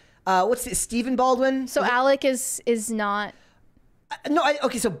 What's this, Stephen Baldwin? So Alec is not...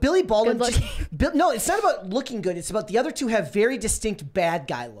 Okay, so Billy Baldwin... No, it's not about looking good. It's about the other two have very distinct bad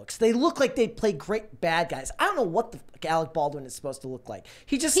guy looks. They look like they play great bad guys. I don't know what the fuck Alec Baldwin is supposed to look like.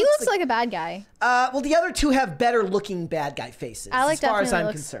 He looks like a bad guy. Well, the other two have better looking bad guy faces, Alec as far as I'm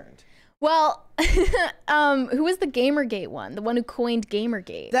looks... concerned. Well, who was the Gamergate one? The one who coined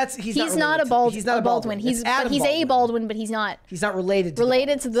Gamergate. He's not a Baldwin. He's a Baldwin, but he's not related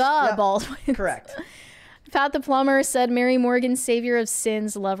to the Baldwin. Correct. Pat the Plumber said, Mary Morgan, savior of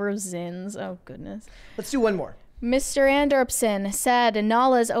sins, lover of zins. Oh, goodness. Let's do one more. Mr. Anderpson said,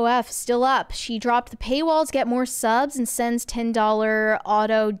 Nala's OF still up. She dropped the paywall to get more subs and sends $10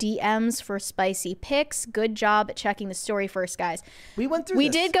 auto DMs for spicy pics. Good job at checking the story first, guys. We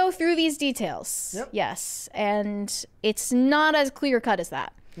did go through these details. Yep. Yes. And it's not as clear cut as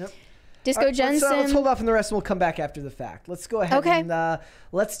that. Yep. Disco Jensen. Let's hold off on the rest and we'll come back after the fact. Let's go ahead and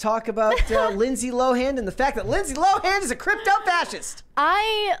let's talk about Lindsay Lohan and the fact that Lindsay Lohan is a crypto-fascist.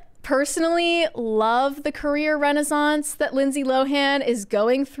 I personally love the career renaissance that Lindsay Lohan is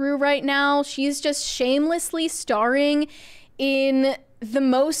going through right now. She's just shamelessly starring in the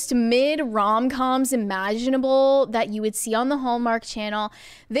most mid rom-coms imaginable that you would see on the Hallmark Channel.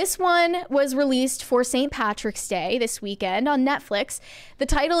 This one was released for St. Patrick's Day this weekend on Netflix. The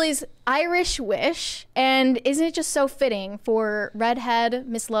title is Irish Wish, and isn't it just so fitting for redhead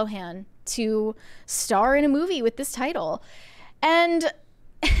Miss Lohan to star in a movie with this title? And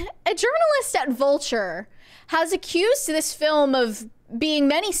a journalist at Vulture has accused this film of being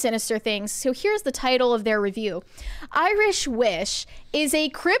many sinister things. So here's the title of their review. Irish Wish is a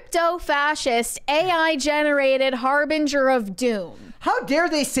crypto-fascist AI-generated harbinger of doom. How dare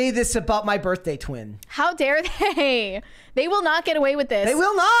they say this about my birthday twin? How dare they? They will not get away with this. They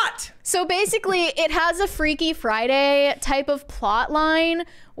will not! So basically, it has a Freaky Friday type of plot line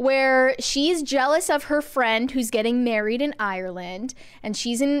where she's jealous of her friend who's getting married in Ireland, and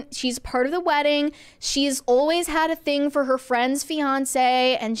she's part of the wedding. She's always had a thing for her friend's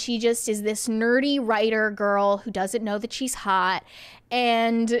fiance, and she just is this nerdy writer girl who doesn't know that she's hot,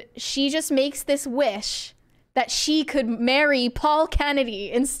 and she just makes this wish that she could marry Paul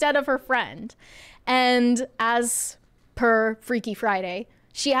Kennedy instead of her friend. And as per Freaky Friday,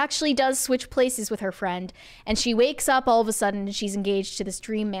 she actually does switch places with her friend, and she wakes up all of a sudden and she's engaged to this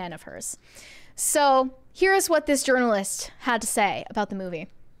dream man of hers. So here's what this journalist had to say about the movie.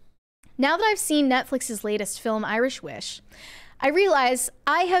 Now that I've seen Netflix's latest film, Irish Wish, I realize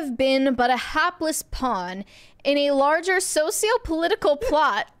I have been but a hapless pawn in a larger socio-political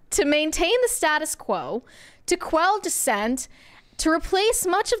plot to maintain the status quo, to quell dissent, to replace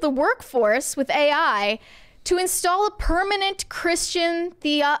much of the workforce with AI, to install a permanent Christian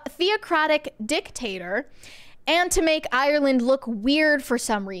theocratic dictator, and to make Ireland look weird for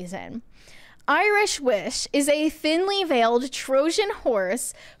some reason. Irish Wish is a thinly veiled Trojan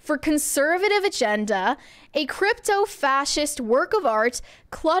horse for conservative agenda, a crypto-fascist work of art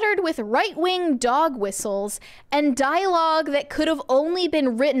cluttered with right-wing dog whistles and dialogue that could have only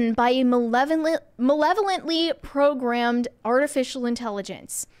been written by a malevolently programmed artificial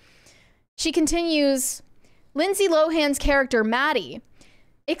intelligence. She continues, Lindsay Lohan's character, Maddie,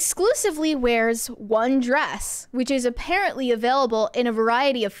 exclusively wears one dress, which is apparently available in a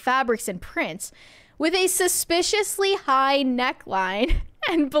variety of fabrics and prints, with a suspiciously high neckline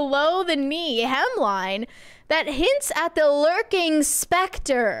and below the knee hemline that hints at the lurking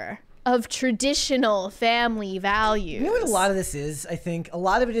specter of traditional family values. You know what a lot of this is, I think? A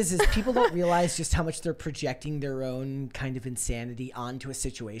lot of it is people don't realize just how much they're projecting their own kind of insanity onto a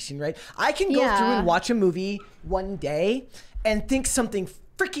situation, right? I can go through and watch a movie one day and think something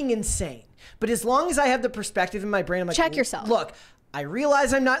freaking insane. But as long as I have the perspective in my brain, I'm like, check yourself. Look, I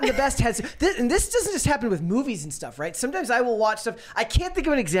realize I'm not in the best heads. And this doesn't just happen with movies and stuff, right? Sometimes I will watch stuff. I can't think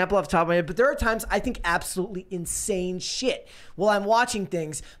of an example off the top of my head, but there are times I think absolutely insane shit while I'm watching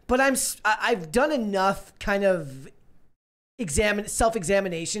things. But I've done enough kind of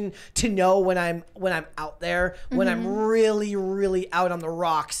self-examination to know when I'm out there, when I'm really, really out on the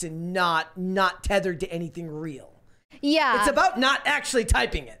rocks and not tethered to anything real. Yeah. It's about not actually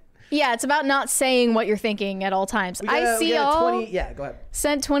typing it. Yeah, it's about not saying what you're thinking at all times. I see y'all. Yeah, go ahead.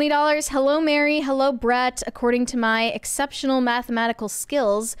 Sent $20. Hello, Mary. Hello, Brett. According to my exceptional mathematical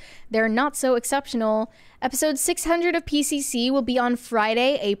skills, they're not so exceptional. Episode 600 of PCC will be on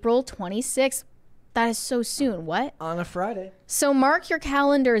Friday, April 26th. That is so soon. What? On a Friday. So mark your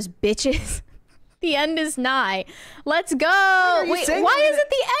calendars, bitches. The end is nigh. Let's go. Wait, why is it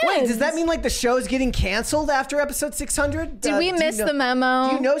the end? Wait, does that mean like the show's getting canceled after episode 600? Did we miss the memo?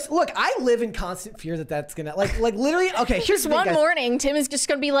 Do you know? Look, I live in constant fear that that's gonna like literally. Okay, here's the thing, guys. Morning, Tim is just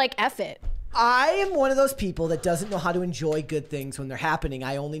gonna be like, F it. I am one of those people that doesn't know how to enjoy good things when they're happening.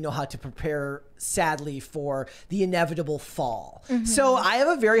 I only know how to prepare, sadly, for the inevitable fall. So I have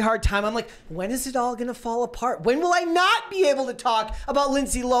a very hard time. I'm like, when is it all going to fall apart? When will I not be able to talk about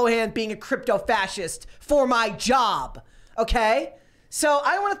Lindsay Lohan being a crypto-fascist for my job? Okay? So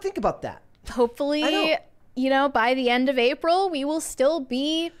I don't want to think about that. Hopefully, you know, by the end of April, we will still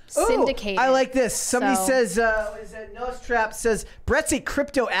be syndicated. I like this. Somebody says, what is it? Nose Trap says, Brett's a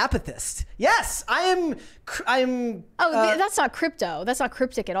crypto apathist. Yes, I am. That's not crypto. That's not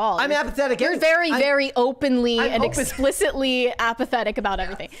cryptic at all. I'm apathetic. You're very openly and explicitly apathetic about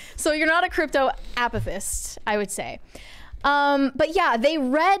everything. So you're not a crypto apathist, I would say. But yeah, they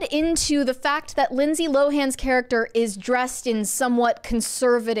read into the fact that Lindsay Lohan's character is dressed in somewhat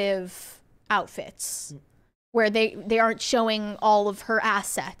conservative outfits, where they aren't showing all of her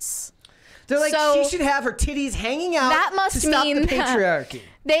assets. They're like, she should have her titties hanging out. That must to stop mean the patriarchy.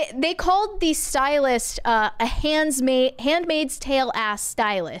 They called the stylist a Handmaid's Tale ass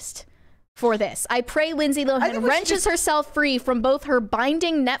stylist, for this. I pray Lindsay Lohan wrenches herself free from both her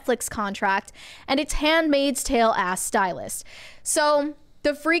binding Netflix contract and its Handmaid's Tale ass stylist. So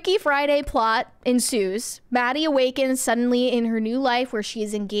the Freaky Friday plot ensues. Maddie awakens suddenly in her new life where she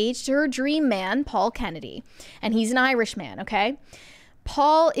is engaged to her dream man, Paul Kennedy. And he's an Irish man, okay?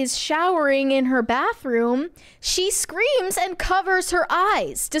 Paul is showering in her bathroom. She screams and covers her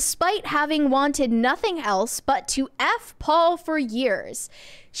eyes, despite having wanted nothing else but to F Paul for years.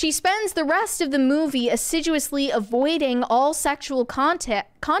 She spends the rest of the movie assiduously avoiding all sexual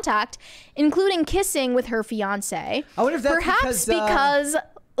contact, including kissing with her fiancé. I wonder if that's perhaps because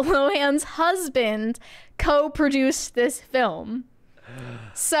Lohan's husband co-produced this film.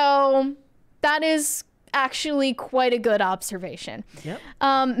 So that is actually quite a good observation. Yep.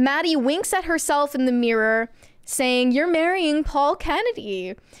 Maddie winks at herself in the mirror, saying, "You're marrying Paul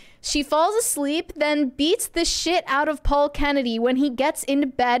Kennedy." She falls asleep, then beats the shit out of Paul Kennedy when he gets into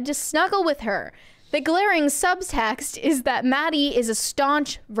bed to snuggle with her. The glaring subtext is that Maddie is a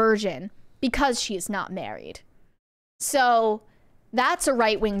staunch virgin because she is not married. So that's a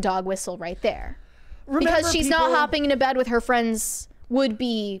right-wing dog whistle right there. Because she's not hopping into bed with her friends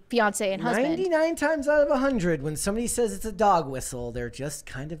would-be fiance and husband. 99 times out of 100, when somebody says it's a dog whistle, they're just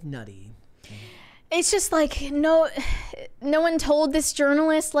kind of nutty. It's just like, no one told this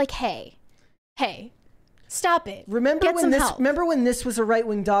journalist, like, hey, stop it. Remember Get some help. Remember when this was a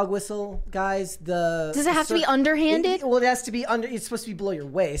right-wing dog whistle, guys? Does it have to be underhanded? Well, it has to be under. It's supposed to be below your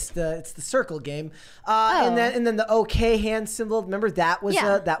waist. It's the circle game. And then the OK hand symbol. Remember that was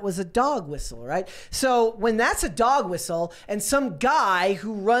a dog whistle, right? So when that's a dog whistle, and some guy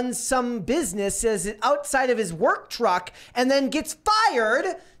who runs some business says it outside of his work truck and then gets fired,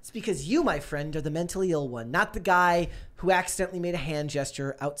 it's because you, my friend, are the mentally ill one, not the guy who accidentally made a hand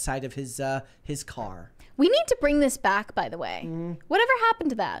gesture outside of his car. We need to bring this back, by the way. Whatever happened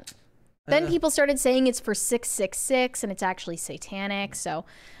to that? Then people started saying it's for 666 and it's actually satanic. So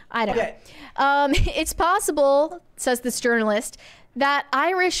I don't know. It's possible, says this journalist, that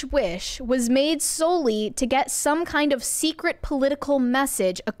Irish Wish was made solely to get some kind of secret political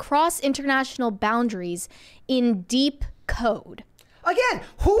message across international boundaries in deep code. Again,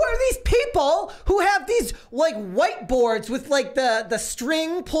 who are these people who have these like whiteboards with like the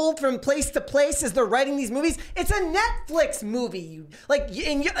string pulled from place to place as they're writing these movies? It's a Netflix movie.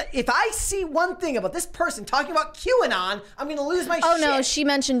 If I see one thing about this person talking about QAnon, I'm gonna lose my shit. Oh no, she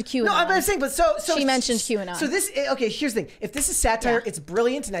mentioned QAnon. No, I'm saying, but so she mentioned QAnon. So this, okay, here's the thing. If this is satire, it's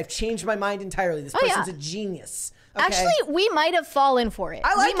brilliant, and I've changed my mind entirely. This person's a genius. Okay? Actually, we might have fallen for it.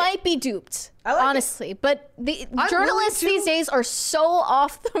 We might be duped, honestly. But the journalists these days are so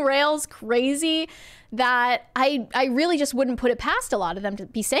off the rails crazy that I really just wouldn't put it past a lot of them to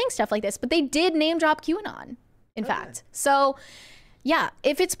be saying stuff like this. But they did name drop QAnon, in fact. So, yeah,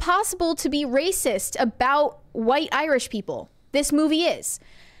 if it's possible to be racist about white Irish people, this movie is.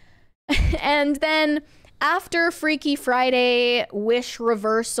 And then after Freaky Friday, Wish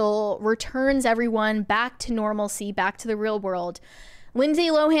reversal returns everyone back to normalcy, back to the real world. Lindsay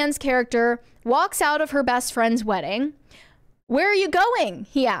Lohan's character walks out of her best friend's wedding. "Where are you going?"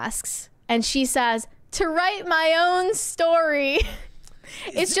 he asks. And she says, "To write my own story."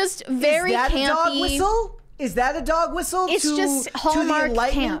 It's just very campy. Is that a dog whistle? Is that a dog whistle? It's just Hallmark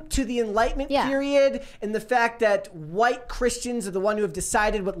camp. To the Enlightenment period, and the fact that white Christians are the one who have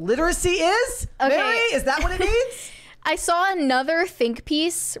decided what literacy is? Okay. Mary, is that what it means? I saw another think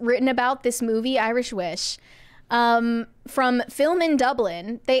piece written about this movie, Irish Wish, from Film in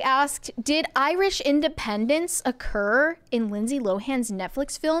Dublin. They asked, did Irish independence occur in Lindsay Lohan's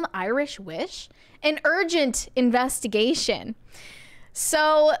Netflix film, Irish Wish? An urgent investigation.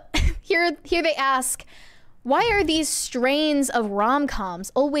 So here they ask, why are these strains of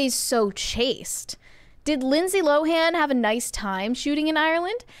rom-coms always so chaste? Did Lindsay Lohan have a nice time shooting in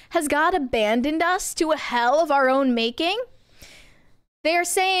Ireland? Has God abandoned us to a hell of our own making? They are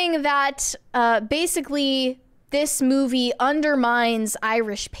saying that basically this movie undermines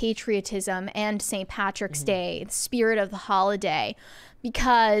Irish patriotism and St. Patrick's Day, the spirit of the holiday,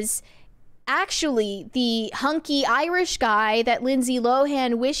 because actually, the hunky Irish guy that Lindsay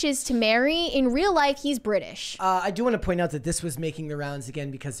Lohan wishes to marry, in real life, he's British. I do want to point out that this was making the rounds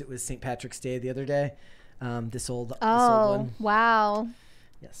again because it was St. Patrick's Day the other day. This old one. Wow.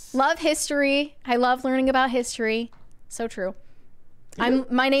 Yes. Love history. I love learning about history. So true.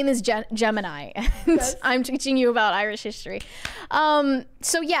 My name is Gemini, and yes. I'm teaching you about Irish history.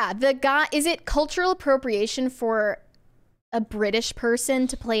 So yeah, the guy, is it cultural appropriation for a British person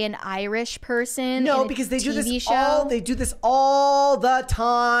to play an Irish person. No, in a because they do TV this show? they do this all the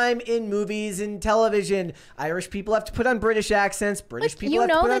time in movies and television. Irish people have to put on British accents. British people have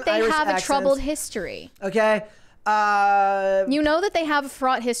to put on Irish accents. You know that they have a troubled history. Okay. You know that they have a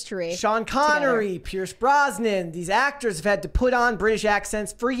fraught history. Sean Connery, Pierce Brosnan, these actors have had to put on British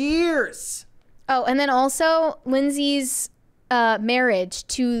accents for years. Oh, and then also Lindsay's marriage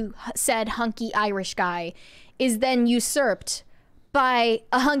to said hunky Irish guy is then usurped by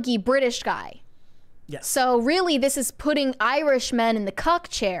a hunky British guy. Yes. So really, this is putting Irish men in the cuck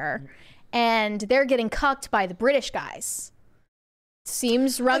chair, and they're getting cucked by the British guys.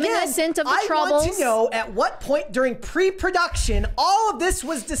 Seems reminiscent of the troubles. I want to know at what point during pre-production all of this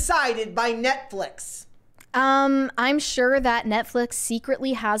was decided by Netflix. I'm sure that Netflix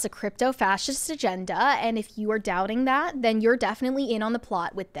secretly has a crypto-fascist agenda, and if you are doubting that, then you're definitely in on the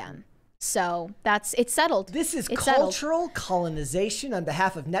plot with them. So it's settled. This is it's cultural colonization on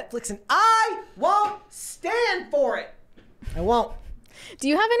behalf of Netflix, and I won't stand for it. I won't. Do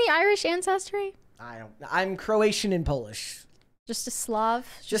you have any Irish ancestry? I don't. I'm Croatian and Polish. Just a Slav?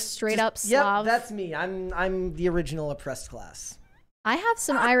 Just straight up Slav? Yep, that's me. I'm the original oppressed class. I have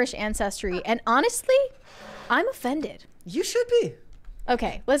some Irish ancestry, and honestly, I'm offended. You should be.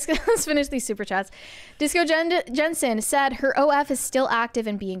 Okay, let's finish these super chats. Disco Jensen said her OF is still active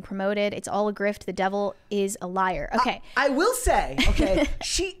and being promoted. It's all a grift. The devil is a liar. Okay. I will say, okay,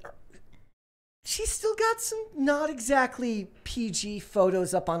 she's still got some not exactly PG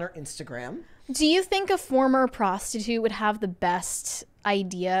photos up on her Instagram. Do you think a former prostitute would have the best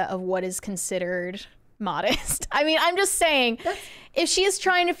idea of what is considered modest? I mean, I'm just saying, if she is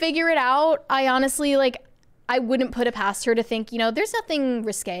trying to figure it out, I honestly, I wouldn't put it past her to think, there's nothing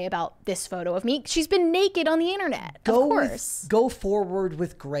risque about this photo of me. She's been naked on the internet, of course. Go forward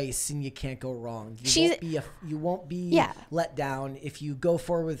with grace, and you can't go wrong. You won't be let down if you go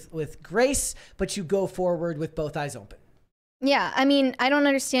forward with grace, but you go forward with both eyes open. Yeah, I mean, I don't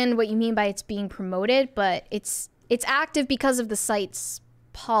understand what you mean by it's being promoted, but it's active because of the site's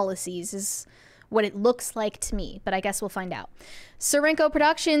policies is what it looks like to me, but I guess we'll find out. Serenko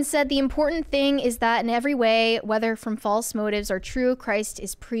Productions said the important thing is that in every way, whether from false motives or true, Christ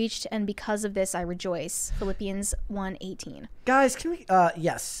is preached, and because of this I rejoice. Philippians 1:18. Guys, can we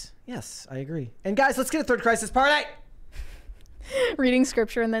yes, I agree. And guys, let's get a third crisis party. Reading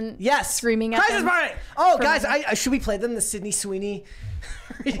scripture and then screaming at crisis them. party. Oh, guys, should we play them the Sydney Sweeney?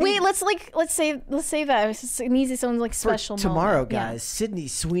 Wait, let's save that. It needs its own special for tomorrow, moment. guys. Yeah. Sydney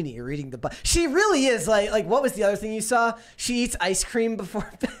Sweeney reading the Bible. She really is like what was the other thing you saw? She eats ice cream before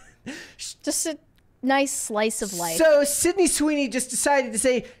bed. Just a nice slice of life. So Sydney Sweeney just decided to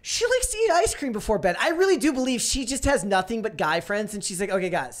say she likes to eat ice cream before bed. I really do believe she just has nothing but guy friends, and she's like,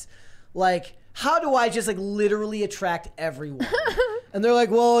 okay, guys, how do I just literally attract everyone? And they're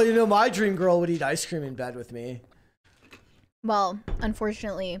like, well, my dream girl would eat ice cream in bed with me. Well,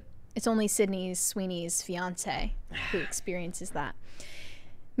 unfortunately, it's only Sydney Sweeney's fiance who experiences that.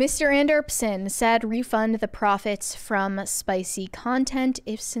 Mr. Anderpson said refund the profits from spicy content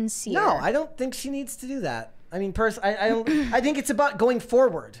if sincere. No, I don't think she needs to do that. I mean, I think it's about going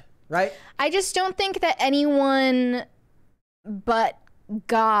forward, right? I just don't think that anyone but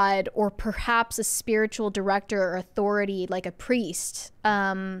God or perhaps a spiritual director or authority like a priest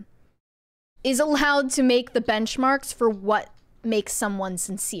is allowed to make the benchmarks for what makes someone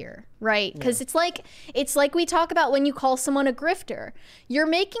sincere, right? Because it's like we talk about when you call someone a grifter. You're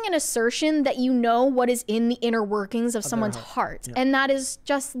making an assertion that you know what is in the inner workings of someone's heart, and that is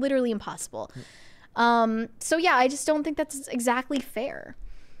just literally impossible. So yeah, I just don't think that's exactly fair.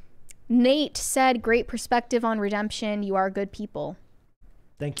 Nate said, great perspective on redemption. You are good people.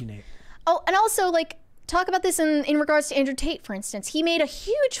 Thank you, Nate. Oh, and also talk about this in regards to Andrew Tate, for instance. He made a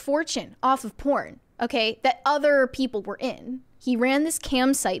huge fortune off of porn, okay, that other people were in. He ran this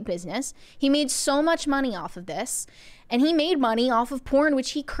cam site business. He made so much money off of this, and he made money off of porn,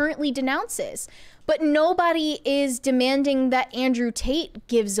 which he currently denounces. But nobody is demanding that Andrew Tate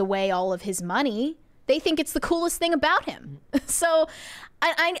gives away all of his money. They think it's the coolest thing about him. So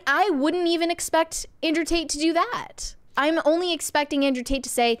I wouldn't even expect Andrew Tate to do that. I'm only expecting Andrew Tate to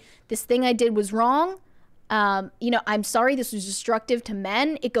say, this thing I did was wrong. I'm sorry, this was destructive to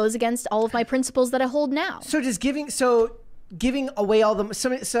men. It goes against all of my principles that I hold now. So does giving away all the, so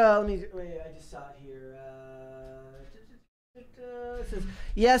let me, wait, I just saw it here. It says,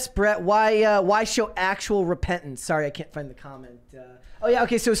 yes, Brett, why show actual repentance? Sorry, I can't find the comment. Oh yeah,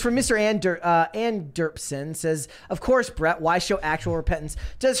 okay, so it's from Mr. Anderpson, says, of course, Brett, why show actual repentance?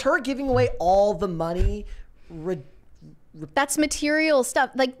 Does her giving away all the money That's material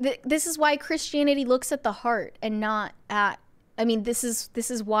stuff. Like this is why Christianity looks at the heart and not at. I mean, this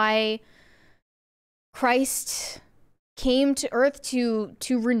is why Christ came to earth to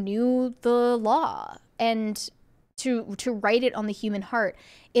renew the law and to write it on the human heart.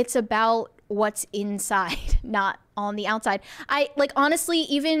 It's about what's inside, not on the outside. Honestly,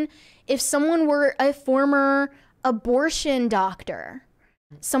 even if someone were a former abortion doctor,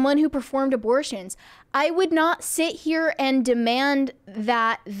 someone who performed abortions, I would not sit here and demand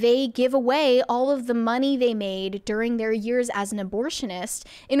that they give away all of the money they made during their years as an abortionist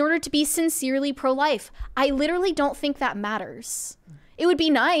in order to be sincerely pro-life. I literally don't think that matters. It would be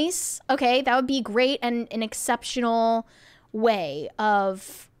nice, okay, that would be great and an exceptional way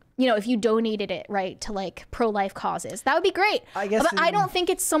of, if you donated it, right, to like pro-life causes. That would be great. I guess, but I don't think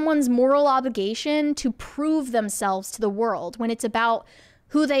it's someone's moral obligation to prove themselves to the world when it's about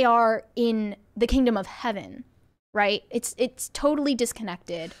who they are in the kingdom of heaven, right? It's totally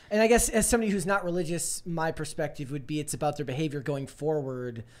disconnected. And I guess as somebody who's not religious, my perspective would be it's about their behavior going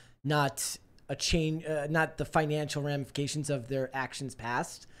forward, not a chain, not the financial ramifications of their actions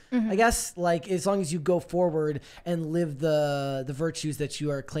past. I guess, like, as long as you go forward and live the virtues that you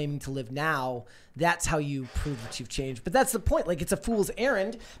are claiming to live now, that's how you prove that you've changed. But that's the point. Like, it's a fool's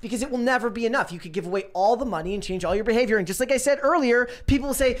errand because it will never be enough. You could give away all the money and change all your behavior. And just like I said earlier, people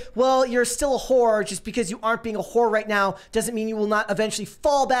will say, well, you're still a whore. Just because you aren't being a whore right now doesn't mean you will not eventually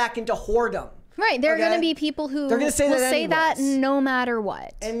fall back into whoredom. Right, there are going to be people who will say that no matter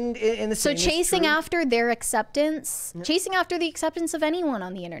what. And so chasing after their acceptance, chasing after the acceptance of anyone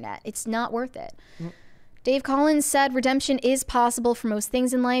on the internet, it's not worth it. Dave Collins said redemption is possible for most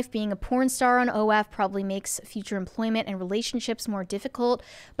things in life. Being a porn star on OF probably makes future employment and relationships more difficult,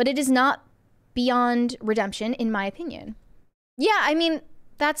 but it is not beyond redemption, in my opinion. Yeah, I mean,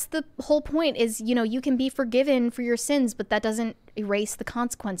 that's the whole point is, you can be forgiven for your sins, but that doesn't erase the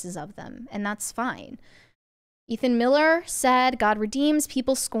consequences of them, and that's fine. Ethan Miller said, God redeems,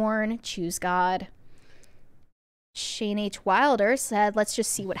 people scorn, choose God. Shane H. Wilder said, let's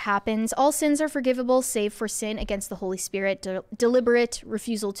just see what happens. All sins are forgivable, save for sin against the Holy Spirit, deliberate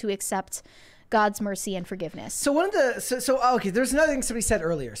refusal to accept God's mercy and forgiveness. So okay, there's another thing somebody said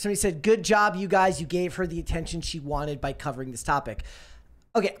earlier. Somebody said, good job, you guys. You gave her the attention she wanted by covering this topic.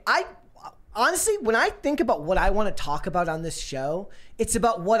 Okay, honestly, when I think about what I want to talk about on this show, it's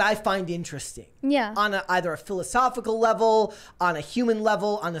about what I find interesting. Yeah. On either a philosophical level, on a human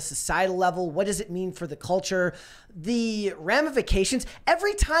level, on a societal level. What does it mean for the culture? The ramifications.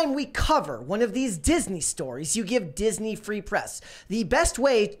 Every time we cover one of these Disney stories, you give Disney free press. The best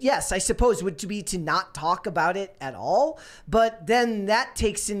way, yes, I suppose, would be to not talk about it at all. But then that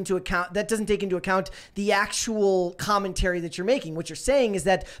doesn't take into account the actual commentary that you're making. What you're saying is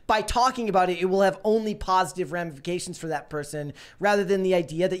that by talking about it, it will have only positive ramifications for that person, rather than the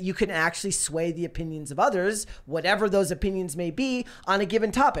idea that you can actually sway the opinions of others, whatever those opinions may be, on a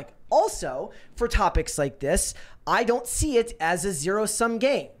given topic. Also, for topics like this, I don't see it as a zero-sum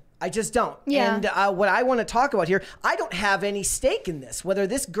game. I just don't. Yeah. And what I want to talk about here, I don't have any stake in this. Whether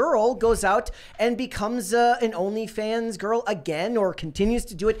this girl goes out and becomes an OnlyFans girl again or continues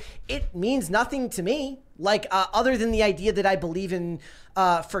to do it, it means nothing to me. Like, other than the idea that I believe in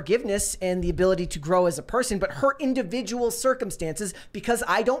forgiveness and the ability to grow as a person, but her individual circumstances, because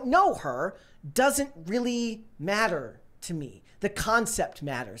I don't know her, doesn't really matter to me. The concept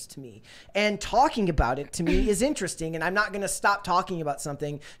matters to me. And talking about it to me is interesting, and I'm not going to stop talking about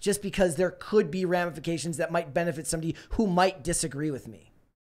something just because there could be ramifications that might benefit somebody who might disagree with me.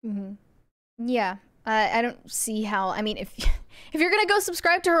 Mm-hmm. Yeah. I don't see how, I mean, if you're going to go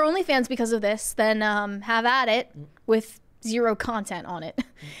subscribe to her OnlyFans because of this, then have at it with zero content on it.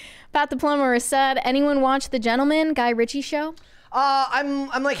 Pat the Plumber said, anyone watch The Gentleman, Guy Ritchie show?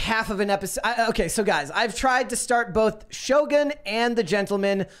 I'm like half of an episode. Okay, so guys, I've tried to start both Shogun and The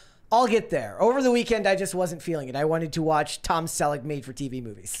Gentleman. I'll get there. Over the weekend, I just wasn't feeling it. I wanted to watch Tom Selleck made-for-TV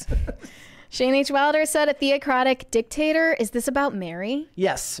movies. Shane H. Wilder said, a theocratic dictator. Is this about Mary?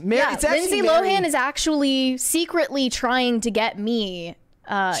 Yes. Mary. Yeah, it's Lindsay Lohan is actually secretly trying to get me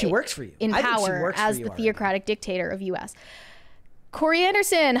she works for you. In power as the theocratic dictator of U.S. Corey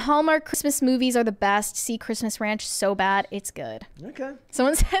Anderson, Hallmark Christmas movies are the best. See Christmas Ranch, so bad, it's good. Okay.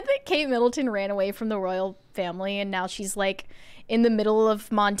 Someone said that Kate Middleton ran away from the royal family and now she's like in the middle of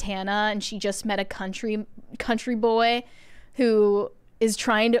Montana and she just met a country boy who is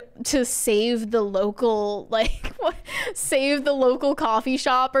trying to save the local, like, save the local coffee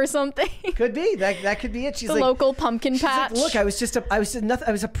shop or something. Could be. That could be it. She's the like, local pumpkin patch. Like, look, I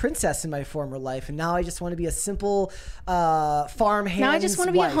was a princess in my former life, and now I just want to be a simple farmhand. Now I just want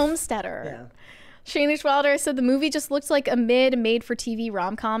to be a homesteader. Shane H. Wilder said the movie just looks like a made-for-TV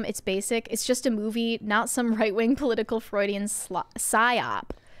rom-com. It's basic. It's just a movie, not some right-wing political Freudian psyop.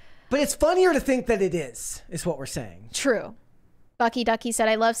 But it's funnier to think that it is what we're saying. True. Bucky Ducky said,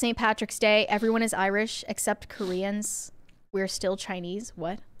 I love St. Patrick's Day. Everyone is Irish except Koreans. We're still Chinese.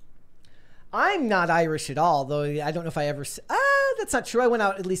 What? I'm not Irish at all, though I don't know if I ever... that's not true. I went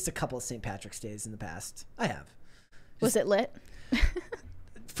out at least a couple of St. Patrick's Days in the past. I have. Was it lit?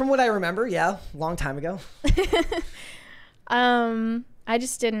 From what I remember, yeah, long time ago. I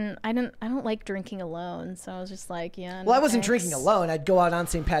just didn't. I don't like drinking alone, so I was just like, yeah. Well, no I wasn't thanks. drinking alone. I'd go out on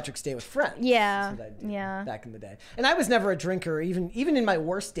St. Patrick's Day with friends. Yeah, That's what I did yeah. Back in the day, and I was never a drinker. Even in my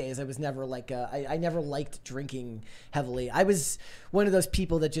worst days, I was never like I never liked drinking heavily. I was one of those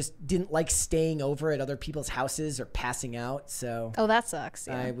people that just didn't like staying over at other people's houses or passing out. So Oh, that sucks.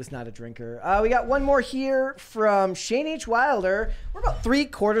 Yeah. I was not a drinker. We got one more here from Shane H. Wilder. We're about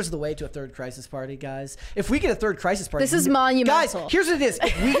 3/4 of the way to a third crisis party, guys. If we get a third crisis party, This is monumental. Guys, here's what it is.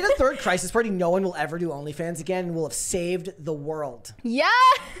 If we get a third crisis party, no one will ever do OnlyFans again, and we'll have saved the world.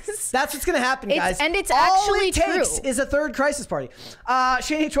 Yes. That's what's gonna happen, guys. And it's all actually it takes true. is a third crisis party.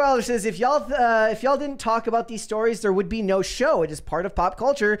 Shane H. Wilder says, if y'all didn't talk about these stories, there would be no show. It is part of pop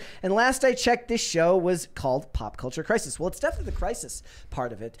culture. And last I checked, this show was called Pop Culture Crisis. Well, it's definitely the crisis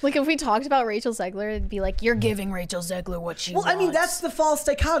part of it. Like if we talked about Rachel Zegler, it'd be like, you're giving Rachel Zegler what she wants. Well, I mean, that's the false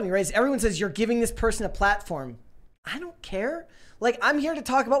dichotomy, right? Everyone says you're giving this person a platform. I don't care. Like, I'm here to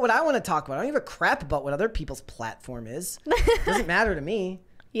talk about what I want to talk about. I don't give a crap about what other people's platform is. It doesn't matter to me.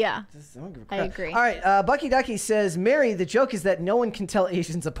 Yeah, I don't give a crap. I agree. All right, Bucky Ducky says, Mary, the joke is that no one can tell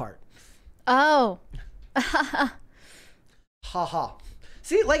Asians apart. Oh. Ha ha.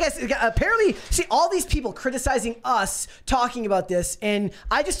 See, like I said, apparently, all these people criticizing us talking about this, and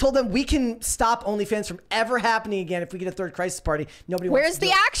I just told them we can stop OnlyFans from ever happening again if we get a third crisis party. Nobody wants Where's to the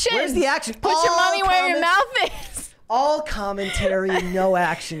do it. action? Where's the action? Put your money where your mouth is. All commentary, no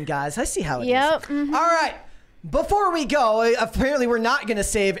action, guys. I see how it is. Yep. Mm-hmm. All right. Before we go, apparently we're not going to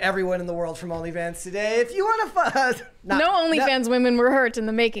save everyone in the world from OnlyFans today. If you want to... No OnlyFans women were hurt in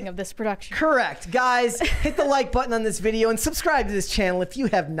the making of this production. Correct. Guys, hit the like button on this video and subscribe to this channel if you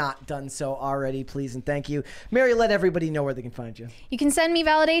have not done so already, please and thank you. Mary, let everybody know where they can find you. You can send me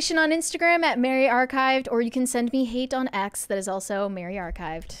validation on Instagram at Mary Archived, or you can send me hate on X, that is also Mary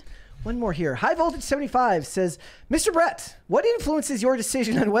Archived. One more here. High Voltage 75 says, Mr. Brett, what influences your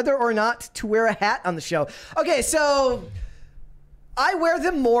decision on whether or not to wear a hat on the show? Okay, so I wear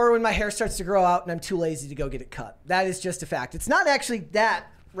them more when my hair starts to grow out and I'm too lazy to go get it cut. That is just a fact. It's not actually that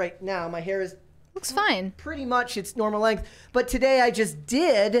right now. My hair is... Looks fine. Pretty much its normal length. But today I just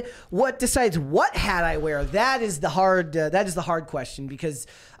did what decides what hat I wear. That is the hard question, because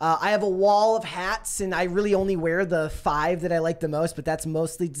I have a wall of hats and I really only wear the 5 that I like the most, but that's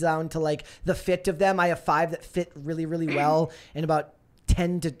mostly down to like the fit of them. I have 5 that fit really, really well and about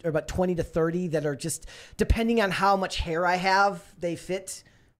 20 to 30 that are just, depending on how much hair I have, they fit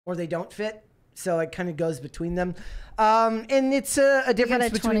or they don't fit. So it kind of goes between them. And it's a difference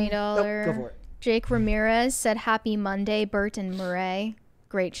between... $20. Oh, go for it. Jake Ramirez said, happy Monday, Bert and Murray.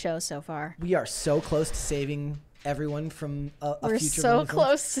 Great show so far. We are so close to saving everyone from a We're future so OnlyFans.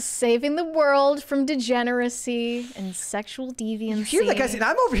 close to saving the world from degeneracy and sexual deviancy. You hear that, guys? And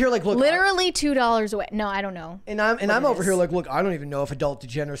I'm over here like, look, literally $2 away. No, I don't know. And I'm over here like, look, I don't even know if adult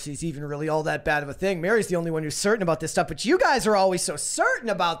degeneracy is even really all that bad of a thing. Mary's the only one who's certain about this stuff, but you guys are always so certain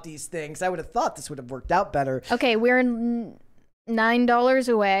about these things. I would have thought this would have worked out better. Okay, we're $9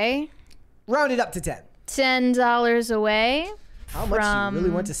 away. Round it up to 10. $10 away. How much you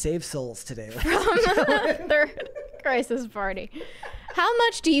really want to save souls today? Third crisis party. How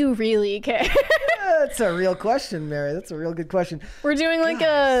much do you really care? That's a real question, Mary. That's a real good question. We're doing like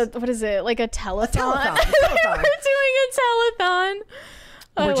what is it? Like a telethon? telethon. We're doing a telethon.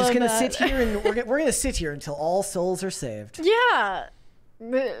 We're just going to sit here and we're going to sit here until all souls are saved. Yeah.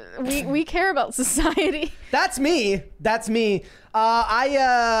 We care about society. That's me. That's me.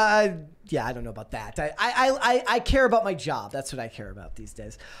 Yeah, I don't know about that. I care about my job. That's what I care about these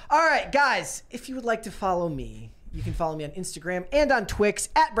days. All right, guys, if you would like to follow me, you can follow me on Instagram and on Twix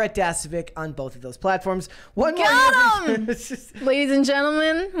at Brett Dasovic on both of those platforms. Got him! Ladies and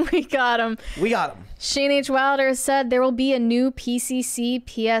gentlemen, we got him. We got him. Shane H. Wilder said there will be a new PCC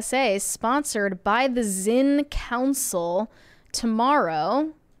PSA sponsored by the Zin Council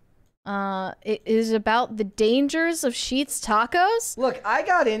tomorrow. It is about the dangers of Sheetz tacos. Look, I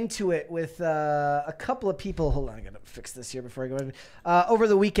got into it with a couple of people. Hold on, I gotta fix this here before I go in. Over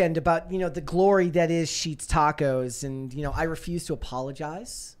the weekend about, the glory that is Sheetz tacos, and I refuse to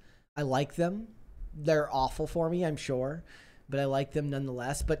apologize. I like them. They're awful for me, I'm sure, but I like them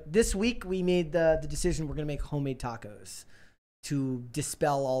nonetheless. But this week we made the decision we're going to make homemade tacos to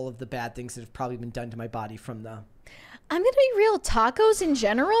dispel all of the bad things that have probably been done to my body from the... I'm going to be real. Tacos in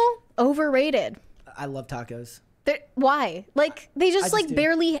general, overrated. I love tacos. Why? Like, they just like do.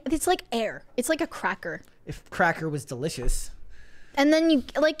 barely, it's like air. It's like a cracker. If cracker was delicious. And then you,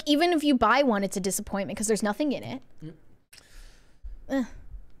 like, even if you buy one, it's a disappointment because there's nothing in it.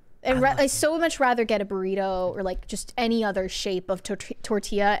 I so much rather get a burrito or like just any other shape of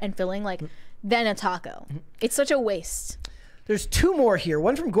tortilla and filling like than a taco. It's such a waste. There's two more here.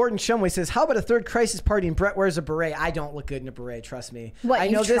 One from Gordon Shumway says, how about a third crisis party and Brett wears a beret? I don't look good in a beret, trust me. What,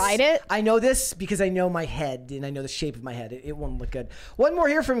 you've tried it? I know this because I know my head and I know the shape of my head. It won't look good. One more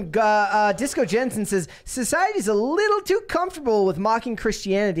here from Disco Jensen says, society's a little too comfortable with mocking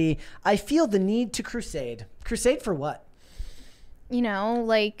Christianity. I feel the need to crusade. Crusade for what? You know,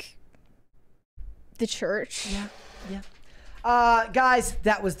 like the church. Yeah. Guys,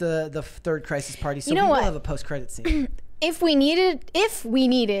 that was the third crisis party. So we will have a post-credit scene. If we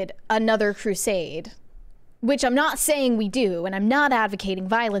needed another crusade, which I'm not saying we do, and I'm not advocating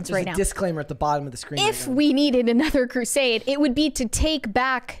violence There's right a now. disclaimer at the bottom of the screen. If we needed another crusade, it would be to take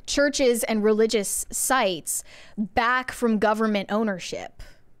back churches and religious sites back from government ownership,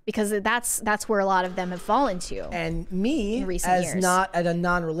 because that's where a lot of them have fallen to. And me, as a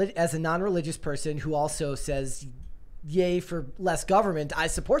non-religious person who also says yay for less government, I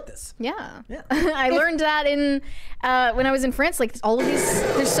support this. Yeah. I learned that in when I was in France. Like all of these,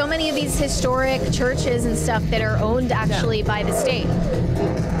 there's so many of these historic churches and stuff that are owned actually by the state.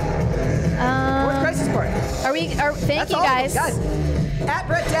 Fourth crisis party. Thank you guys. At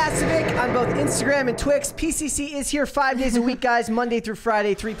Brett Dasovic on both Instagram and Twix. PCC is here 5 days a week, guys. Monday through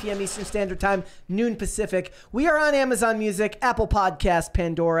Friday, 3 p.m. Eastern Standard Time, noon Pacific. We are on Amazon Music, Apple Podcasts,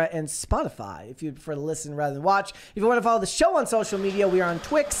 Pandora, and Spotify, if you prefer to listen rather than watch. If you want to follow the show on social media, we are on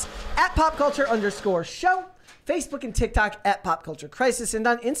Twix, at popculture_show. Facebook and TikTok at Pop Culture Crisis, and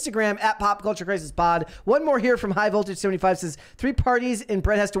on Instagram at Pop Culture Crisis Pod. One more here from High Voltage 75 says 3 parties and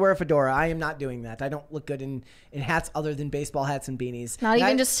Brett has to wear a fedora. I am not doing that. I don't look good in hats other than baseball hats and beanies. Not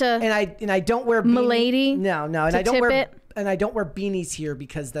even just to and I don't wear Milady. No, and I don't wear beanies here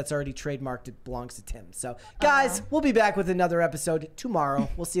because that's already trademarked. It belongs to Tim. So guys, we'll be back with another episode tomorrow.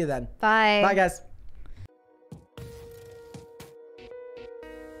 We'll see you then. Bye. Bye guys.